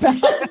talking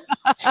about?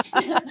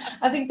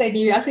 I think they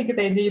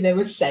knew they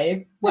were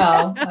safe.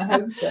 Well, I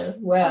hope so.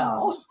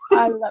 Well,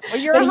 I love it.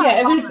 Well, you're a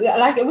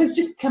hot it was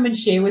just come and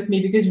share with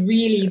me because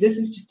really this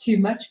is just too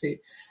much food.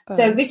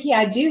 So Vicki,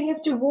 I do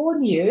have to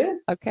warn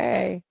you.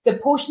 Okay. The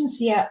portions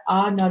here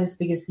are not as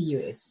big as the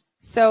US.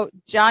 So,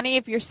 Johnny,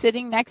 if you're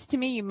sitting next to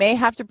me, you may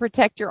have to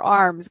protect your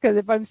arms, because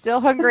if I'm still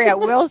hungry, I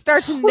will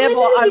start to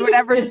nibble on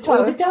whatever's just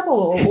close. order double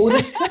or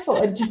order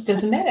triple. It just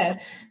doesn't matter.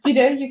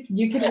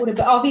 You can order,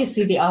 but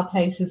obviously there are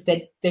places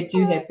that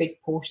do have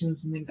big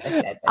portions and things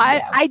like that.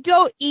 But I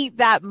don't eat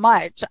that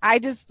much. I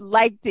just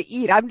like to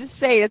eat. I'm just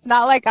saying, it's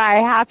not like I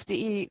have to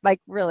eat, like,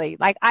 really.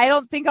 Like, I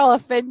don't think I'll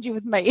offend you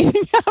with my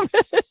eating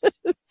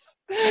habits.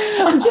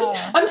 I'm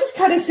just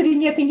kind of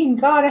sitting here thinking,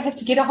 God, I have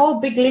to get a whole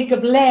big leg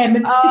of lamb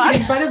and stick it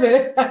in front of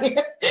her.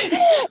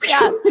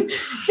 Yeah.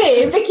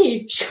 There,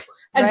 Vicki,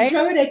 and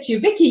throw it at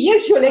you. Vicki,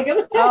 here's your leg of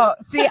lamb. Oh,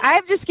 see,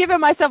 I've just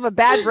given myself a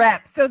bad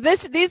rep. So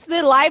these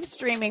the live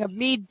streaming of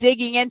me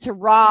digging into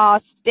raw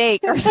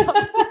steak or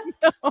something.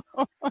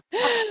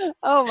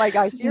 Oh my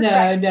gosh.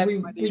 No,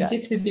 we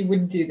definitely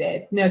wouldn't do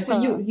that. No, so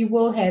you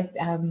will have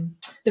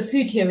the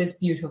food here is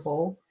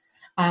beautiful.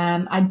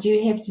 I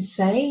do have to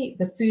say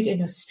the food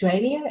in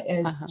Australia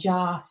is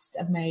just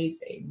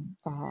amazing.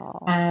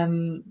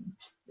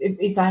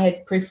 If I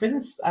had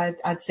preference,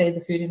 I'd say the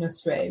food in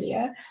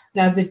Australia.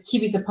 Now, the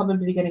Kiwis are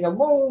probably going to go,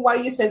 whoa, why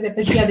you say that?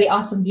 But yeah, there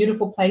are some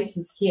beautiful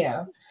places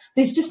here.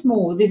 There's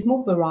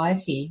more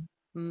variety,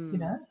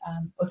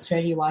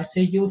 Australia-wise.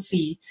 So you'll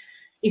see.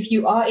 If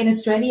you are in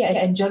Australia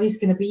and Johnny's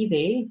going to be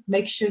there,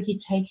 make sure he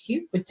takes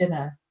you for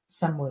dinner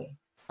somewhere.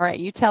 All right,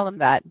 you tell him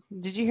that.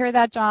 Did you hear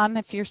that, John?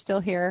 If you're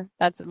still here,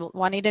 that's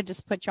Wanita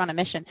just put you on a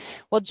mission.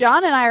 Well,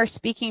 John and I are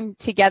speaking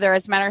together.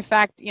 As a matter of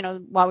fact,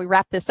 while we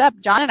wrap this up,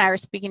 John and I are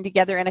speaking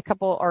together in a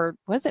couple, or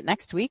was it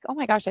next week? Oh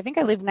my gosh, I think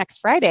I leave next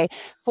Friday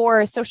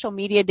for Social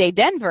Media Day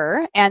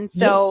Denver. And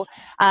so,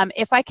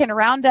 if I can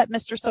round up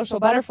Mr.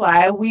 Social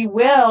Butterfly, we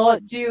will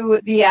do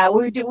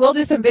we'll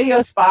do some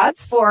video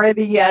spots for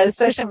the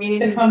Social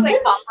Media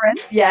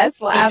Conference. Yes,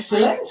 we'll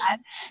absolutely.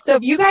 So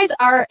if you guys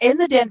are in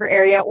the Denver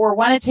area or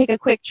want to take a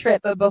quick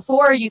trip, but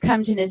before you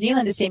come to New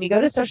Zealand to see me,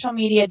 go to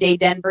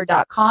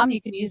socialmediadaydenver.com.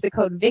 You can use the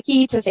code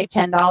Vicki to save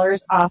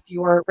 $10 off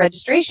your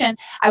registration.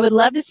 I would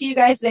love to see you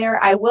guys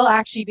there. I will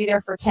actually be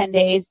there for 10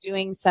 days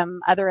doing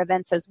some other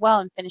events as well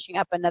and finishing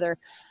up another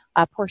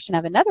portion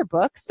of another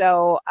book.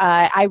 So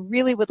I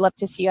really would love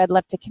to see you. I'd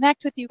love to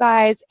connect with you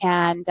guys.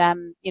 And,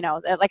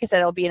 like I said,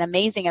 it'll be an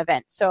amazing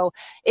event. So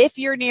if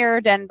you're near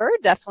Denver,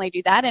 definitely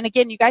do that. And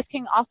again, you guys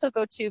can also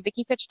go to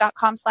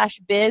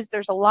vickifitch.com/biz.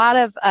 There's a lot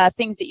of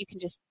things that you can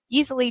just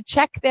easily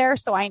check there.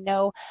 So I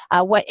know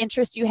what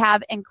interest you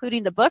have,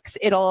 including the books.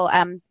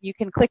 You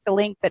can click the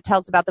link that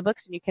tells about the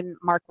books and you can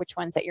mark which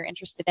ones that you're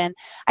interested in.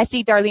 I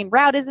see Darlene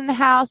Rout is in the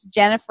house.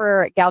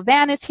 Jennifer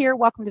Galvan is here.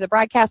 Welcome to the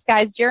broadcast,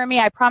 guys. Jeremy,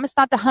 I promise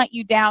not to hunt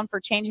you down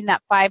for changing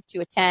that 5 to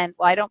a 10.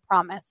 Well, I don't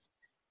promise.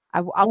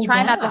 I'll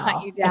try not to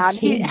hunt you down.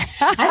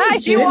 I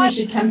think Jeremy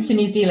should come to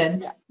New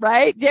Zealand.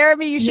 Right?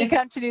 Jeremy, you should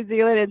come to New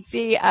zealand and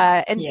see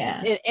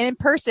in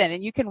person,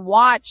 and you can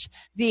watch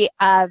the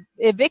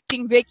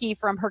evicting Vicki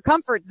from her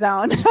comfort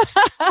zone.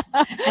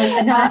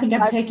 and I think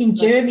I'm taking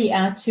Jeremy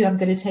out too. I'm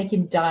going to take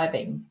him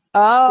diving.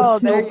 Oh, or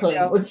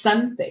snorkeling or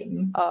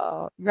something.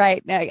 Oh,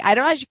 right. Now, I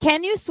don't know.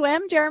 Can you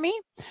swim, Jeremy?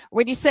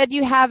 When you said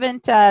you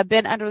haven't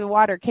been under the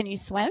water, can you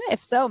swim?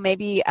 If so,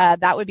 maybe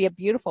that would be a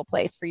beautiful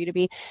place for you to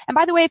be. And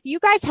by the way, if you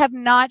guys have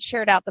not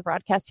shared out the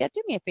broadcast yet,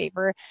 do me a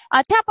favor.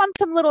 Tap on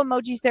some little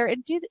emojis there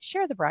and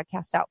share the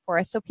broadcast out for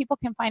us so people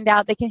can find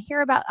out. They can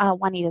hear about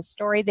Wanita's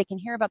story. They can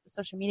hear about the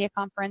social media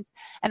conference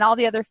and all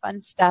the other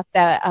fun stuff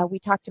that we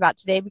talked about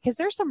today, because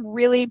there's some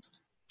really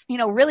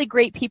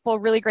great people,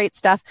 really great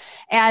stuff.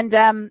 And,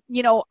 I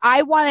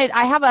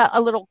have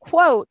a little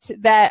quote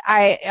that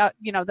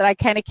that I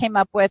kind of came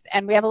up with,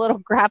 and we have a little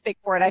graphic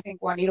for it. I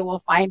think Wanita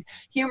will find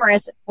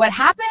humorous. What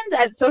happens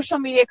at Social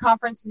Media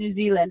Conference New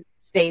Zealand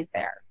stays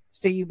there.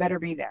 So you better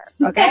be there.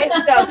 Okay.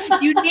 So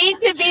you need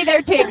to be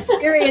there to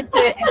experience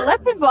it, and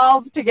let's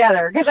evolve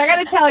together. Because I got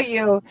to tell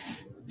you,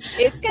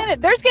 there's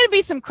gonna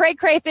be some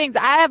cray things.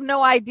 I have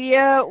no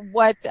idea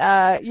what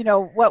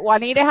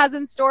Wanita has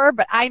in store,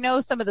 but I know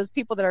some of those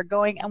people that are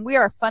going, and we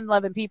are fun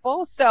loving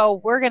people,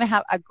 so we're gonna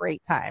have a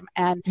great time.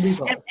 And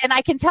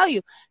I can tell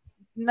you,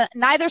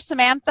 neither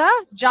Samantha,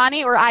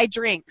 Johnny, or I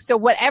drink. So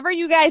whatever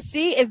you guys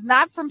see is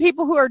not from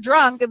people who are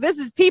drunk. This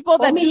is people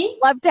that just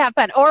love to have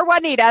fun. Or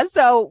Wanita.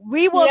 So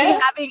we will be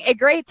having a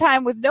great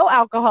time with no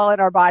alcohol in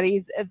our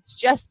bodies. It's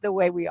just the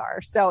way we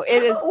are. So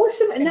it is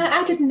awesome. No,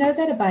 I didn't know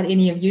that about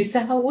any of you.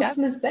 So how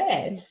awesome is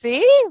that?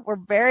 See, we're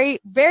very,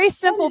 very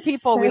simple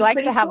people. We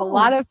like to have a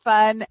lot of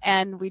fun,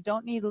 and we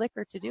don't need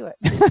liquor to do it.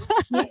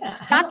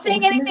 Not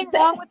saying anything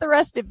wrong with the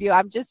rest of you.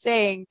 I'm just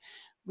saying,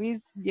 we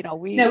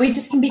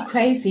just can be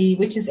crazy,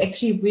 which is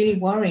actually really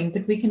worrying,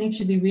 but we can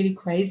actually be really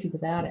crazy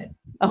without it.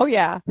 Oh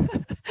yeah.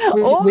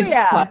 Which is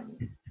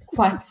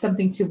quite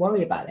something to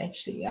worry about,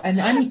 actually.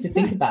 And I need to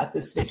think about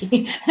this,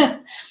 Vicki.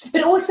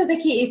 But also,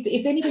 Vicki,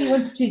 if anybody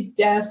wants to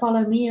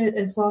follow me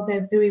as well,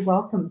 they're very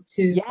welcome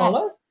to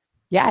follow.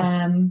 Yes.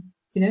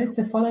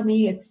 So follow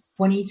me. It's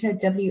Wanita,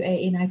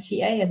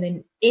 Wanita, and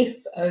then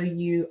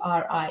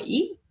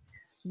Fourie.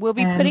 We'll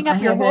be putting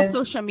up your whole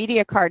social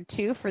media card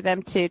too for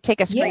them to take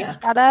a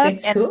screenshot of.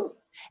 That's cool.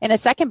 in a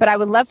second, but I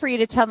would love for you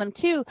to tell them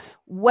too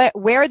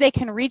where they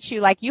can reach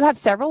you. Like, you have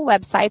several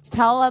websites.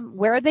 Tell them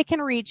where they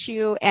can reach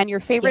you and your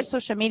favorite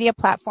social media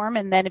platform.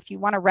 And then if you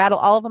want to rattle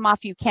all of them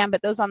off, you can,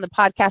 but those on the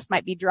podcast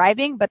might be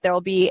driving, but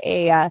they'll be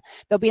in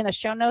the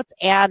show notes,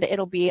 and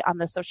it'll be on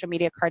the social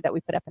media card that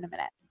we put up in a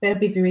minute. That'd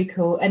be very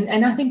cool.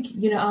 And I think,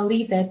 I'll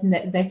leave that, and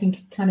that they can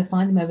kind of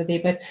find them over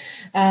there. But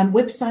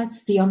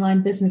websites,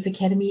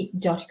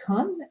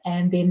 theonlinebusinessacademy.com,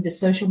 and then the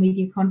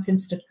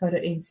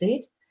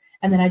socialmediaconference.co.nz.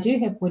 And then I do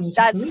have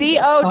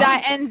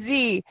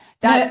 .co.nz.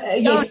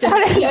 Yes,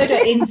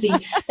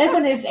 .co.nz. That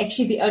one is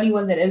actually the only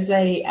one that is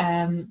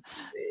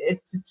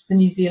it's the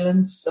New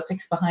Zealand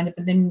suffix behind it.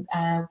 But then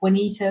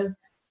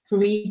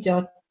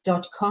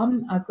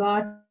WanitaFourie.com I've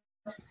got.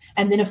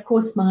 And then, of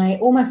course,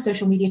 all my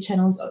social media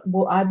channels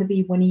will either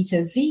be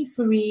Wanita Z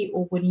Fourie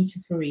or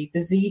Wanita Fourie.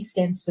 The Z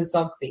stands for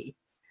Zogby,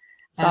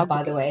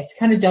 by the way. It's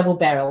kind of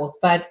double-barreled,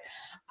 but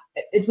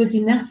it was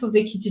enough for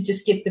Vicki to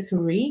just get the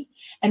Fourie.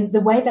 And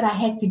the way that I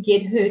had to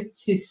get her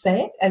to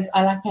say it,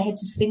 I had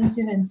to sing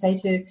to her and say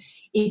to her,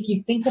 if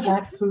you think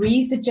about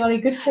Fourie's a jolly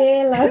good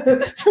fellow. I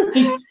love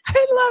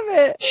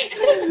it.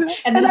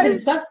 And then I said,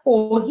 it's not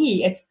for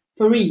he, it's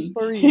Fourie.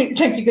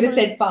 Like, you got to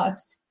say it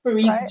fast.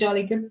 Fourie's a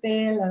jolly good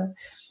fellow.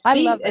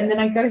 I love it. And then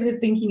I got her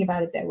thinking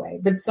about it that way.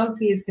 But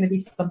Zogby is going to be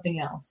something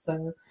else.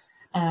 So,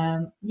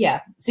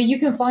 So you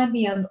can find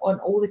me on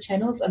all the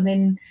channels. And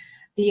then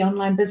the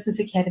Online Business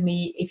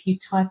Academy, if you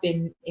type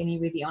in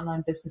anywhere the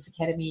Online Business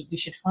Academy, you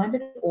should find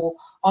it. Or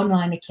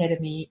Online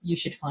Academy, you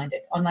should find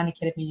it. Online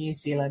Academy New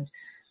Zealand.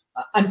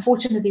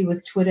 Unfortunately,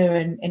 with Twitter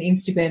and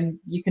Instagram,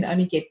 you can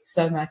only get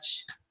so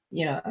much,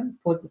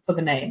 for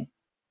the name.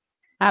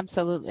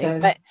 Absolutely.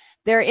 But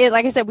there is,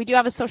 like I said, we do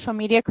have a social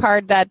media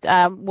card that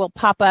will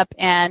pop up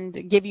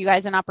and give you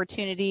guys an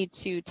opportunity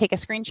to take a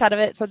screenshot of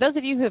it. For those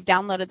of you who have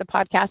downloaded the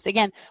podcast,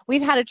 again,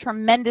 we've had a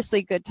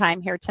tremendously good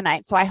time here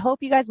tonight. So I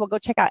hope you guys will go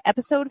check out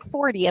episode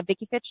 40 of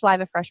Vicki Fitch Live,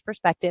 A Fresh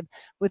Perspective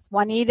with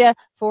Wanita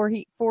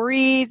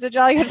Fourie's a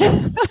jolly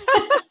good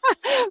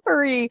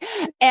Fourie.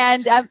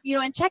 And,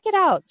 and check it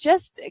out.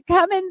 Just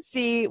come and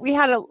see. We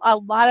had a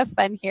lot of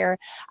fun here.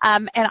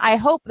 And I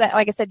hope that,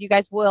 like I said, you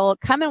guys will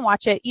come and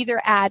watch it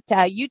either at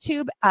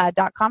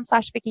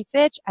youtube.com/Vicki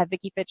Fitch, at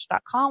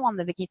VickiFitch.com on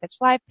the Vicki Fitch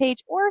Live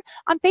page, or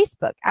on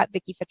Facebook at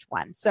Vicki Fitch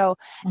 1. So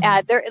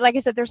there, like I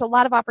said, there's a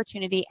lot of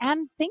opportunity,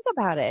 and think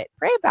about it,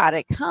 pray about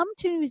it. Come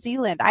to New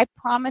Zealand. I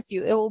promise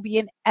you, it will be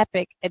an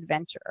epic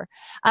adventure.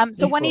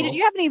 So Wanita, do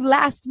you have any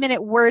last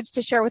minute words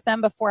to share with them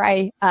before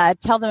I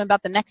tell them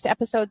about the next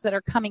episodes that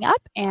are coming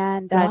up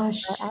and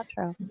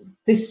outro?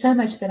 There's so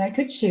much that I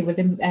could share with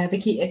them,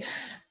 Vicki.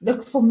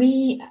 Look, for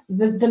me,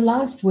 the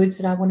last words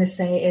that I want to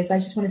say is I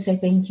just want to say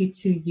thank you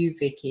to you,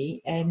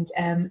 Vicki, and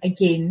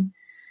again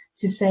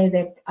to say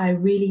that I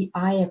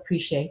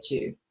appreciate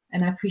you,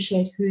 and I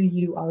appreciate who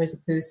you are as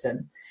a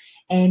person.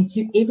 And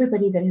to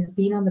everybody that has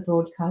been on the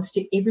broadcast,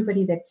 to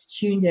everybody that's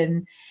tuned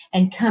in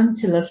and come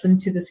to listen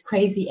to this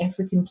crazy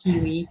African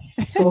Kiwi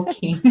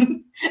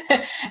talking.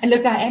 And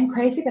look, I am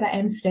crazy, but I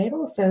am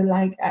stable. So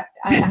like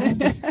I have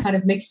this kind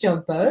of mixture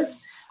of both.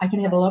 I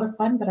can have a lot of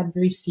fun, but I'm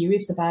very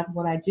serious about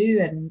what I do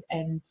and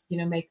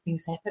make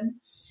things happen.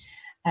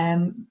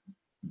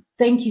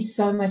 Thank you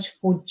so much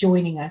for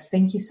joining us.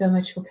 Thank you so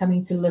much for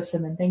coming to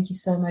listen. And thank you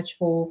so much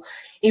for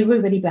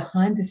everybody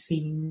behind the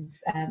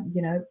scenes,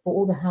 for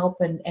all the help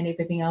and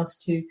everything else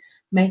to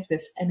make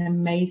this an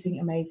amazing,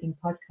 amazing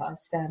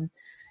podcast.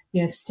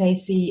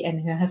 Stacey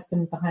and her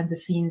husband behind the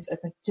scenes are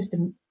just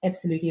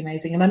absolutely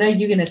amazing. And I know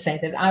you're going to say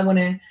that. I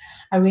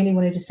really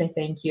want to just say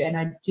thank you. And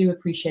I do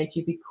appreciate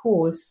you,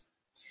 because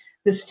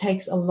this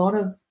takes a lot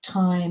of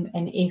time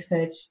and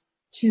effort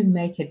to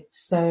make it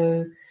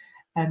so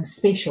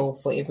special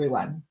for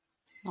everyone.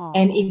 Aww.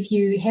 And if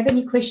you have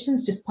any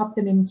questions, just pop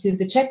them into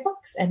the chat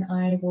box, and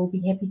I will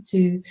be happy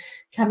to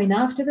come in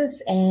after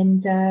this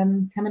and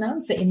come and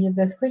answer any of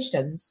those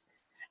questions.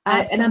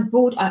 And I'm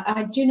broad.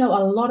 I do know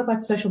a lot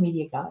about social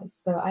media, guys.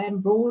 So I am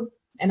broad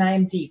and I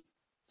am deep.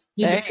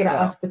 You just got to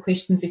ask the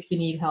questions if you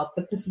need help.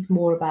 But this is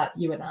more about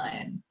you and I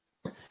and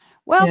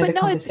Well, but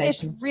no,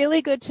 it's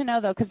really good to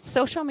know, though, because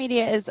social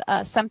media is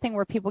something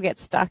where people get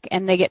stuck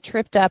and they get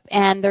tripped up.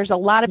 And there's a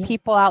lot of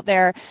people out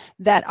there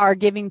that are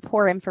giving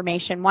poor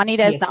information.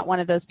 Wanita is not one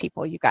of those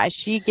people, you guys.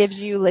 She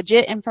gives you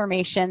legit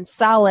information,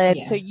 solid,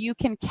 so you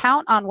can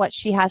count on what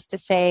she has to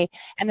say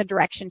and the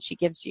direction she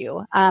gives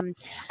you.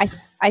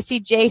 I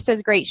see Jay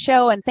says, great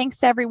show, and thanks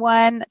to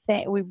everyone.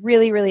 We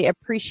really, really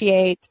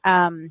appreciate,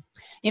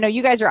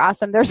 you guys are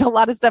awesome. There's a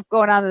lot of stuff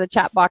going on in the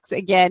chat box.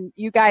 Again,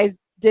 you guys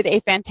did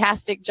a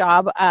fantastic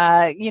job,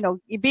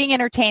 being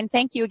entertained.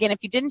 Thank you again.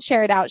 If you didn't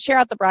share it out, share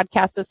out the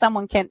broadcast so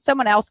someone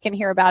else can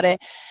hear about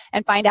it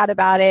and find out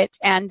about it.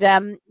 And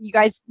you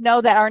guys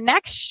know that our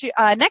next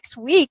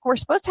week, we're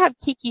supposed to have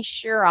Kiki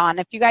Shear on.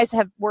 If you guys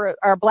were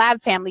our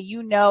Blab family,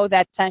 you know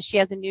that she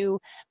has a new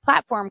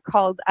platform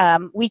called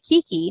We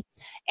Kiki,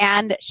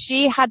 and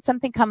she had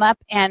something come up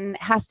and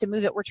has to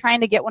move it. We're trying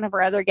to get one of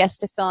our other guests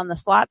to fill in the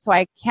slot, so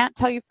I can't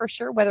tell you for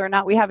sure whether or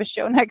not we have a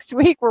show next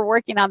week. We're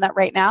working on that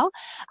right now.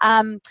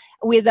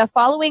 with the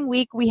following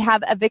week, we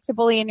have Evict the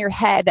Bully in Your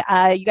Head.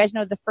 You guys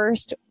know the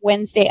first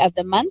Wednesday of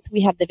the month,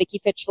 we have the Vicki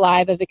Fitch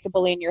Live, Evict the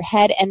Bully in Your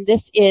Head. And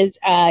this is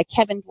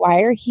Kevin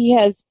Dwyer. He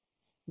has,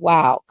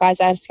 wow,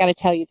 guys, I just got to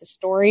tell you the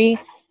story.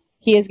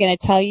 He is going to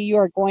tell you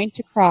are going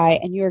to cry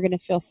and you are going to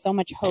feel so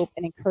much hope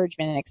and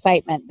encouragement and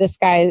excitement. This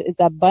guy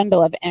is a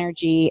bundle of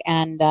energy,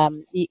 and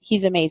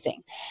he's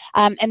amazing.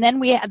 And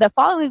then the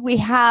following week, we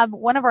have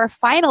one of our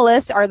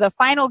finalists, or the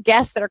final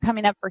guests that are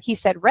coming up for He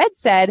Said, Red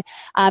Said,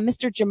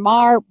 Mr.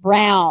 Jamar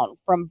Brown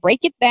from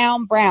Break It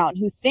Down Brown,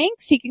 who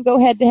thinks he can go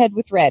head to head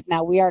with Red.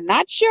 Now, we are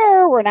not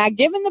sure. We're not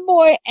giving the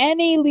boy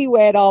any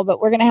leeway at all, but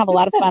we're going to have a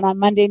lot of fun on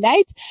Monday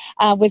night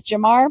with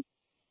Jamar.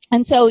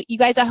 And so, you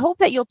guys, I hope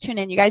that you'll tune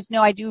in. You guys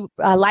know I do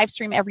live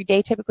stream every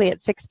day, typically at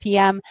 6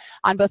 p.m.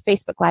 on both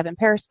Facebook Live and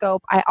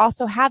Periscope. I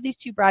also have these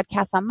two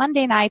broadcasts on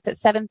Monday nights at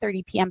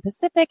 7:30 p.m.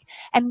 Pacific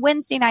and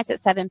Wednesday nights at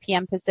 7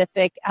 p.m.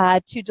 Pacific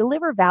to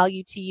deliver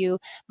value to you.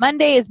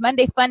 Monday is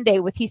Monday Fun Day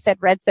with He Said,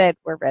 Red Said,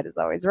 where red is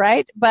always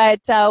right.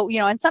 But,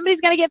 and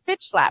somebody's going to get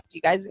Fitch slapped.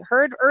 You guys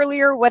heard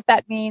earlier what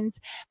that means.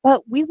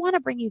 But we want to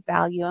bring you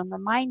value and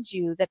remind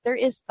you that there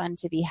is fun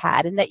to be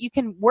had and that you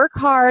can work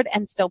hard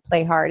and still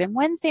play hard. And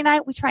Wednesday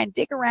night, we try and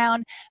dig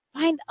around,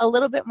 find a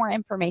little bit more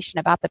information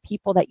about the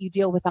people that you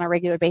deal with on a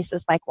regular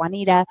basis, like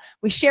Wanita.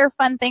 We share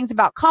fun things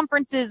about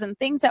conferences and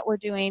things that we're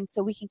doing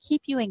so we can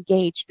keep you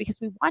engaged, because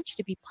we want you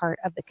to be part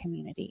of the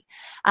community.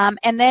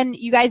 And then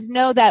you guys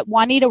know that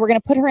Wanita, we're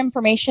going to put her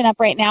information up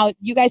right now.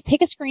 You guys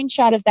take a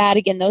screenshot of that.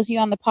 Again, those of you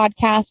on the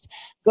podcast,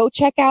 go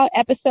check out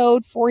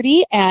episode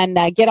 40 and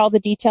get all the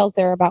details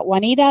there about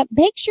Wanita.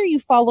 Make sure you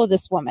follow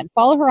this woman.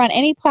 Follow her on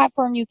any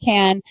platform you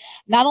can.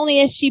 Not only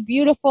is she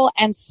beautiful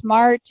and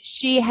smart,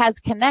 she has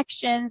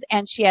connections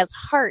and she has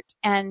heart,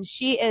 and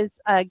she is,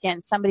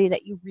 again, somebody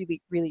that you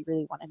really, really,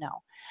 really want to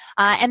know.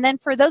 And then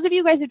for those of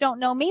you guys who don't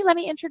know me, let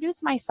me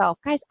introduce myself.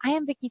 Guys, I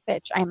am Vicki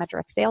Fitch. I am a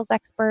direct sales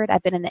expert.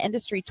 I've been in the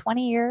industry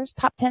 20 years,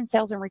 top 10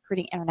 sales and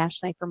recruiting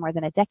internationally for more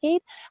than a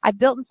decade. I've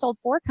built and sold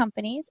 4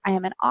 companies. I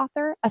am an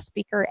author, a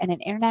speaker, and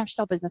an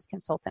international business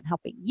consultant,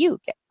 helping you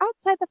get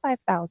outside the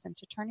 5,000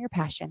 to turn your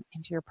passion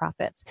into your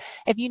profits.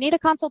 If you need a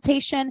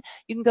consultation,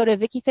 you can go to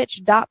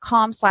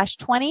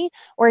VickiFitch.com/20.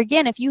 Or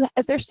again, if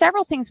there's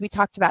several things we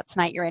talked about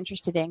tonight you're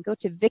interested in, go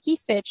to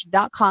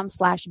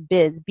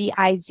VickiFitch.com/biz,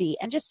 B-I-Z,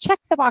 and just check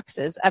the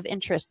boxes of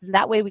interest. And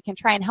that way we can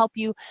try and help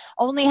you.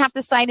 Only have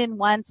to sign in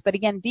once, but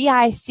again,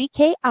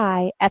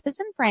 BICKI, F as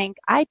in Frank,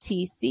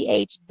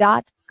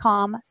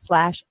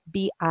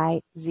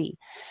 ITCH.com/BIZ.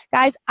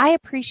 Guys, I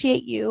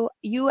appreciate you.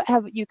 You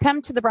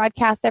come to the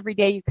broadcast every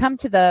day. You come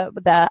to the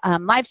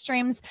live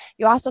streams.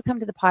 You also come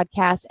to the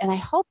podcast, and I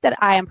hope that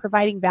I am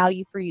providing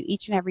value for you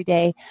each and every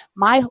day.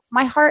 My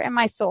heart and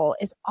my soul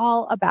is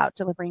all about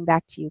delivering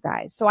back to you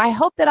guys. So I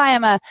hope that I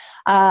am a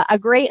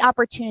great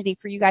opportunity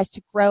for you guys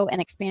to grow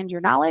and expand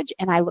your knowledge,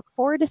 and I look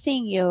forward to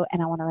seeing you.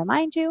 And I want to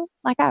remind you,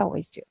 like I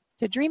always do,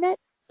 to dream it,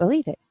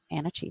 believe it,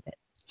 and achieve it.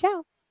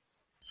 Ciao.